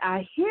for that.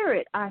 I hear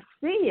it. I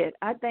see it.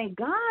 I thank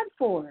God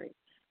for it.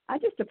 I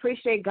just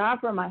appreciate God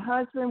for my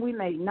husband. We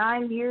made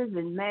 9 years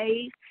in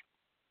May.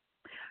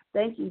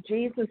 Thank you,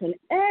 Jesus. And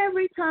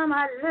every time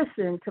I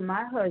listen to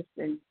my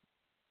husband,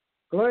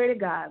 glory to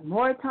God,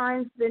 more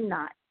times than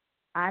not,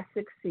 I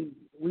succeed.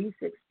 We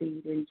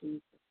succeed in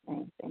Jesus'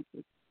 name. Thank you.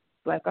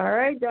 It's like, all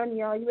right,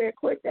 Doniele, you better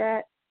quit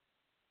that.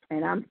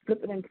 And I'm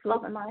flipping and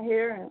fluffing my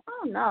hair. And,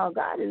 oh, no,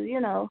 God is,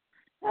 I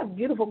have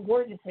beautiful,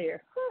 gorgeous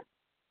hair.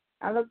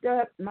 I looked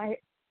up, it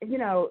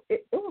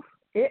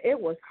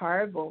was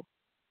horrible,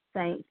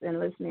 saints and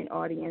listening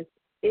audience.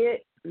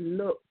 It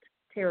looked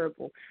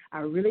terrible. I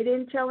really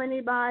didn't tell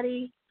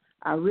anybody.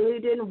 I really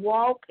didn't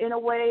walk in a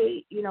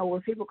way,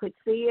 where people could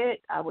see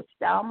it. I would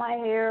style my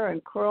hair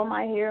and curl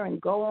my hair and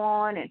go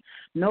on, and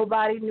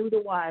nobody knew the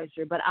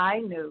wiser, but I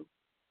knew.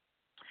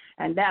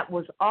 And that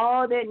was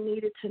all that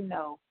needed to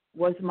know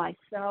was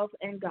myself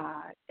and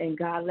God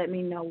let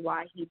me know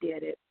why he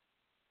did it.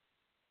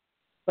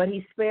 But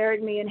he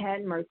spared me and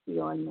had mercy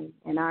on me,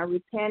 and I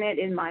repented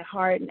in my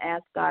heart and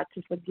asked God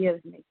to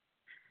forgive me.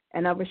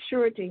 And of a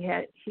surety,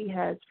 he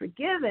has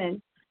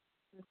forgiven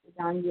Sister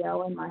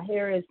Doniele, and my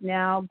hair is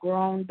now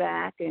grown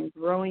back and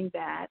growing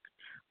back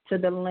to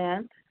the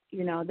length,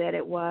 that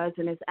it was.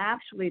 And it's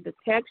actually, the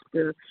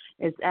texture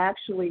is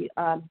actually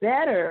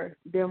better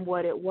than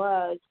what it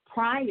was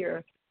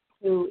prior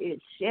to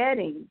its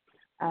shedding.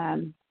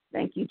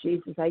 Thank you,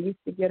 Jesus. I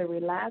used to get a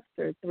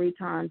relaxer 3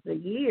 times a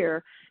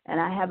year, and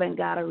I haven't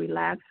got a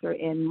relaxer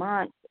in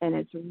months, and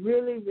it's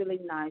really, really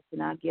nice,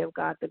 and I give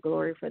God the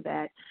glory for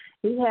that.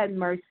 He had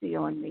mercy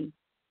on me,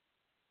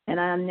 and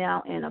I am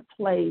now in a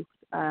place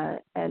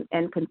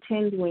and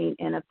continuing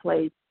in a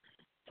place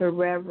to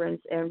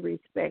reverence and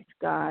respect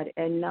God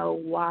and know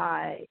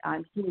why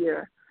I'm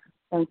here.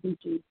 Thank you,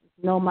 Jesus.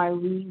 Know my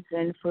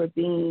reason for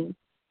being.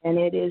 And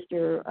it is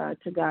to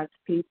God's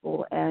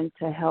people and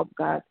to help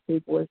God's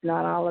people. It's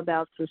not all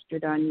about Sister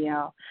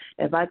Doniele.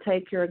 If I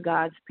take care of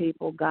God's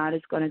people, God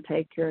is going to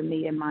take care of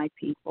me and my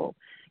people.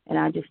 And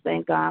I just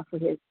thank God for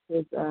His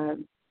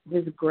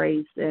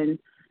grace and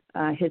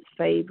His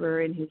favor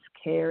and His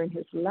care and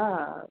His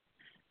love.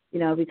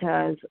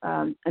 Because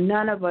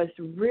none of us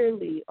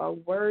really are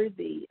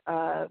worthy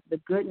of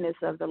the goodness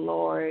of the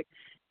Lord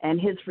and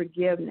his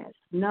forgiveness.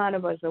 None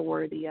of us are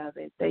worthy of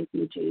it. Thank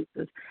you,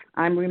 Jesus.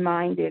 I'm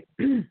reminded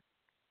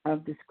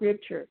of the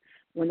scripture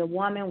when the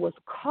woman was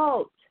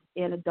caught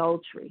in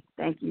adultery.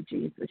 Thank you,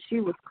 Jesus. She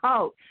was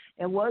caught.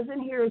 It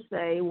wasn't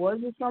hearsay. It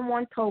wasn't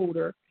someone told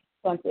her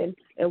something.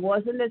 It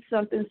wasn't that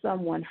something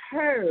someone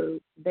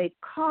heard. They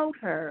caught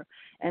her,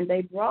 and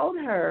they brought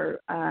her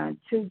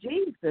to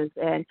Jesus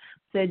and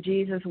said,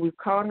 Jesus, we've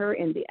caught her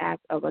in the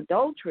act of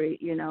adultery,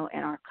 and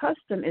our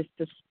custom is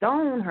to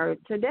stone her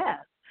to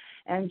death.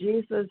 And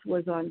Jesus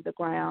was on the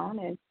ground,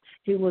 and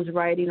he was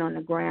writing on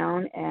the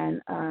ground,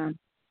 and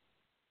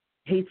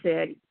he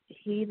said,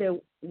 he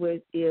that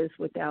is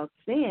without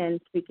sin,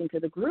 speaking to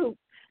the group,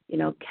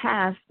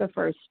 cast the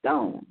first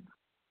stone.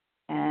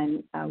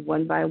 And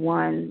one by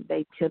one,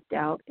 they tipped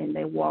out and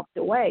they walked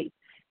away.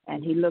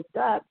 And he looked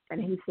up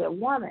and he said,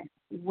 woman,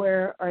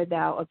 where are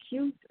thou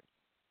accusers?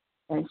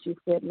 And she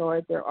said,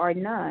 Lord, there are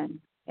none.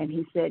 And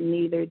he said,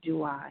 neither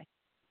do I.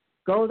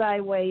 Go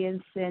thy way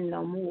and sin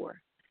no more.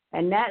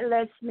 And that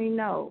lets me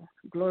know,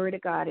 glory to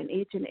God, and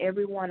each and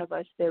every one of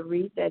us that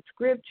read that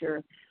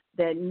scripture,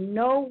 that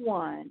no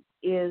one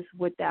is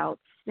without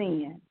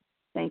sin.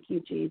 Thank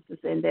you, Jesus.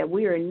 And that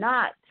we are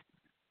not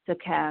to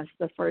cast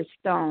the first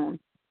stone.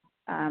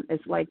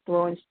 It's like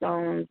throwing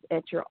stones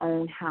at your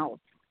own house.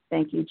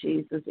 Thank you,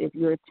 Jesus. If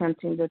you're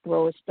attempting to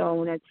throw a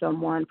stone at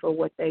someone for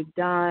what they've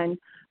done,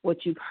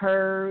 what you've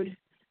heard,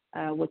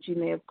 what you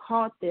may have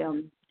caught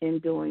them in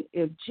doing,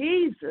 if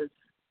Jesus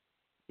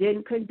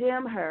didn't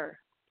condemn her,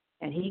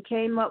 and he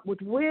came up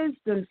with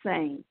wisdom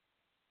saying,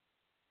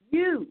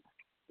 you,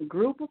 a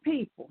group of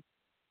people,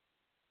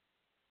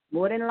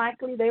 more than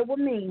likely they were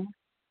men,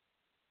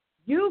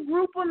 you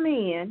group of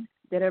men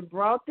that have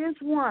brought this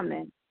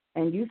woman,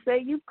 and you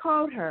say you've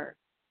caught her,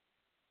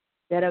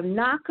 that have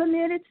not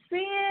committed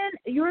sin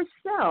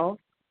yourself,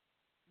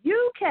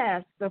 you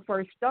cast the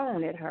first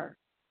stone at her.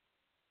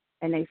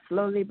 And they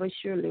slowly but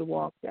surely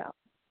walked out.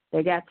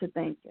 They got to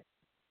thinking,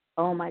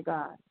 oh, my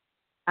God,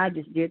 I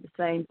just did the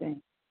same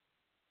thing.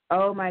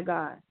 Oh, my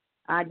God,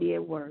 I did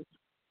worse.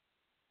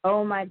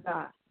 Oh, my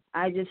God,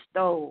 I just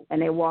stole.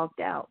 And they walked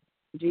out.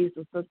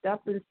 Jesus looked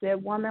up and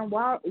said, woman,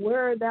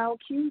 where are thou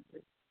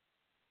accusers?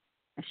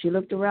 And she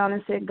looked around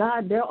and said,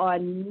 God, there are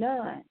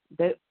none.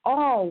 They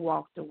all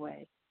walked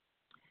away.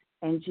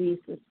 And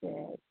Jesus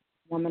said,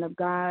 woman of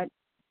God,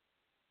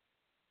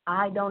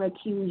 I don't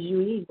accuse you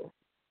either.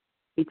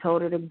 He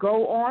told her to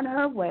go on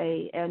her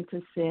way and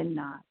to sin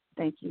not.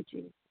 Thank you,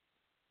 Jesus.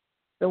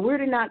 So we're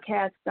to not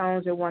cast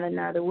stones at one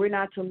another. We're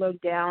not to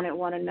look down at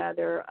one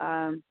another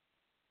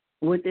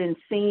within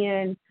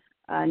sin.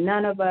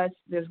 None of us.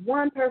 There's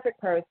one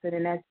perfect person,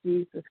 and that's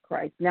Jesus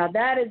Christ. Now,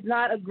 that is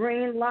not a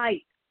green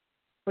light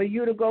for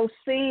you to go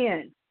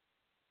sin.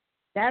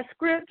 That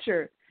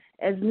scripture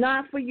is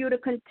not for you to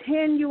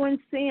continue in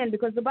sin,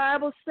 because the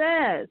Bible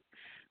says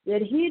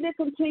that he that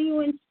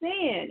continue in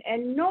sin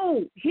and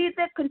know, he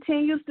that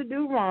continues to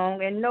do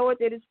wrong and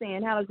knoweth it is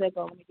sin. How does that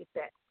go? Let me get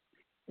that.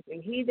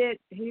 Okay, he that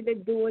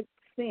doeth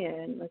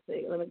sin. Let's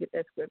see. Let me get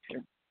that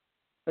scripture.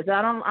 Because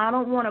I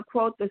don't want to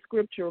quote the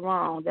scripture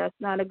wrong. That's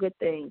not a good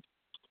thing.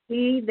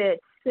 He that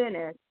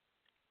sinneth,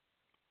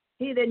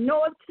 he that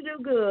knoweth to do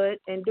good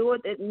and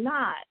doeth it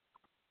not.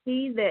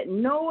 He that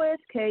knoweth,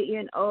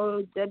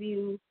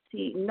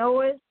 K-N-O-W-T,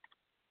 knoweth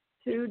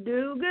to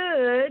do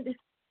good,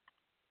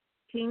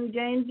 King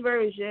James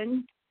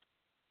Version,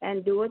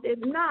 and doeth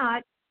it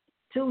not,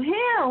 to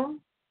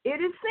him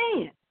it is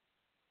sin.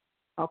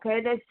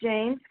 Okay, that's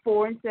James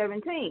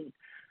 4:17.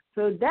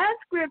 So that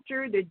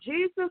scripture that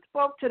Jesus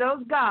spoke to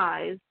those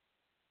guys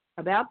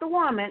about the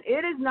woman,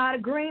 it is not a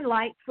green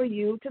light for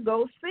you to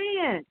go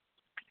sin.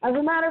 As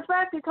a matter of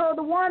fact, he told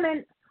the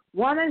woman,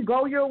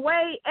 go your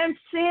way and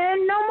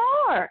sin no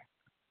more.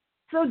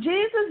 So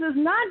Jesus is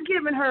not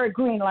giving her a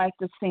green light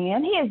to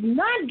sin. He is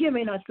not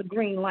giving us a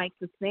green light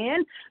to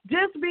sin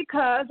just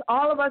because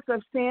all of us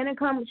have sinned and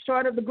come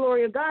short of the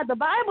glory of God. The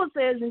Bible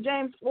says in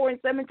James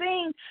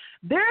 4:17,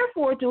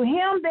 therefore to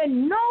him that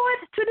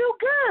knoweth to do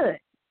good,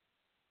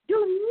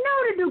 you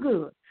know to do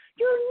good.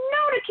 You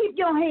know to keep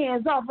your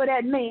hands off of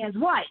that man's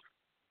wife.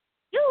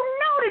 You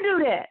know to do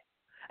that.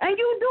 And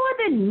you do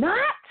it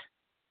not,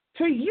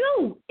 to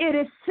you it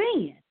is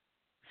sin.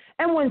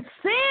 And when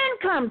sin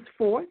comes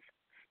forth,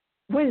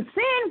 when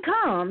sin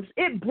comes,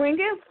 it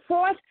bringeth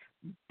forth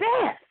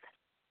death.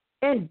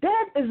 And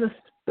death is a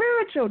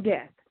spiritual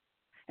death.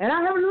 And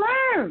I have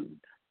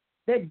learned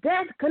that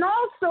death can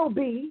also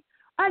be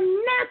a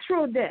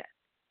natural death.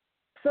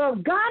 So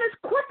if God is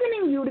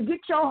quickening you to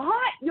get your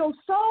heart, your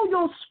soul,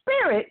 your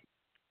spirit,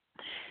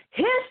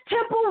 his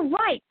temple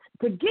right,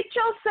 to get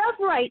yourself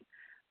right,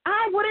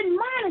 I would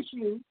admonish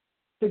you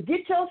to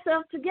get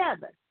yourself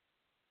together.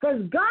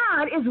 Because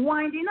God is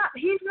winding up.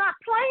 He's not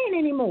playing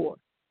anymore.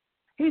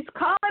 He's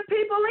calling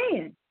people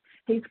in.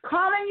 He's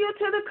calling you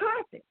to the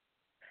carpet.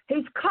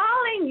 He's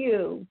calling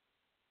you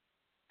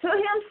to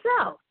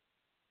himself.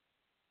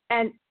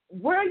 And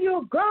where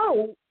you'll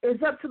go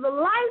is up to the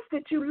life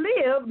that you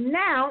live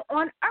now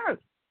on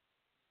earth.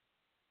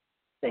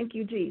 Thank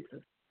you,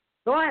 Jesus.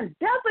 So I'm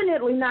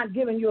definitely not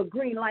giving you a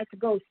green light to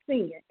go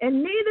sin,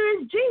 and neither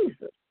is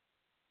Jesus.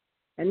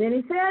 And then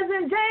he says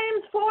in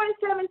James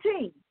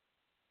 4:17,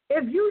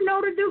 if you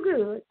know to do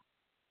good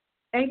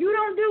and you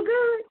don't do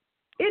good,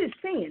 it is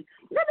sin.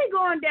 Let me go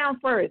on down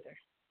further.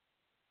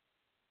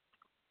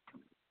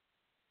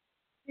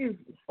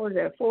 What is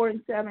that,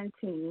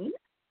 4:17?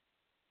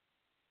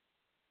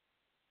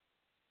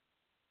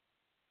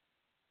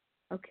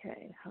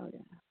 Okay, hold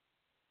on.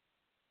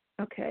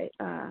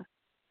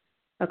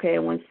 Okay,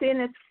 and when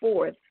sin is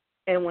forth,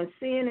 and when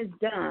sin is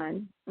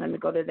done, let me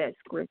go to that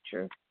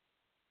scripture.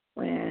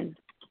 When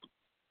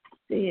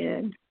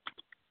sin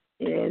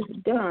is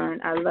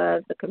done, I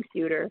love the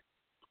computer.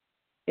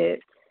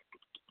 It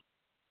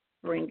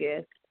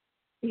bringeth,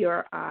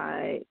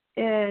 P-R-I-N-E,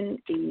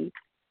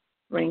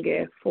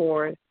 bringeth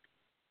forth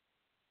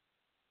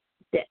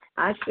death.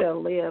 I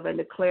shall live and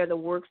declare the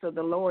works of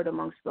the Lord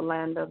amongst the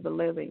land of the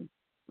living.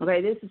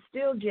 Okay, this is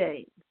still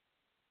James.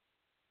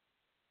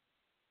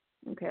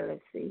 Okay,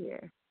 let's see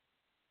here.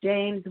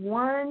 James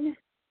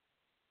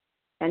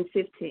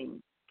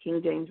 1:15,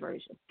 King James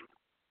Version.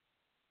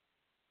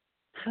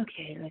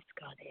 Okay, let's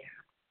go there.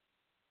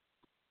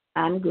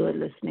 I'm good,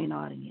 listening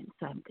audience.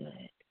 I'm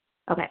good.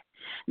 Okay.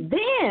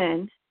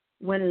 Then,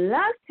 when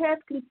lust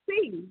hath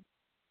conceived,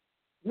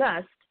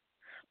 lust,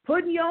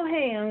 putting your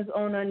hands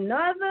on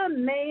another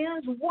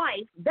man's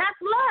wife,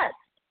 that's lust.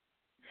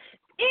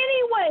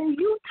 Any way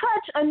you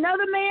touch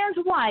another man's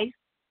wife,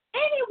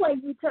 any way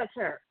you touch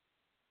her,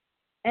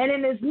 and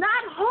it is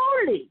not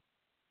holy,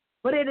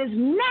 but it is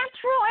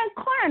natural and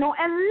carnal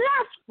and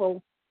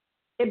lustful,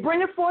 it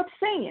bringeth forth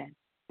sin.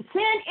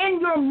 Sin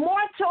in your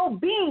mortal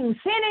being,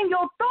 sin in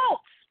your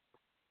thoughts,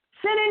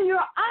 sin in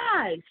your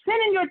eyes,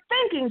 sin in your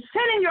thinking,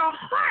 sin in your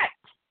heart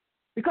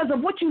because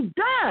of what you've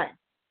done.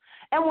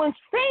 And when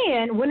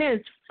sin, when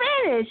it's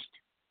finished,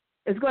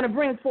 is going to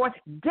bring forth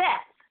death.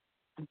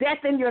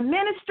 Death in your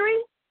ministry,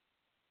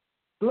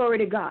 glory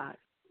to God.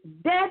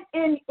 Death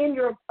in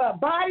your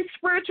body,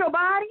 spiritual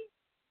body.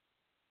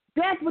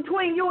 Death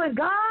between you and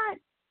God.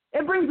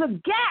 It brings a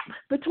gap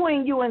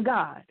between you and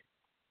God.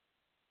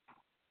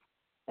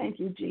 Thank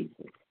you,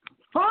 Jesus.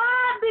 Far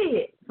be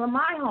it from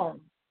my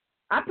home.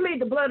 I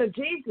plead the blood of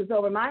Jesus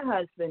over my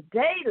husband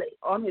daily,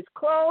 on his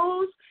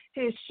clothes,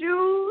 his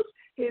shoes,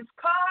 his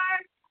car.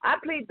 I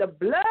plead the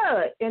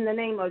blood in the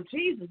name of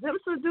Jesus. Them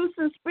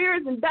seducing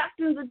spirits and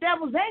doctrines of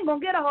devils ain't going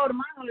to get a hold of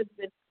my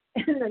husband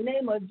in the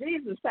name of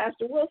Jesus,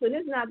 Pastor Wilson.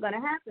 It's not going to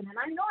happen. And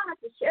I know I have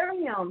to share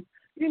him,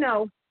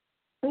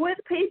 with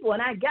people,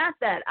 and I got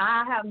that.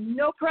 I have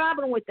no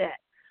problem with that.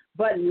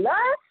 But lust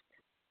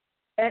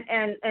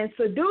and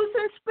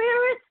seducing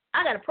spirits,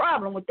 I got a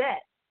problem with that.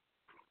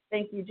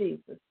 Thank you,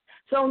 Jesus.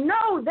 So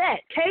know that,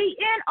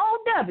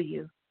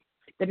 KNOW,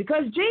 that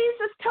because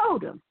Jesus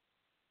told him,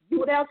 you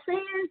without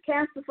sin,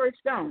 cast the first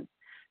stone.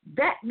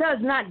 That does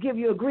not give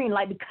you a green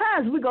light,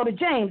 because we go to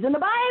James, and the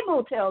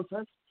Bible tells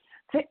us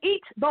to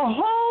eat the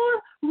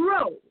whole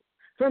road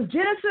from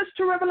Genesis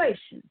to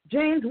Revelation,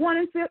 James 1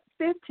 and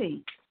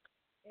 15.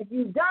 If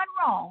you've done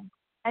wrong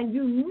and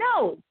you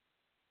know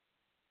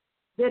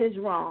that it's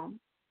wrong,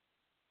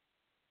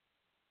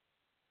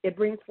 it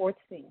brings forth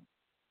sin.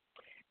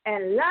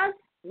 And lust,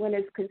 when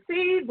it's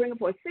conceived, bringing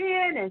forth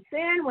sin, and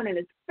sin, when it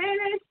is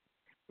finished,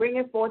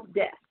 bringing forth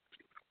death.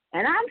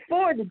 And I'm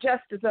for the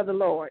justice of the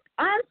Lord.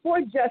 I'm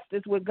for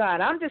justice with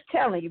God. I'm just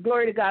telling you,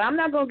 glory to God. I'm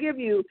not going to give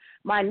you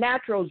my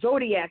natural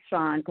zodiac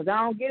sign, because I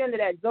don't get into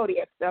that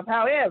zodiac stuff.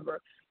 However,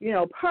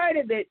 part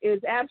of it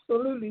is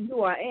absolutely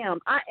who I am.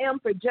 I am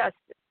for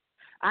justice.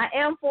 I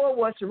am for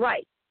what's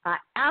right. I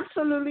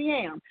absolutely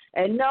am.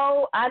 And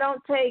no, I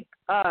don't take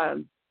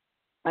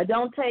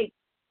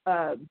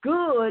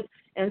good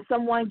in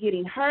someone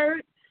getting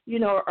hurt,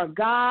 or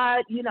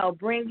God,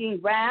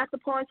 bringing wrath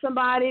upon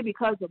somebody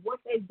because of what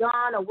they've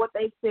done or what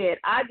they said.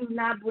 I do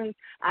not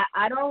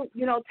I don't,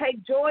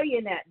 take joy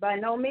in that by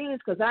no means,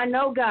 because I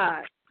know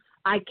God.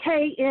 I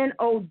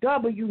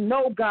KNOW,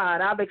 know God.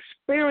 I've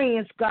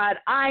experienced God.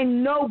 I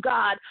know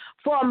God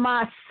for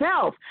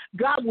myself.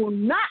 God will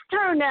not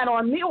turn that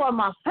on me or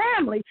my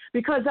family,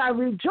 because I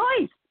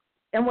rejoice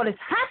in what has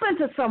happened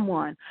to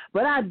someone.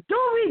 But I do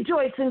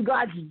rejoice in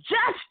God's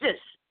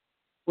justice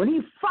when he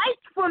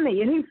fights for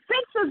me and he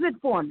fixes it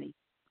for me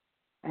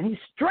and he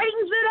straightens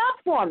it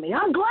up for me.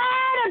 I'm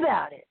glad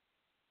about it.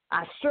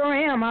 I sure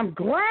am. I'm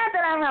glad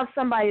that I have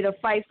somebody to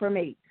fight for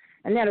me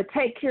and that'll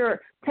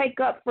take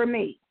up for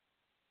me.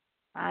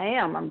 I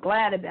am. I'm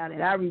glad about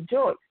it. I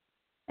rejoice.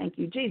 Thank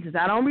you, Jesus.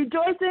 I don't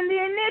rejoice in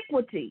the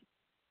iniquity,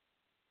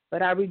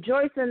 but I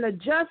rejoice in the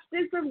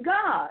justice of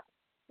God.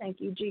 Thank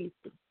you,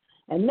 Jesus.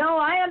 And no,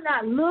 I am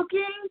not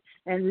looking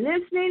and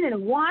listening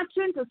and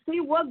watching to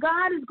see what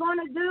God is going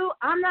to do.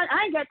 I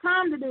ain't got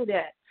time to do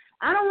that.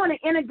 I don't want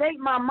to inundate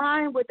my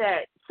mind with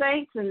that.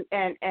 Saints and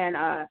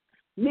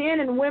men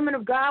and women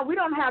of God, we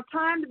don't have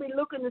time to be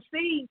looking to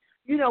see,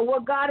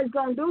 what God is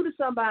going to do to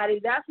somebody.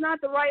 That's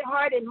not the right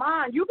heart and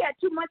mind. You got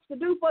too much to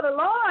do for the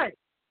Lord.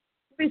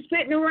 Be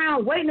sitting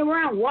around, waiting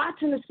around,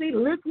 watching to see,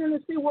 listening to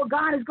see what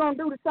God is going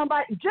to do to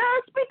somebody.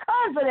 Just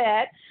because of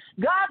that,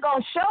 God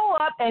going to show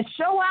up and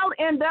show out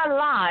in their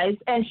lives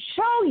and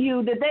show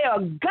you that they are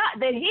God,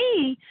 that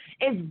he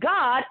is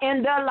God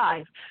in their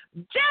life.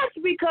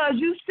 Just because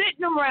you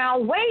sitting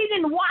around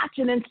waiting,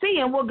 watching, and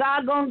seeing what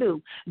God going to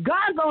do.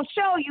 God going to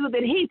show you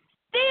that he's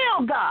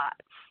still God.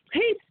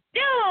 He's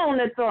still on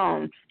the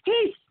throne.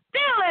 He's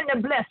still in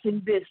the blessing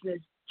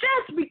business.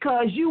 Just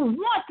because you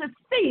want to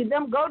see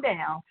them go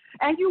down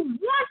and you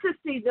want to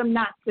see them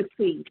not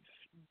succeed,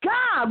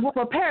 God will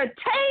prepare a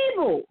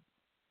table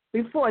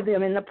before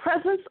them in the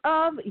presence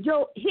of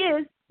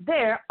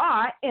their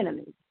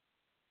enemies.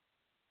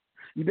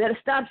 You better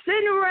stop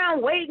sitting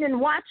around waiting and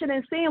watching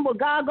and seeing what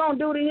God going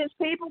to do to his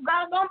people.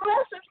 God going to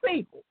bless his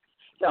people.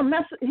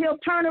 He'll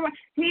turn around.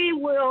 He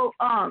will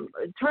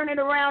turn it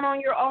around on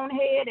your own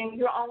head and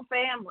your own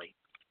family.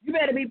 You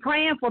better be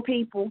praying for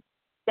people.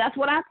 That's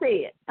what I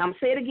said. I'm going to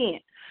say it again.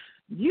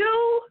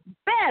 You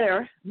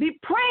better be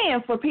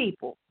praying for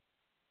people,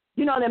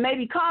 that may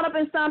be caught up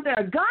in something,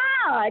 or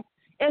God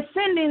is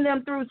sending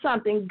them through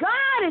something.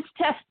 God is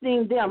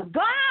testing them.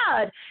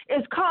 God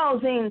is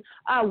causing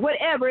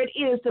whatever it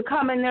is to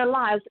come in their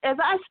lives. As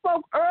I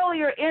spoke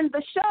earlier in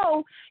the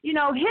show,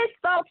 his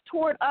thoughts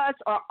toward us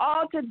are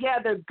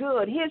altogether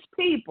good, his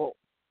people.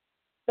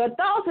 The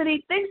thoughts that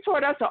he thinks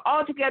toward us are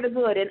altogether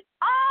good, and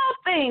all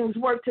things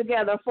work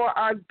together for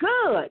our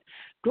good.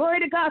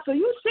 Glory to God. So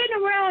you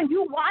sitting around,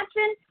 you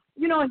watching,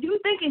 you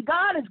thinking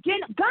God is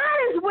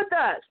with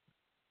us.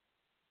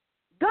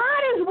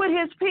 God is with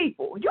his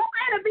people. You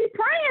better be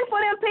praying for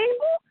them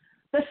people,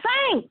 the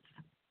saints,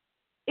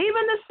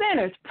 even the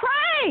sinners.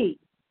 Pray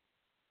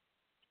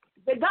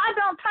that God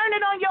don't turn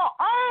it on your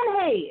own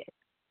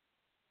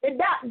head.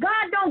 That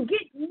God don't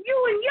get you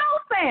and your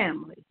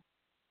family.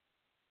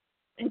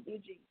 Thank you,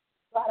 Jesus.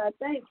 God, I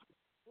thank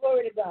you.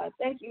 Glory to God.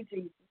 Thank you,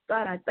 Jesus.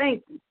 God, I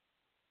thank you.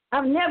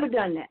 I've never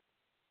done that.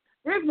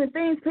 There's been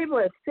things people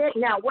have said.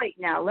 Now, wait,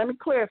 let me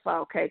clarify,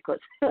 okay,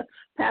 because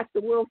Pastor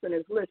Wilson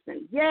is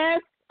listening.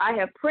 Yes, I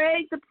have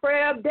prayed the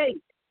prayer of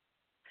David.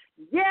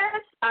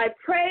 Yes, I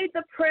prayed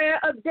the prayer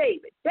of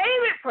David.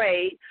 David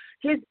prayed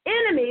his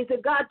enemies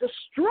that God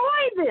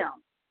destroy them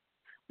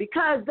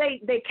because they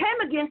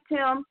came against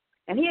him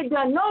and he had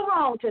done no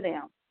wrong to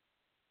them.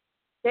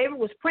 David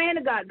was praying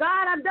to God,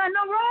 God, I've done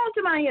no wrong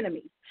to my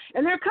enemies.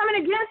 And they're coming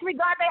against me,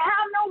 God. They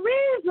have no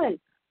reason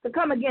to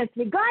come against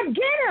me. God,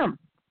 get them.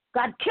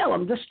 God, kill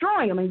them,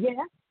 destroy them. And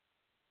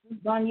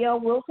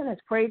Doniele Wilson has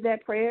prayed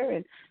that prayer.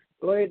 And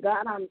glory to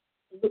God, I'm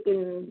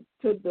looking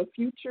to the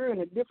future in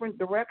a different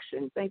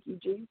direction. Thank you,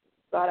 Jesus.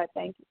 God, I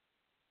thank you.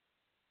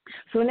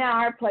 So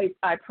now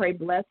I pray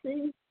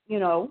blessings,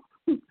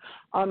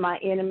 on my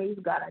enemies.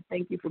 God, I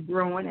thank you for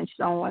growing and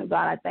showing.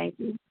 God, I thank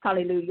you.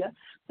 Hallelujah.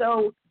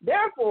 So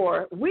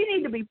therefore, we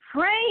need to be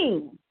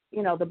praying,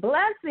 the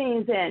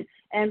blessings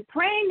and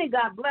praying that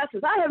God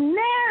blesses. I have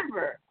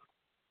never,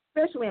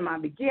 especially in my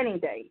beginning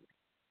days,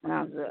 when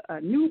I was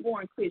a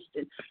newborn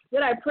Christian,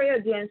 did I pray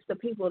against the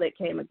people that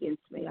came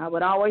against me. I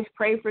would always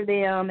pray for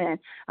them, and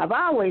I've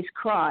always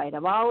cried.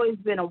 I've always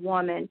been a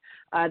woman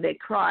that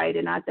cried,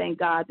 and I thank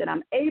God that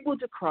I'm able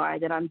to cry,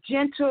 that I'm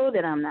gentle,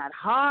 that I'm not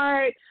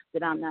hard,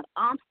 that I'm not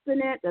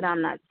obstinate, that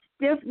I'm not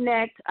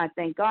stiff-necked. I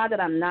thank God that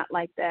I'm not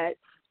like that.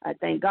 I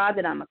thank God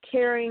that I'm a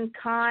caring,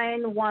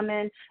 kind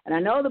woman. And I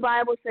know the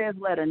Bible says,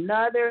 let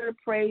another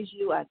praise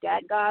you. I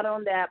got God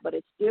on that, but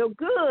it's still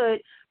good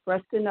for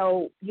us to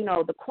know,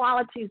 the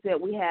qualities that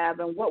we have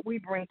and what we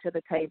bring to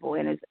the table.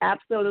 And it's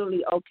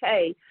absolutely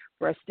okay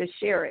for us to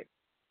share it.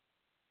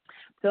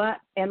 So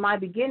in my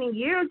beginning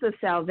years of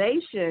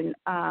salvation,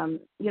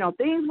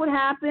 things would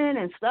happen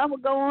and stuff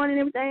would go on and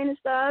everything and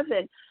stuff.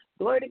 And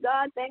glory to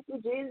God, thank you,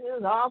 Jesus.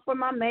 It was all for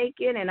my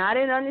making, and I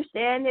didn't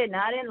understand it, and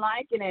I didn't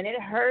like it, and it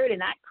hurt,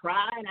 and I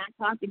cried, and I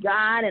talked to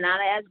God, and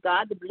I asked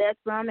God to bless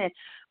them.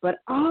 But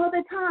all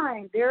the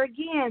time, there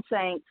again,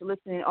 saints,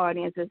 listening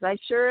audience, as I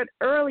shared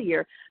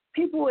earlier,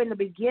 people in the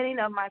beginning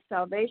of my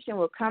salvation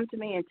will come to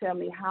me and tell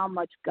me how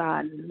much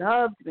God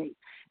loved me,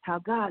 how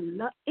God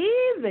loved,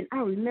 even, I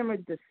remember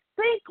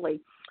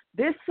distinctly,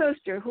 this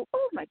sister who,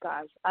 oh my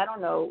gosh, I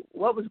don't know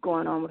what was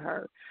going on with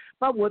her,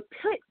 but would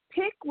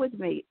pick with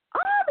me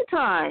all the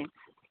time.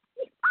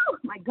 Oh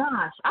my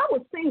gosh, I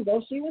was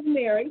single. She was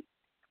married,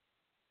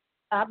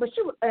 but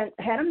she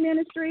had a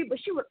ministry, but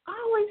she would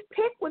always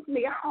pick with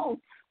me. Oh,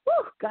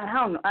 God, I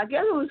don't know. I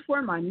guess it was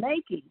for my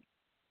making.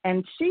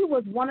 And she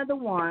was one of the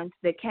ones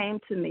that came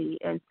to me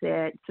and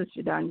said,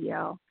 Sister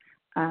Doniele,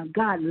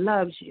 God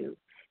loves you,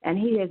 and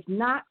he has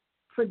not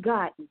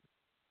forgotten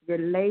your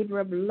labor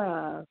of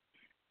love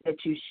that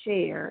you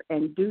share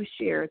and do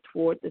share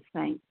toward the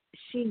saints.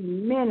 She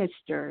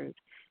ministered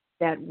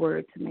that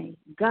word to me.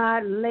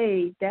 God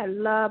laid that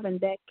love and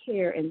that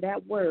care and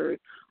that word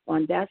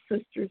on that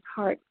sister's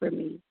heart for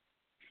me.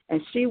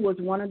 And she was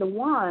one of the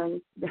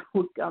ones that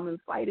would come and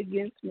fight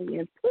against me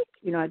and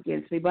pick,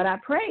 against me. But I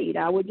prayed.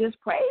 I would just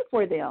pray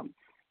for them,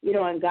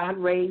 and God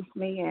raised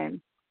me and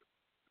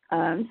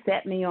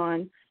set me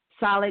on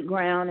solid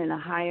ground and a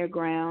higher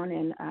ground.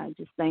 And I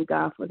just thank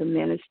God for the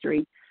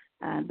ministry.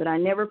 But I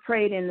never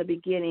prayed in the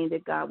beginning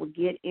that God would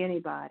get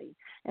anybody.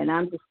 And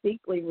I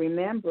distinctly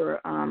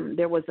remember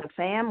there was a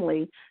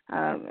family,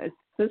 a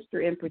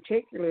sister in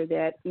particular,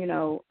 that,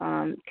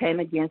 came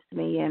against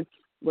me and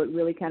would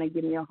really kind of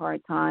give me a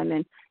hard time.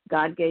 And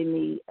God gave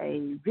me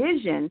a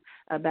vision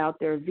about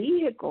their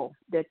vehicle,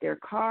 that their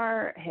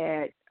car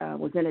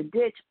was in a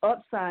ditch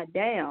upside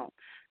down.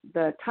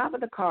 The top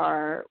of the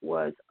car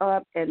was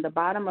up and the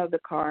bottom of the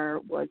car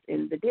was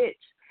in the ditch.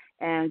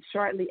 And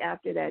shortly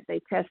after that,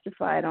 they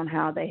testified on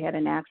how they had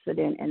an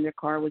accident and their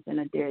car was in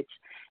a ditch.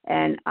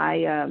 And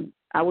I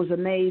was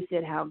amazed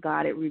at how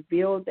God had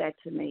revealed that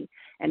to me.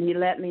 And he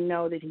let me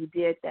know that he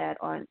did that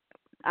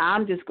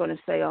I'm just going to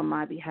say on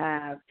my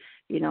behalf,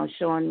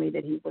 showing me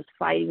that he was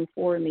fighting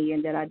for me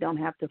and that I don't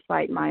have to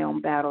fight my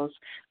own battles,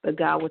 but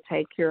God will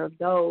take care of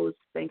those.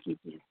 Thank you,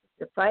 Jesus.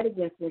 To fight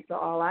against me. So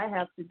all I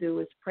have to do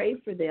is pray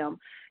for them,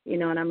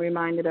 and I'm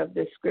reminded of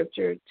this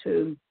scripture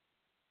to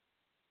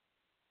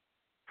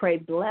pray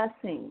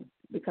blessings,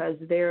 because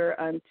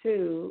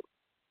thereunto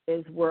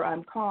is where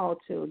I'm called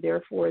to.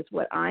 Therefore is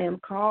what I am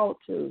called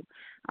to.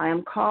 I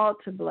am called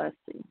to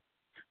blessing.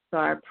 So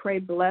I pray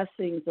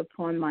blessings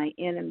upon my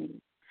enemies.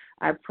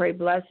 I pray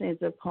blessings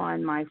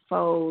upon my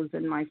foes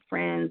and my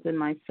friends and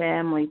my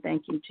family.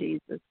 Thank you,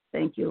 Jesus.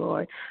 Thank you,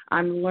 Lord.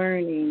 I'm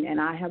learning,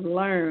 and I have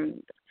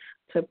learned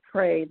to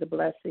pray the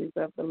blessings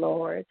of the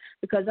Lord,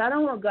 because I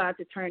don't want God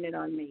to turn it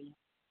on me.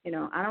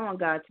 I don't want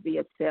God to be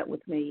upset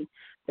with me.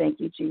 Thank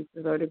you,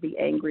 Jesus, or to be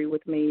angry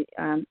with me.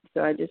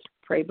 So I just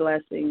pray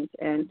blessings,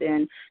 and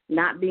then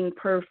not being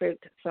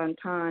perfect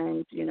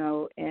sometimes,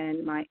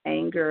 and my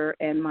anger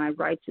and my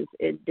righteous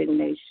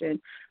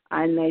indignation,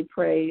 I may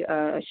pray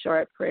a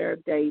short prayer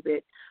of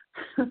David,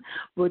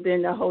 but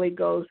then the Holy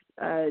Ghost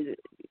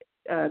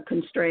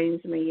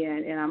constrains me,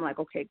 and I'm like,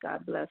 okay,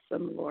 God bless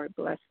them, Lord,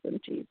 bless them,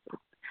 Jesus.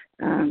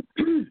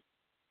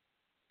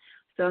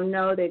 So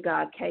know that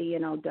God,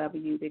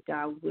 K-N-O-W, that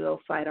God will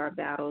fight our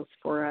battles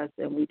for us,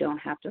 and we don't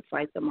have to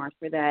fight them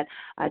for that.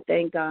 I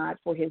thank God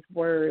for his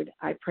word.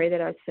 I pray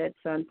that I said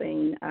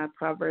something,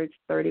 Proverbs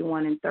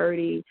 31 and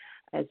 30,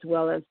 as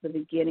well as the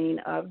beginning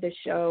of the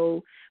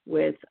show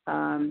with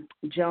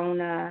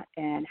Jonah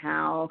and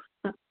how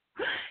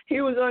he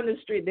was on the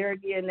street. There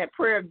again, that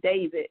prayer of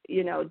David.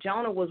 You know,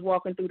 Jonah was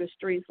walking through the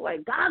streets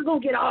like, God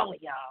gonna get all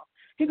of y'all.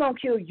 He gonna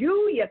kill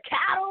you, your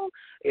cattle.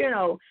 You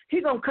know,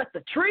 he gonna cut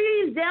the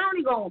trees down.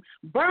 He gonna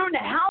burn the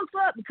house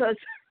up because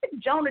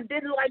Jonah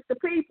didn't like the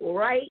people,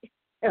 right?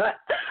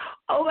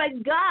 Oh my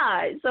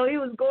God! So he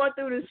was going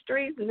through the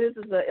streets, and this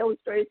is an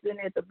illustration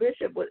that the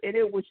bishop was, and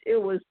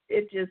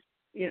it just,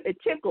 you know, it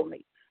tickled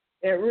me.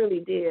 It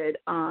really did.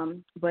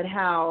 But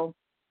how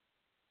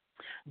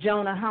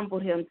Jonah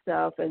humbled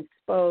himself and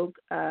spoke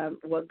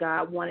what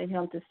God wanted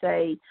him to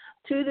say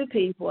to the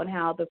people, and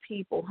how the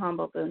people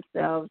humbled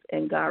themselves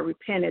and God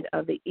repented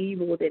of the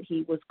evil that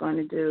he was going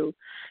to do.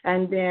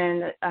 And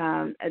then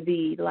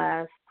the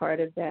last part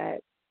of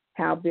that,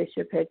 how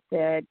Bishop had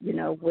said, you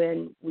know,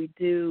 when we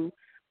do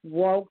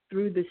walk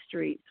through the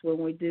streets, when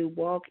we do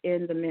walk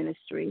in the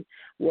ministry,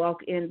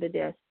 walk in the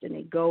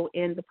destiny, go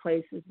in the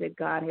places that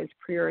God has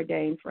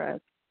preordained for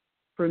us.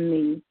 For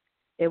me,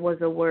 it was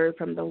a word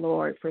from the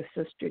Lord for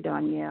Sister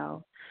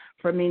Doniele,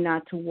 for me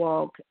not to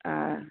walk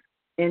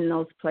in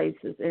those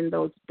places, in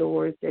those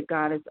doors that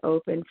God has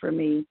opened for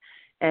me,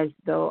 as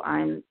though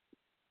I'm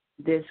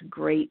this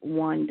great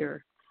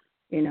wonder,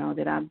 you know,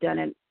 that I've done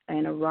it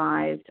and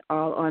arrived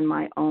all on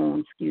my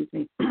own. Excuse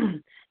me,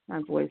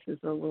 my voice is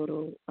a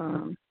little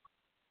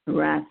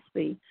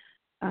raspy.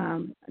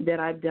 That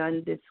I've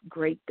done this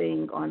great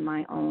thing on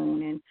my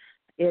own, and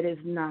it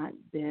has not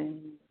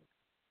been.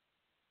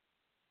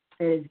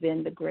 It has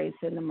been the grace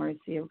and the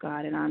mercy of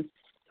God, and I'm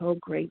so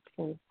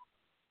grateful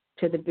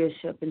to the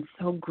bishop and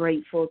so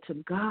grateful to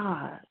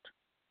God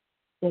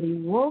that he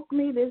woke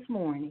me this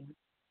morning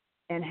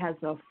and has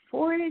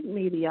afforded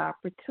me the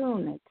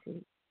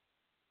opportunity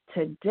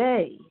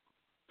today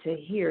to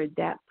hear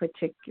that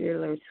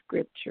particular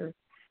scripture,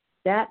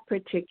 that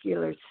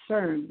particular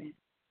sermon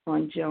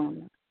on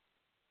Jonah.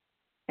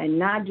 And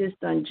not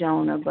just on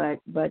Jonah, but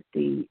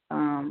the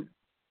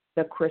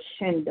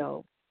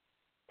crescendo,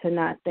 to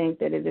not think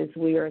that it is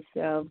we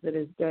ourselves that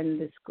has done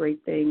this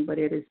great thing, but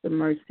it is the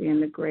mercy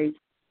and the grace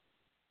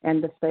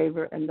and the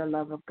favor and the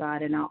love of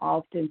God. And I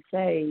often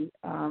say,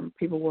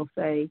 people will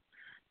say,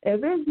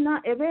 if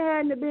it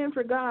hadn't been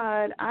for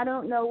God, I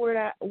don't know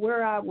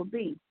where I would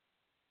be.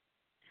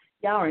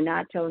 Y'all are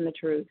not telling the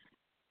truth.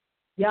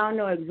 Y'all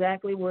know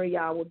exactly where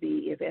y'all would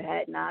be if it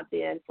had not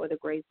been for the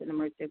grace and the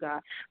mercy of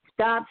God.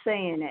 Stop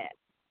saying that.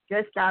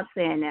 Just stop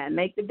saying that.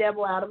 Make the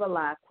devil out of a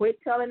lie. Quit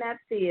telling that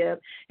fib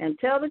and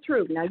tell the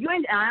truth. Now,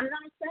 I'm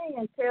not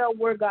saying tell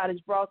where God has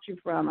brought you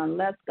from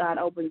unless God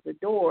opens the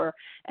door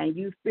and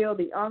you feel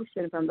the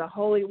unction from the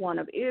Holy One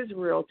of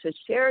Israel to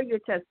share your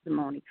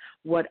testimony.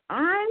 What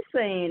I'm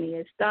saying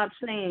is stop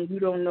saying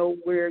you don't know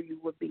where you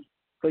would be,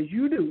 because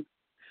you do.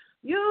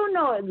 You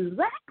know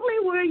exactly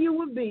where you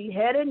would be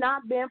had it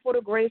not been for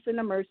the grace and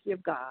the mercy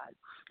of God.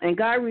 And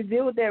God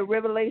revealed that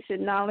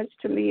revelation knowledge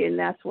to me, and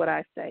that's what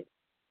I say.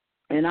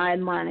 And I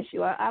admonish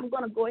you. I'm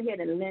going to go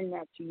ahead and lend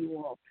that to you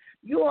all.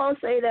 You all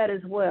say that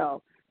as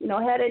well. You know,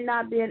 had it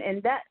not been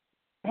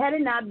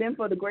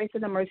for the grace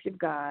and the mercy of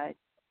God,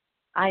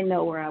 I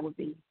know where I would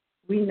be.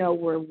 We know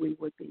where we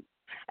would be.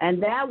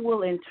 And that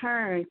will, in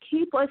turn,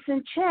 keep us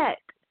in check.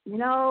 You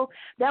know,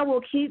 that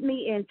will keep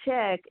me in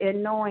check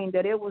in knowing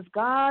that it was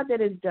God that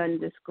has done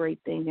this great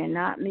thing and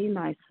not me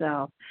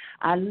myself.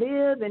 I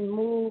live and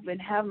move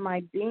and have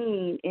my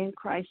being in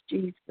Christ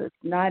Jesus,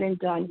 not in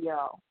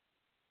Doniele.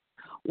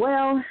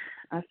 Well,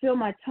 I feel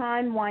my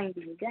time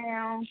winding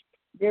down.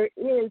 There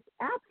is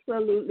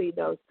absolutely,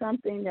 though,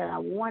 something that I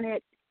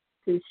wanted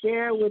to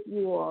share with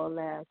you all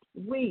last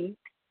week.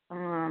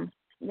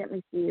 Let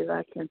me see if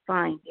I can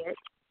find it.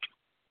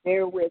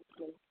 Bear with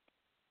me.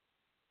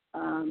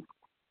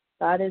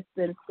 God has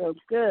been so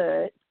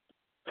good.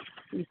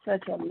 He's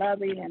such a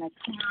loving and a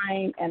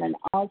kind and an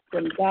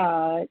awesome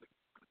God.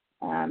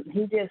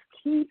 He just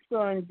keeps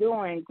on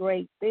doing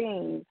great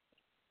things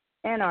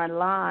in our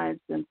lives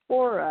and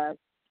for us.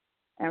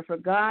 And for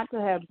God to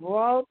have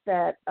brought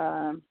that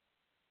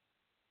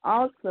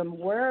awesome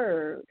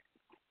word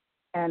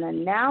and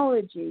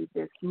analogy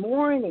this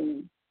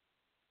morning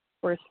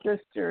for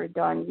Sister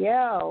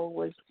Doniele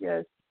was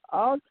just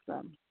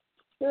awesome.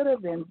 Should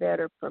have been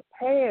better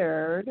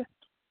prepared.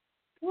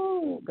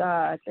 Oh,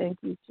 God, thank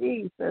you,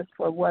 Jesus,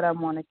 for what I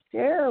want to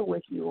share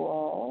with you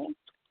all.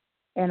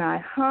 And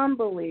I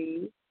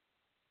humbly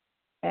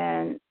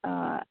and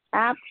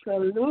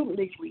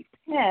absolutely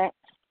repent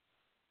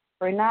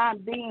for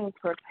not being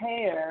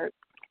prepared.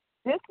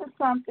 This is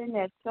something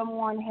that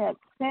someone had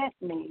sent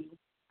me,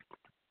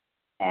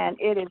 and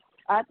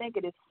I think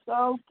it is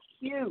so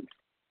cute.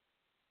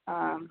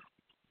 And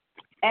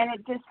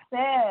it just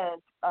says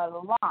a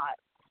lot.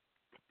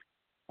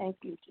 Thank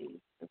you,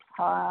 Jesus.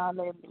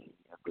 Hallelujah.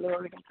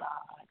 Glory to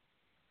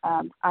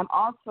God. I'm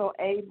also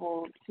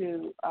able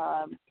to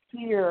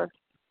hear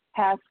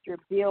Pastor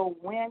Bill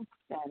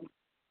Winston,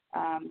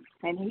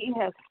 and he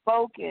has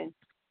spoken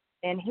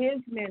in his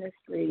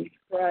ministry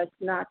for us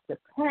not to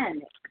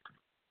panic.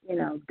 You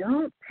know,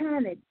 don't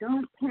panic,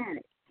 don't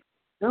panic.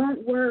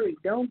 Don't worry,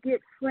 don't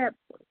get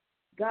fretful.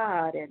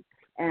 God,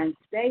 and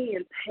stay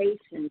in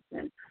patience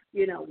and,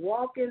 you know,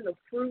 walk in the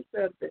fruits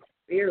of the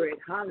Spirit.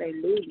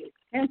 Hallelujah.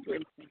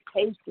 Temperance and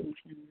patience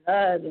and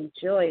love and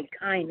joy and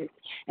kindness.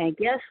 And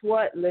guess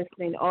what,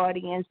 listening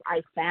audience?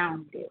 I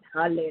found it.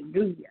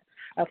 Hallelujah.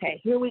 Okay,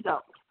 here we go.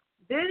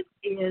 This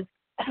is,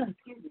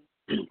 excuse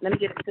me, let me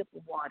get a sip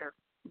of water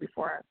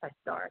before I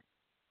start.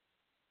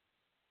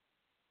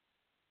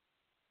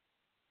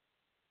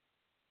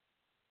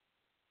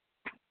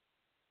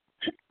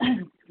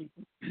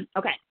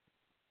 Okay.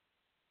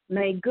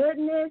 May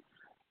goodness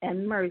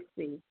and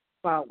mercy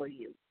follow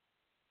you.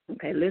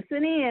 Okay,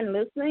 listening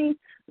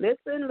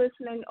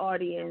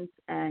audience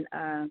and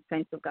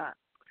saints of God.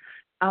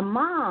 A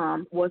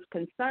mom was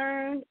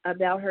concerned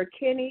about her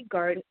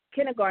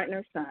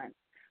kindergartner son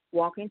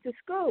walking to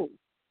school.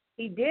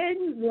 He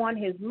didn't want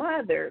his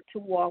mother to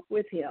walk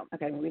with him.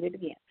 Okay, let me read it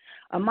again.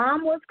 A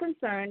mom was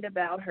concerned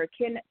about her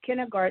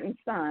kindergarten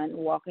son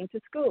walking to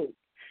school.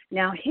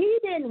 Now, he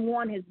didn't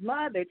want his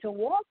mother to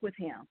walk with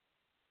him.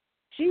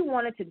 She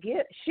wanted to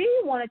give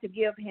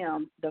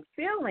him the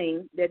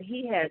feeling that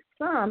he had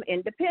some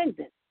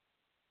independence,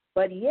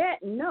 but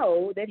yet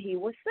know that he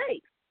was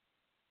safe.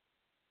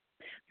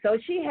 So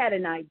she had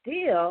an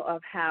idea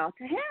of how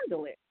to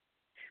handle it.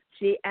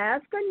 She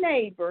asked a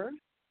neighbor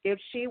if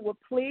she would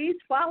please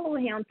follow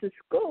him to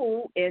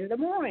school in the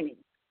morning,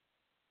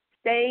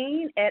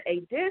 staying at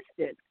a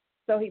distance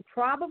so he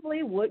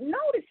probably wouldn't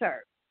notice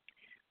her.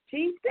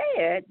 She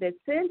said that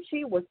since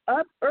she was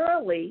up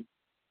early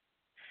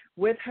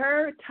with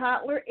her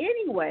toddler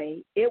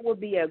anyway, it would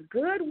be a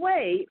good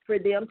way for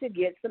them to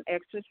get some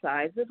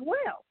exercise as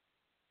well.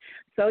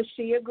 So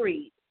she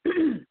agreed.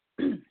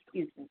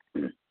 Excuse me.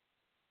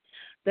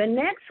 The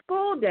next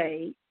school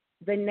day,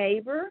 the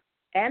neighbor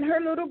and her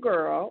little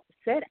girl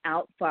set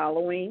out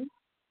following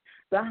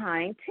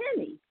behind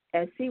Timmy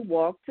as he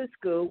walked to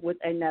school with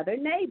another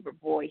neighbor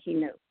boy he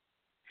knew.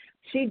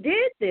 She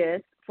did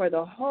this for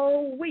the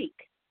whole week.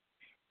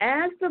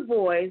 As the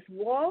boys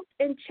walked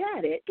and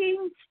chatted,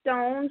 kicking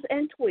stones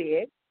and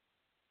twigs,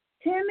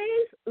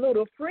 Timmy's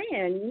little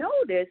friend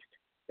noticed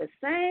the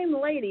same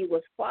lady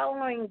was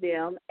following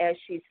them as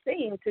she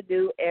seemed to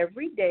do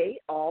every day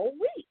all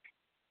week.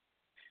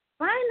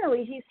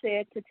 Finally, he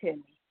said to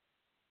Timmy,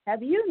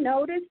 "Have you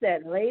noticed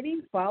that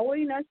lady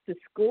following us to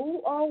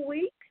school all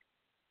week?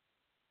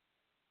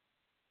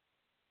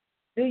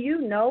 Do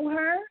you know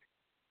her?"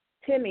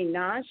 Timmy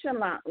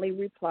nonchalantly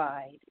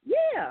replied,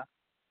 "Yeah,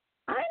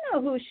 I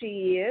know who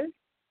she is."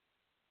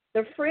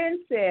 The friend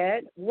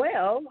said,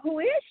 "Well, who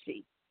is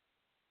she?"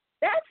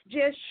 "That's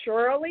just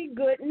Shirley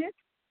Goodness.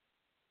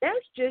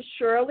 That's just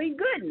Shirley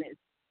Goodness,"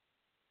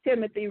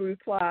 Timothy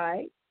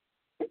replied.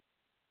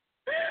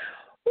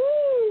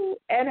 Ooh,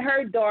 and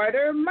her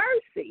daughter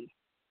Mercy.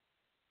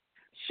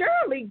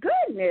 "Shirley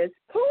Goodness,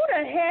 who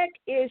the heck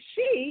is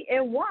she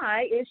and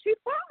why is she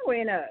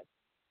following us?"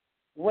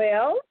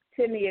 "Well,"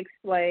 Timmy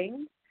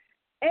explained,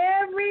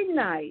 "every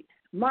night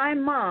my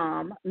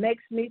mom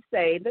makes me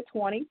say the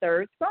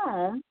 23rd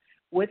Psalm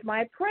with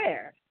my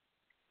prayers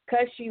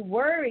because she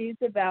worries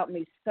about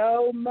me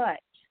so much.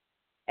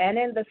 And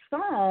in the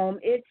Psalm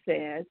it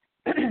says,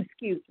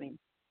 excuse me,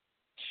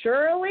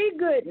 surely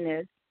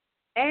goodness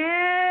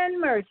and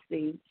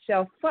mercy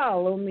shall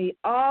follow me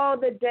all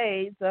the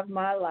days of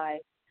my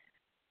life.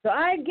 So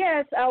I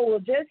guess I will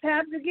just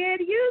have to get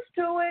used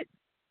to it.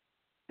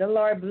 The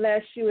Lord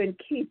bless you and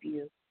keep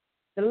you.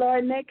 The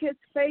Lord make his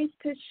face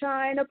to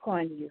shine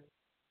upon you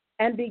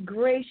and be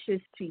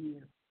gracious to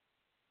you.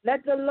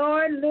 Let the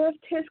Lord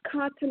lift his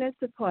countenance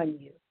upon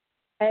you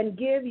and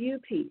give you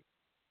peace."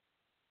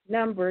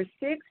 Numbers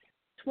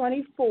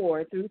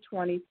 6:24 through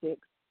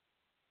 26.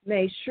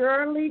 May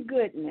surely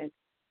goodness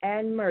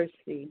and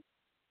mercy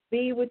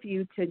be with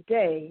you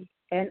today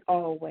and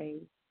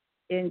always.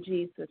 In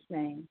Jesus'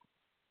 name.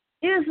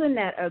 Isn't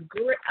that a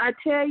great, I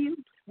tell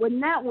you, when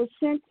that was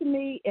sent to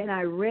me and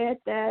I read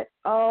that,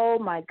 oh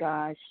my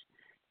gosh.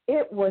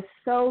 It was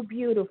so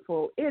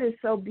beautiful. It is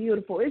so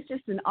beautiful. It's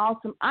just an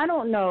awesome, I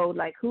don't know,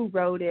 like, who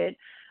wrote it.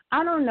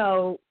 I don't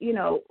know,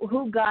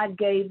 who God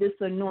gave this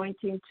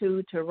anointing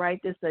to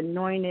write this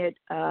anointed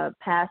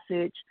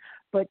passage.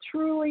 But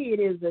truly it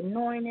is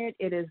anointed.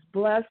 It is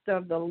blessed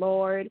of the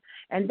Lord.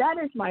 And that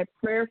is my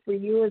prayer for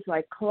you as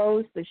I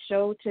close the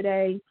show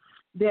today,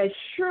 that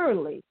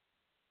surely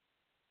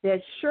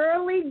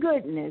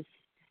goodness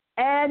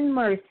and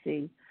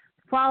mercy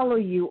follow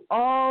you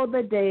all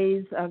the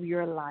days of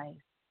your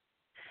life.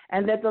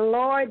 And that the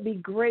Lord be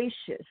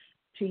gracious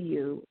to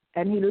you,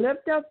 and he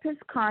lift up his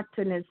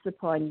countenance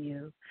upon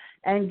you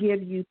and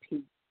give you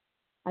peace.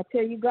 I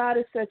tell you, God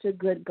is such a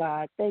good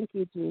God. Thank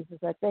you,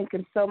 Jesus. I thank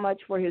him so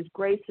much for his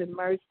grace and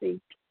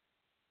mercy.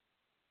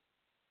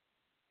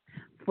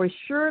 For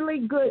surely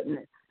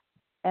goodness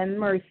and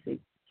mercy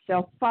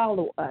shall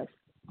follow us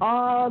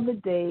all the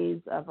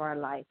days of our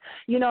life.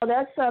 You know,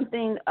 that's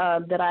something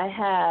that I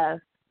have.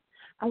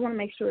 I want to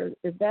make sure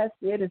if that's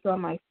it. It's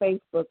on my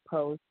Facebook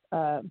post.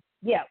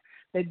 Yeah.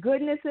 The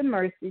goodness and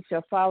mercy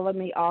shall follow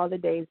me all the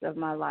days of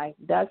my life.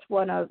 That's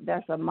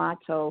a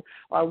motto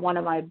or one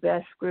of my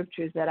best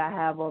scriptures that I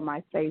have on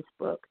my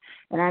Facebook.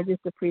 And I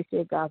just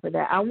appreciate God for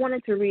that. I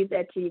wanted to read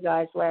that to you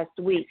guys last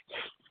week.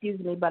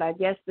 But I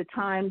guess the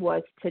time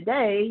was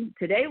today.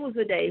 Today was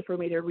the day for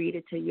me to read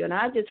it to you. And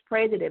I just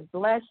pray that it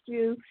blessed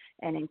you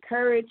and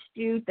encouraged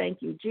you.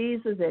 Thank you,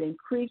 Jesus, that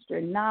increased your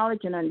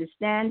knowledge and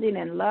understanding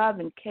and love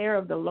and care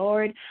of the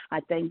Lord. I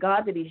thank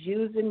God that he's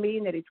using me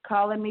and that he's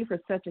calling me for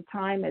such a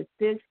time as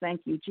this.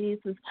 Thank you,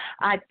 Jesus.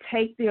 I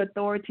take the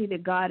authority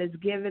that God has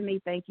given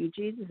me. Thank you,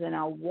 Jesus, and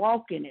I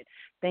walk in it.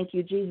 Thank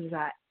you, Jesus.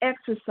 I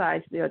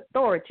exercise the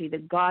authority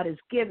that God has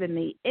given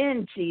me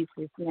in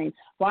Jesus' name.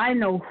 For I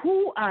know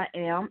who I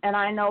am and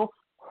I know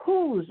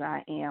whose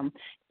I am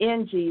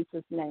in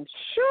Jesus' name.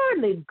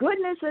 Surely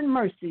goodness and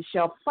mercy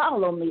shall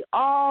follow me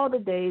all the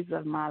days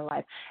of my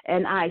life,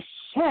 and I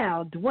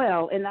shall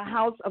dwell in the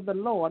house of the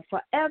Lord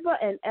forever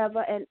and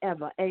ever and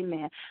ever.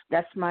 Amen.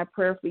 That's my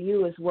prayer for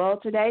you as well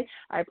today.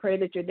 I pray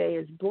that your day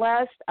is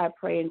blessed. I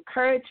pray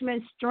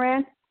encouragement,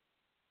 strength,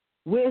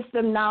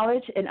 wisdom,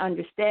 knowledge, and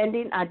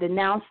understanding. I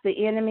denounce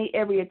the enemy,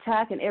 every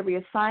attack and every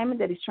assignment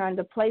that he's trying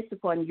to place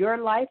upon your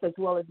life as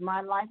well as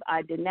my life.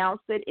 I denounce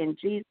it in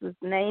Jesus'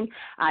 name.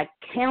 I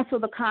cancel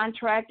the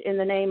contract in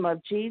the name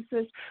of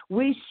Jesus.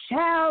 We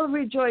shall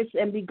rejoice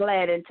and be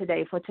glad in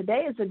today, for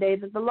today is the day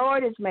that the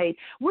Lord has made.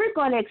 We're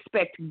going to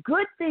expect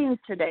good things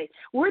today.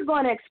 We're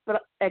going to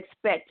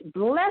expect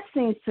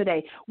blessings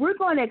today. We're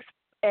going to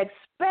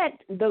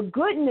expect the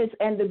goodness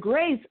and the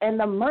grace and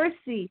the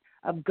mercy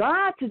of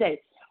God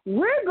today.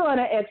 We're going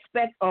to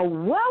expect a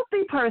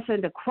wealthy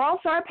person to cross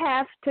our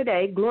paths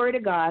today, glory to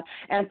God,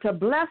 and to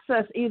bless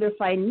us either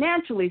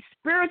financially,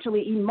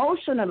 spiritually,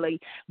 emotionally.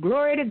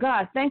 Glory to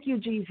God. Thank you,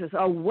 Jesus.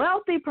 A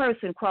wealthy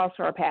person cross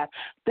our path.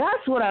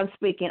 That's what I'm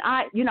speaking.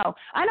 I know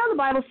the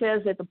Bible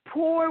says that the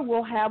poor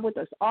will have with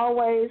us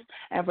always,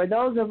 and for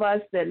those of us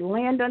that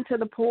lend unto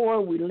the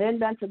poor, we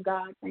lend unto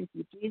God. Thank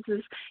you,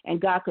 Jesus. And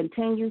God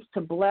continues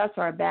to bless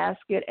our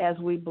basket as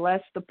we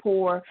bless the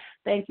poor.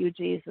 Thank you,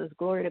 Jesus.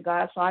 Glory to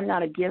God. So I'm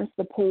not against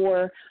the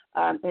poor,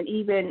 and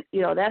even,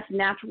 that's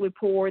naturally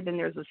poor. Then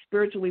there's a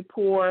spiritually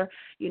poor,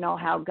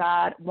 how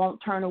God won't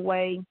turn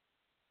away.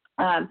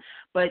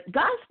 But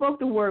God spoke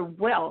the word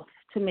wealth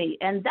to me,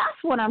 and that's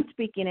what I'm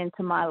speaking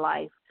into my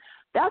life.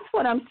 That's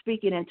what I'm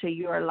speaking into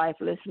your life,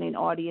 listening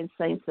audience,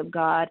 saints of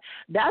God.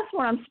 That's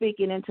what I'm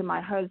speaking into my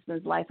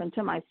husband's life,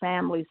 into my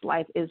family's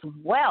life, is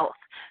wealth.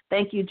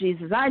 Thank you,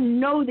 Jesus. I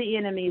know the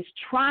enemy is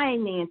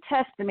trying me and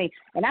testing me,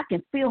 and I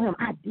can feel him.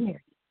 I dare you.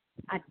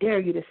 I dare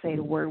you to say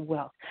the word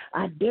wealth.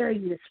 I dare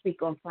you to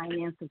speak on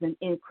finances and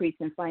increase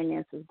in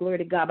finances. Glory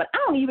to God. But I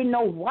don't even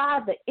know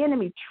why the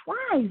enemy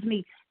tries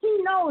me. He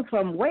knows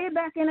from way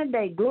back in the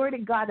day, glory to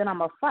God, that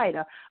I'm a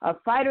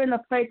fighter in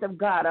the faith of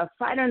God, a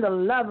fighter in the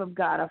love of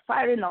God, a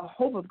fighter in the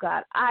hope of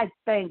God. I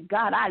thank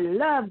God. I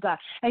love God.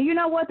 And you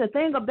know what? The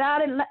thing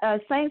about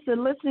it, saints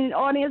and listening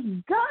audience,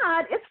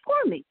 God is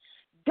for me.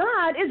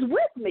 God is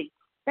with me.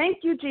 Thank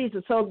you,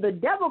 Jesus. So the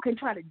devil can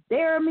try to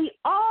dare me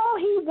all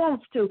he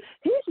wants to.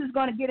 He's just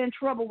going to get in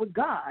trouble with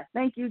God.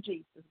 Thank you,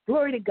 Jesus.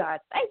 Glory to God.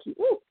 Thank you.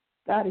 Ooh,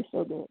 God is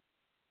so good.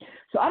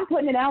 So I'm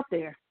putting it out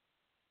there.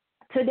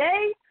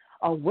 Today,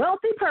 a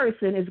wealthy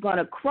person is going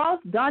to cross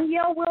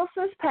Doniele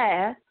Wilson's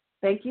path.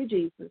 Thank you,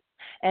 Jesus.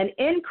 And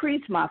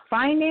increase my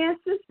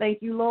finances.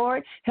 Thank you,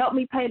 Lord. Help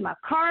me pay my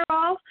car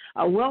off.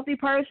 A wealthy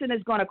person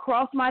is going to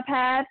cross my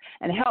path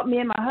and help me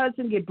and my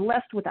husband get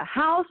blessed with a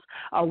house.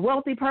 A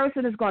wealthy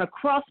person is going to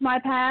cross my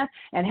path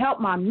and help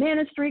my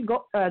ministry.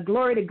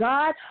 Glory to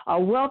God. A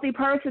wealthy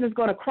person is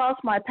going to cross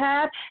my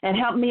path and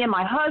help me and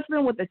my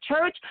husband with the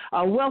church.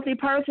 A wealthy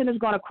person is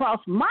going to cross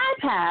my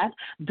path,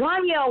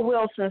 Doniele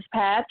Wilson's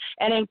path,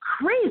 and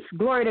increase,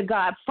 glory to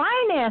God,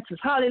 finances,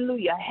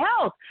 hallelujah,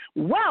 health,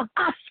 wealth.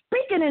 I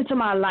speak it into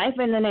my life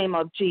in the name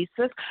of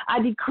Jesus.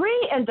 I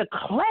decree and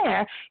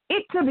declare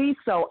it to be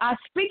so. I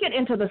speak it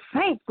into the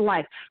saints'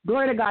 life.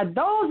 Glory to God.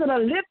 Those that are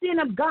lifting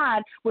up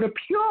God with a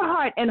pure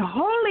heart and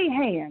holy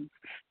hands.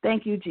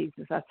 Thank you,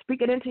 Jesus. I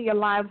speak it into your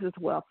lives as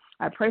well.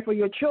 I pray for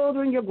your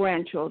children, your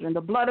grandchildren.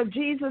 The blood of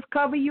Jesus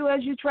cover you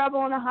as you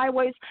travel on the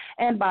highways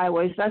and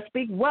byways. I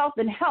speak wealth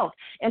and health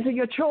into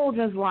your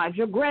children's lives,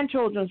 your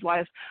grandchildren's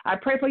lives. I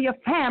pray for your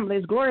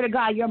families. Glory to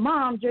God, your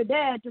moms, your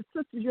dads, your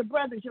sisters, your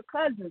brothers, your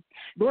cousins.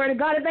 Glory to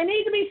God, if they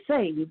need to be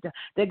saved,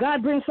 that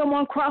God brings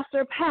someone across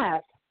their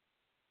path.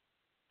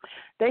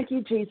 Thank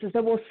you, Jesus,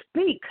 that will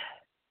speak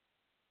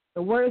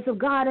the words of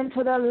God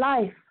into their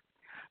life,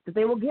 that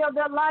they will give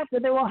their life,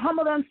 that they will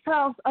humble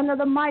themselves under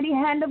the mighty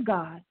hand of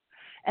God.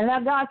 And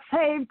that God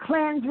save,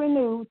 cleanse,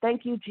 renew.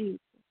 Thank you, Jesus.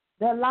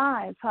 Their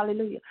lives,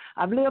 hallelujah.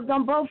 I've lived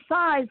on both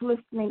sides,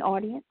 listening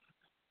audience.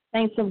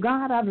 Saints of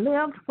God, I've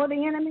lived for the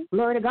enemy.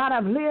 Glory to God,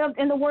 I've lived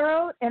in the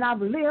world, and I've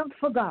lived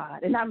for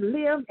God, and I've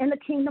lived in the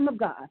kingdom of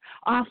God.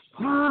 I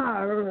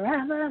far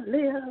rather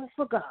live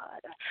for God.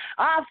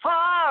 I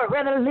far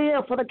rather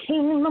live for the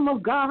kingdom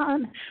of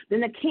God than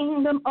the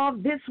kingdom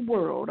of this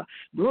world.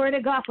 Glory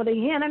to God, for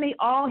the enemy,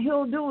 all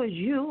he'll do is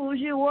use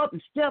you up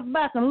and step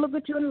back and look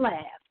at you and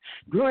laugh.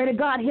 Glory to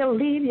God, he'll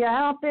leave you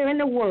out there in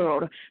the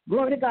world.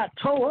 Glory to God,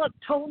 toe up,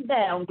 toe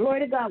down. Glory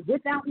to God,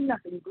 without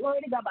nothing.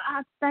 Glory to God, but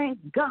I thank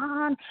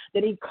God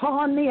that he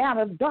called me out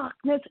of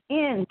darkness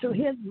into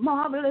his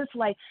marvelous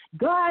light.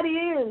 God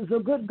is a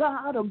good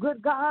God, a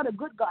good God, a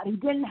good God. He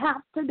didn't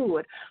have to do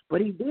it,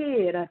 but he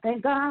did. I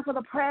thank God for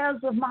the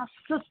prayers of my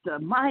sister.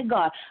 My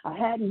God, I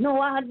had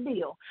no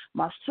idea.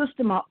 My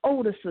sister, my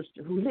older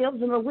sister, who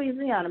lives in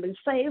Louisiana, been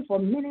saved for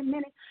many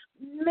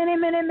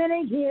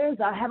years.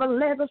 I have a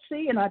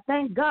legacy, and I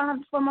thank God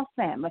for my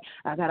family.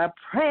 I got a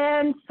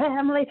praying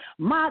family.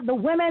 The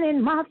women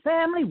in my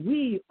family,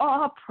 we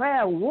are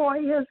prayer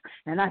warriors,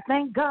 and I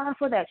thank God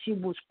for that. She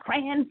was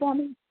praying for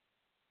me.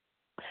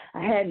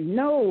 I had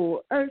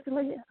no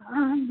earthly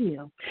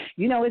idea.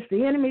 You know, it's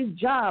the enemy's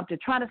job to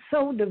try to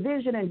sow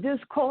division and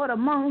discord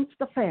amongst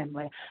the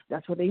family.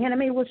 That's what the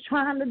enemy was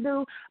trying to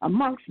do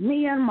amongst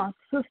me and my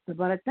sister,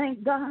 but I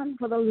thank God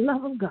for the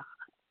love of God.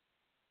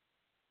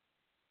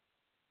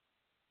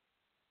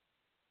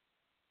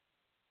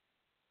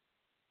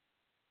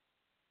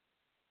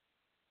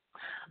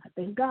 I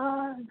thank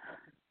God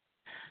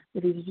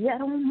that he's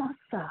yet on my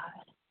side,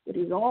 that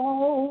he's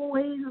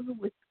always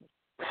with me.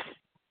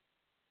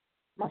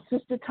 My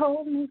sister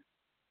told me,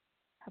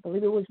 I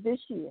believe it was this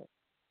year,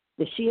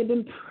 that she had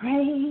been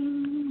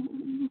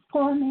praying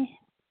for me,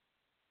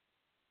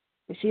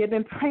 that she had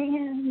been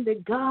praying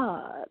that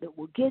God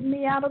would get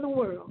me out of the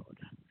world,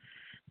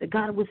 that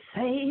God would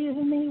save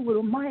me with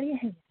a mighty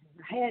hand.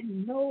 I had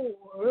no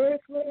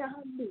earthly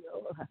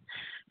idea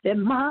that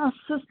my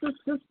sister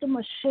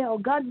Michelle,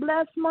 God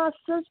bless my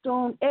sister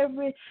on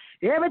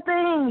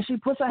everything she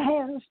puts her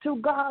hands to,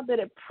 God, that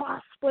it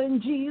prosper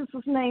in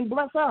Jesus' name.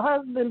 Bless her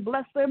husband,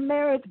 bless their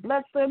marriage,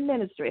 bless their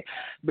ministry,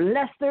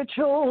 bless their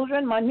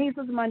children, my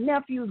nieces, my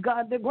nephews,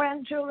 God, their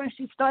grandchildren.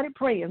 She started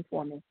praying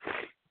for me.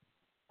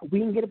 We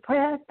can get a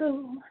prayer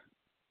through.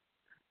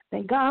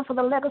 Thank God for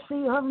the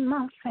legacy of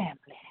my family.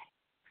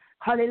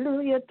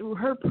 Hallelujah, through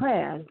her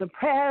prayers, the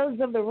prayers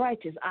of the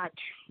righteous. I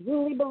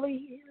truly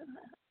believe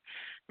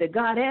that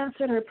God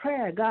answered her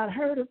prayer. God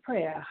heard her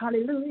prayer.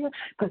 Hallelujah.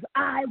 Because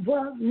I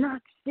was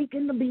not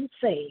seeking to be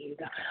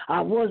saved. I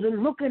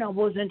wasn't looking. I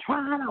wasn't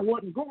trying. I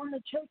wasn't going to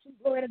church. And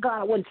glory to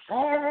God. I wasn't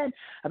sad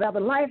about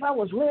the life I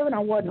was living. I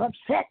wasn't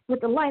upset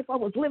with the life I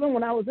was living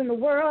when I was in the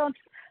world.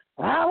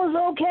 I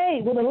was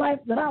okay with the life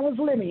that I was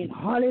living.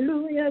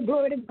 Hallelujah.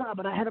 Glory to God.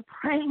 But I had a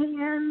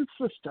praying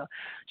sister.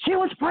 She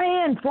was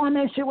praying for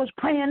me. She was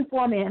praying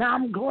for me. And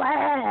I'm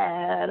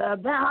glad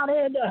about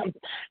it.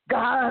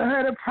 God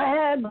heard a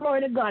prayer.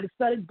 Glory to God. He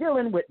started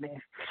dealing with me.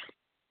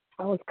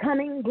 I was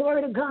coming,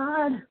 glory to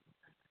God.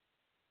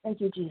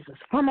 Thank you, Jesus.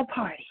 From a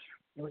party.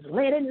 It was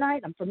late at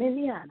night. I'm from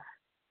Indiana.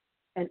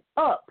 And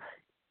up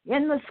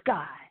in the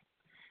sky,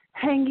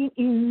 hanging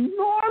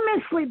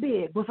enormously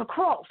big, was a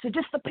cross. It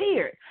just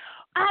appeared.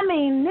 I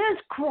mean,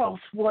 this cross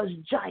was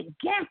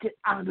gigantic.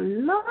 I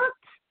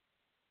looked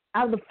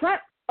out of the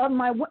front of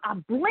I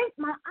blinked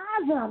my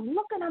eyes and I'm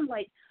looking. I'm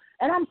like,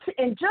 and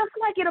just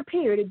like it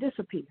appeared, it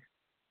disappeared.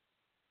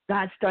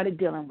 God started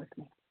dealing with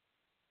me.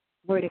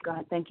 Word of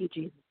God, thank you,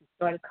 Jesus. He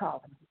started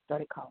calling me.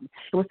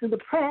 It was through the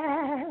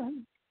prayers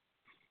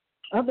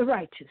of the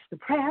righteous, the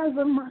prayers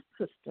of my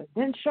sister.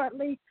 Then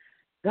shortly,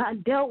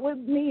 God dealt with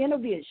me in a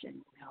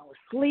vision. I was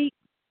asleep.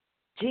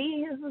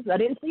 Jesus, I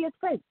didn't see his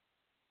face.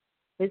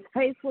 His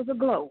face was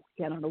aglow.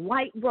 He had on a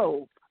white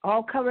robe,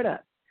 all covered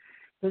up.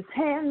 His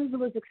hands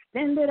was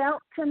extended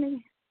out to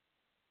me,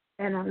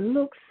 and I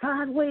looked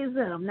sideways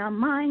at him. Now,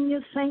 mind you,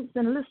 saints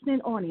and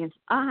listening audience,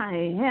 I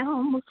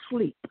am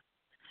asleep,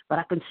 but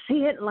I can see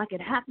it like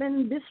it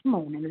happened this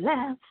morning,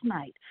 last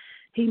night.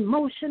 He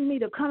motioned me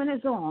to come in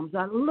his arms.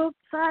 I looked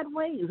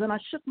sideways, and I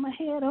shook my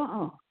head,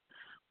 No,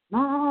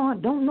 I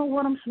don't know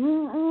what I'm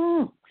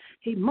saying.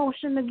 He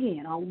motioned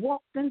again. I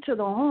walked into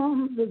the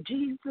arms of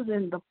Jesus,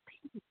 and the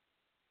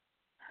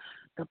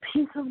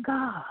peace of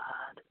God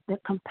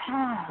that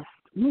compassed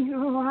me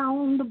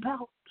around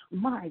about.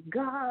 My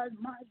God.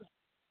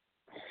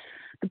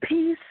 The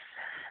peace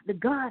that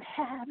God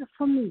had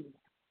for me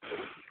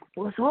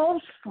was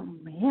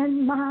awesome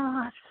in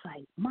my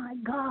sight. My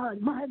God.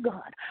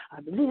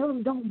 I've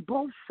lived on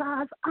both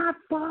sides. I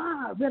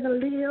far rather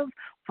live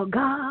for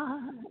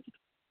God.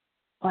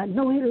 I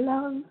know he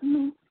loves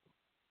me.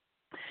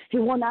 He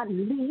will not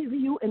leave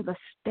you in the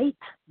state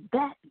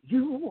that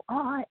you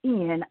are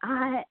in.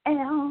 I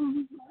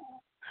am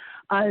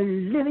a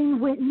living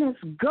witness.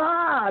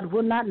 God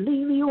will not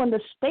leave you in the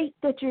state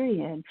that you're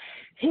in.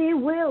 He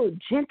will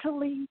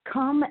gently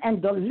come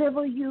and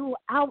deliver you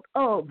out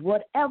of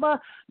whatever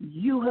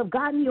you have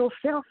gotten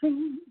yourself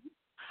in,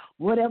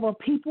 whatever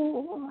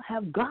people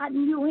have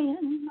gotten you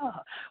in,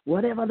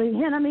 whatever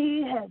the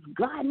enemy has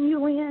gotten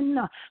you in,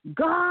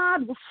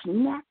 God will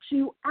snatch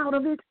you out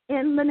of it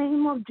in the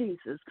name of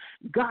Jesus.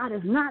 God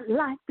is not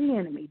like the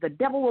enemy. The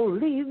devil will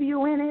leave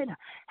you in it,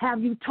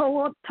 have you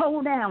toe up,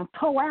 toe down,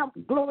 toe out,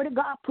 glory to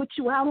God, put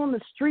you out on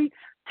the street,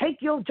 take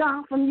your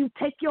job from you,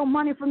 take your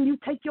money from you,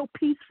 take your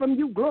peace from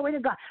you, glory to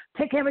God.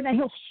 Take everything.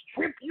 He'll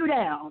strip you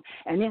down,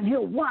 and then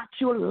he'll watch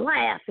you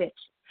laugh at you.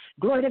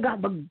 Glory to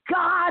God. But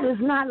God is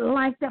not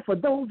like that for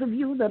those of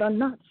you that are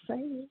not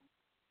saved.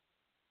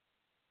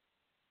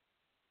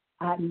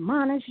 I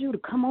admonish you to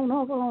come on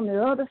over on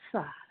the other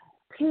side.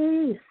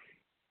 Peace.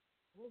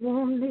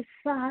 Over on this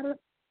side of,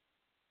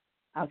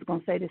 I was going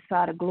to say this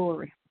side of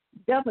glory.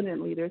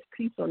 Definitely there's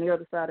peace on the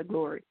other side of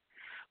glory.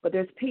 But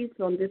there's peace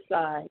on this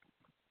side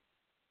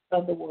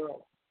of the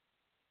world.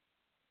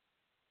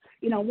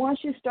 You know, once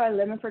you start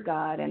living for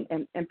God and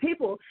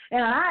people,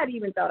 and I had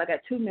even thought, I got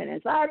 2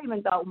 minutes, I had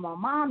even thought when my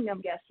mom and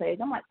them got saved,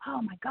 I'm like,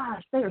 oh my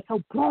gosh, they are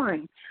so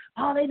boring.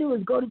 All they do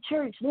is go to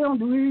church. They don't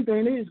do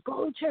anything. They just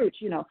go to church,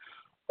 you know.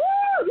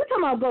 Woo, you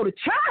talking about go to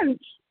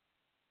church?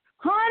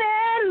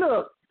 Honey,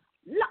 look,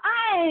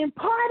 I ain't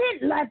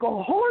partied like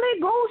a Holy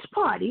Ghost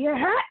party. You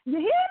hear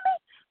me?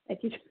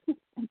 Thank you.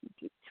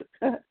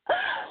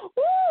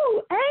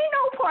 Woo, ain't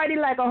no party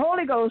like a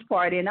Holy Ghost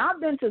party. And I've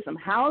been to some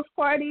house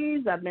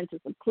parties. I've been to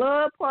some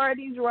club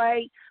parties,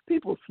 right?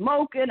 People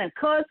smoking and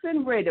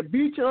cussing, ready to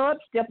beat you up,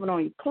 stepping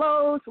on your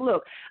clothes.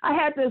 Look, I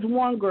had this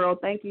one girl,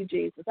 thank you,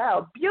 Jesus. I had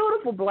a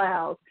beautiful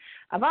blouse.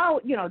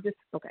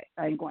 Okay,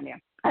 I ain't going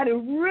there. I had a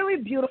really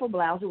beautiful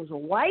blouse. It was a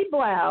white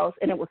blouse,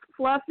 and it was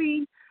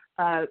fluffy.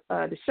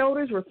 The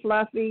shoulders were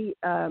fluffy.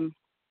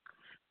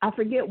 I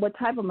forget what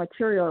type of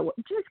material it was.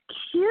 Just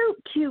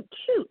cute.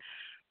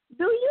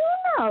 Do you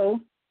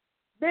know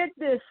that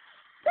this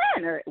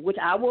sinner, which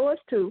I was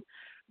too,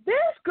 this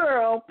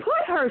girl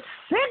put her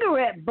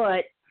cigarette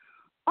butt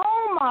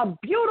on my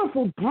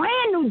beautiful,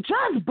 brand new,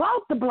 just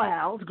bought the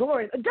blouse,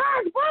 glory, just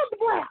bought the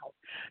blouse.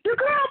 The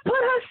girl put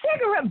her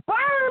cigarette butt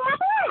on my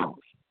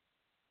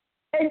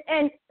blouse.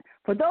 And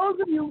for those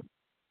of you,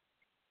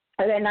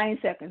 I got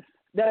 90 seconds,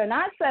 that are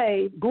not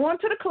saved, going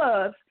to the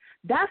clubs,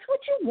 that's what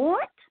you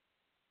want?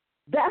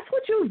 That's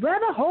what you'd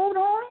rather hold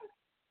on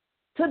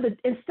to,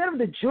 instead of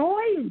the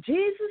joy in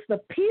Jesus, the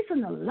peace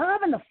and the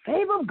love and the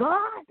favor of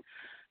God?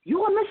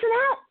 You are missing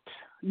out.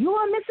 You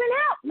are missing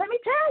out. Let me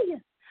tell you.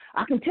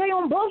 I can tell you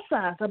on both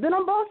sides. I've been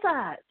on both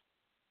sides.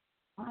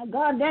 My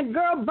God, that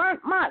girl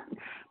burnt my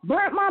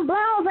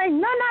blouse. Ain't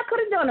nothing I could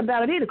have done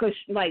about it either, because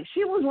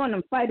she was one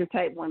of them fighter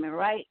type women,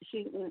 right?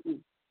 She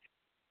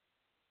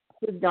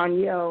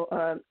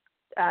Doniele.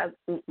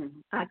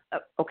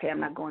 Okay,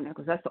 I'm not going there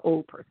because that's the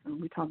old person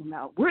we're talking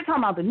about. We're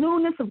talking about the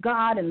newness of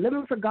God and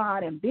living for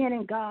God and being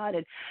in God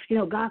and,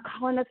 God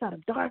calling us out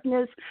of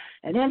darkness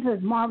and into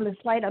His marvelous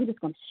light. I'm just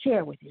going to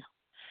share with you.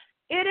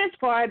 It is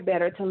far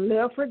better to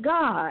live for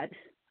God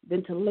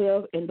than to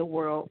live in the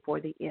world for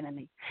the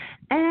enemy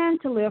and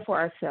to live for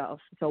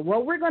ourselves. So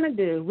what we're going to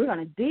do, we're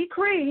going to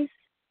decrease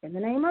in the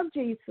name of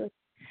Jesus,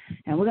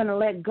 and we're going to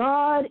let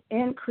God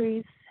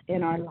increase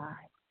in our lives.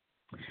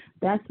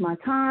 That's my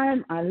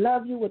time. I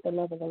love you with the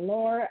love of the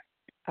Lord.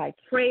 I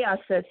pray I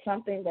said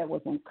something that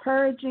was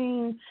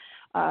encouraging,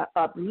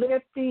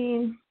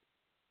 uplifting.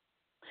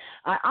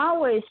 I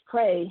always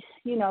pray,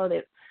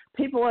 that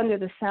people under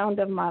the sound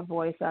of my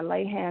voice, I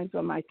lay hands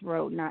on my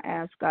throat and I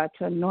ask God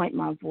to anoint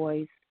my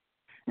voice.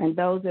 And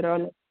those that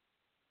are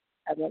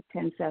I got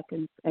 10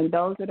 seconds. And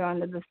those that are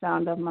under the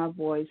sound of my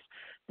voice,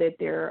 that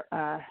they're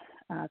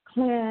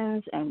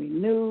cleansed and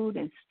renewed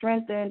and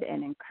strengthened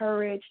and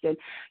encouraged and,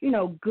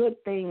 good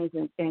things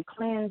and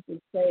cleansed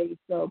and saved.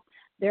 So,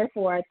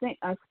 therefore, I think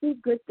I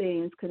speak good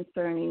things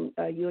concerning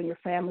you and your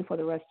family for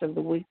the rest of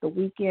the week, the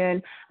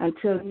weekend.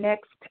 Until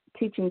next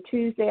Teaching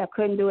Tuesday. I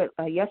couldn't do it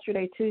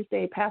yesterday,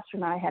 Tuesday. Pastor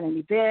and I had an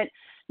event.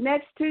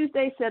 Next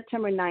Tuesday,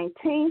 September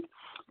 19th.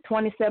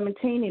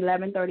 2017,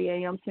 11:30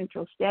 a.m.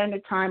 Central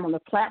Standard Time on the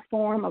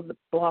platform of the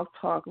Blog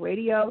Talk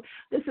Radio.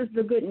 This is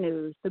the good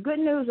news of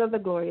the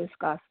glorious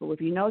gospel.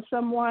 If you know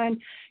someone,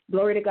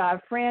 glory to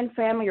God, friend,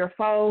 family, or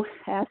foe,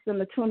 ask them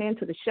to tune in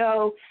to the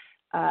show.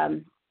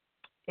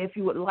 If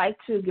you would like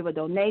to give a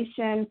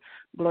donation,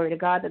 glory to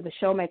God, that the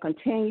show may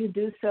continue,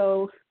 do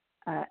so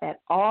at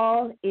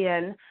all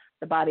in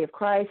the body of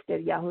Christ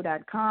at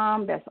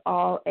yahoo.com. That's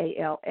all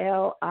ALLINTHEBODYOFCHRIST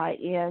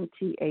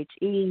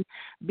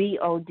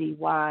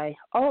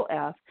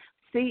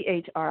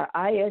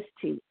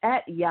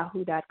at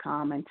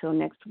yahoo.com. Until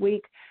next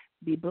week,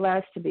 be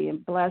blessed, to be in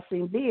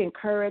blessing, be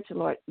encouraged.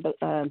 Lord,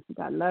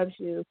 God loves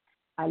you.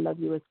 I love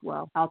you as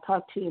well. I'll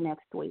talk to you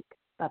next week.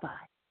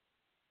 Bye-bye.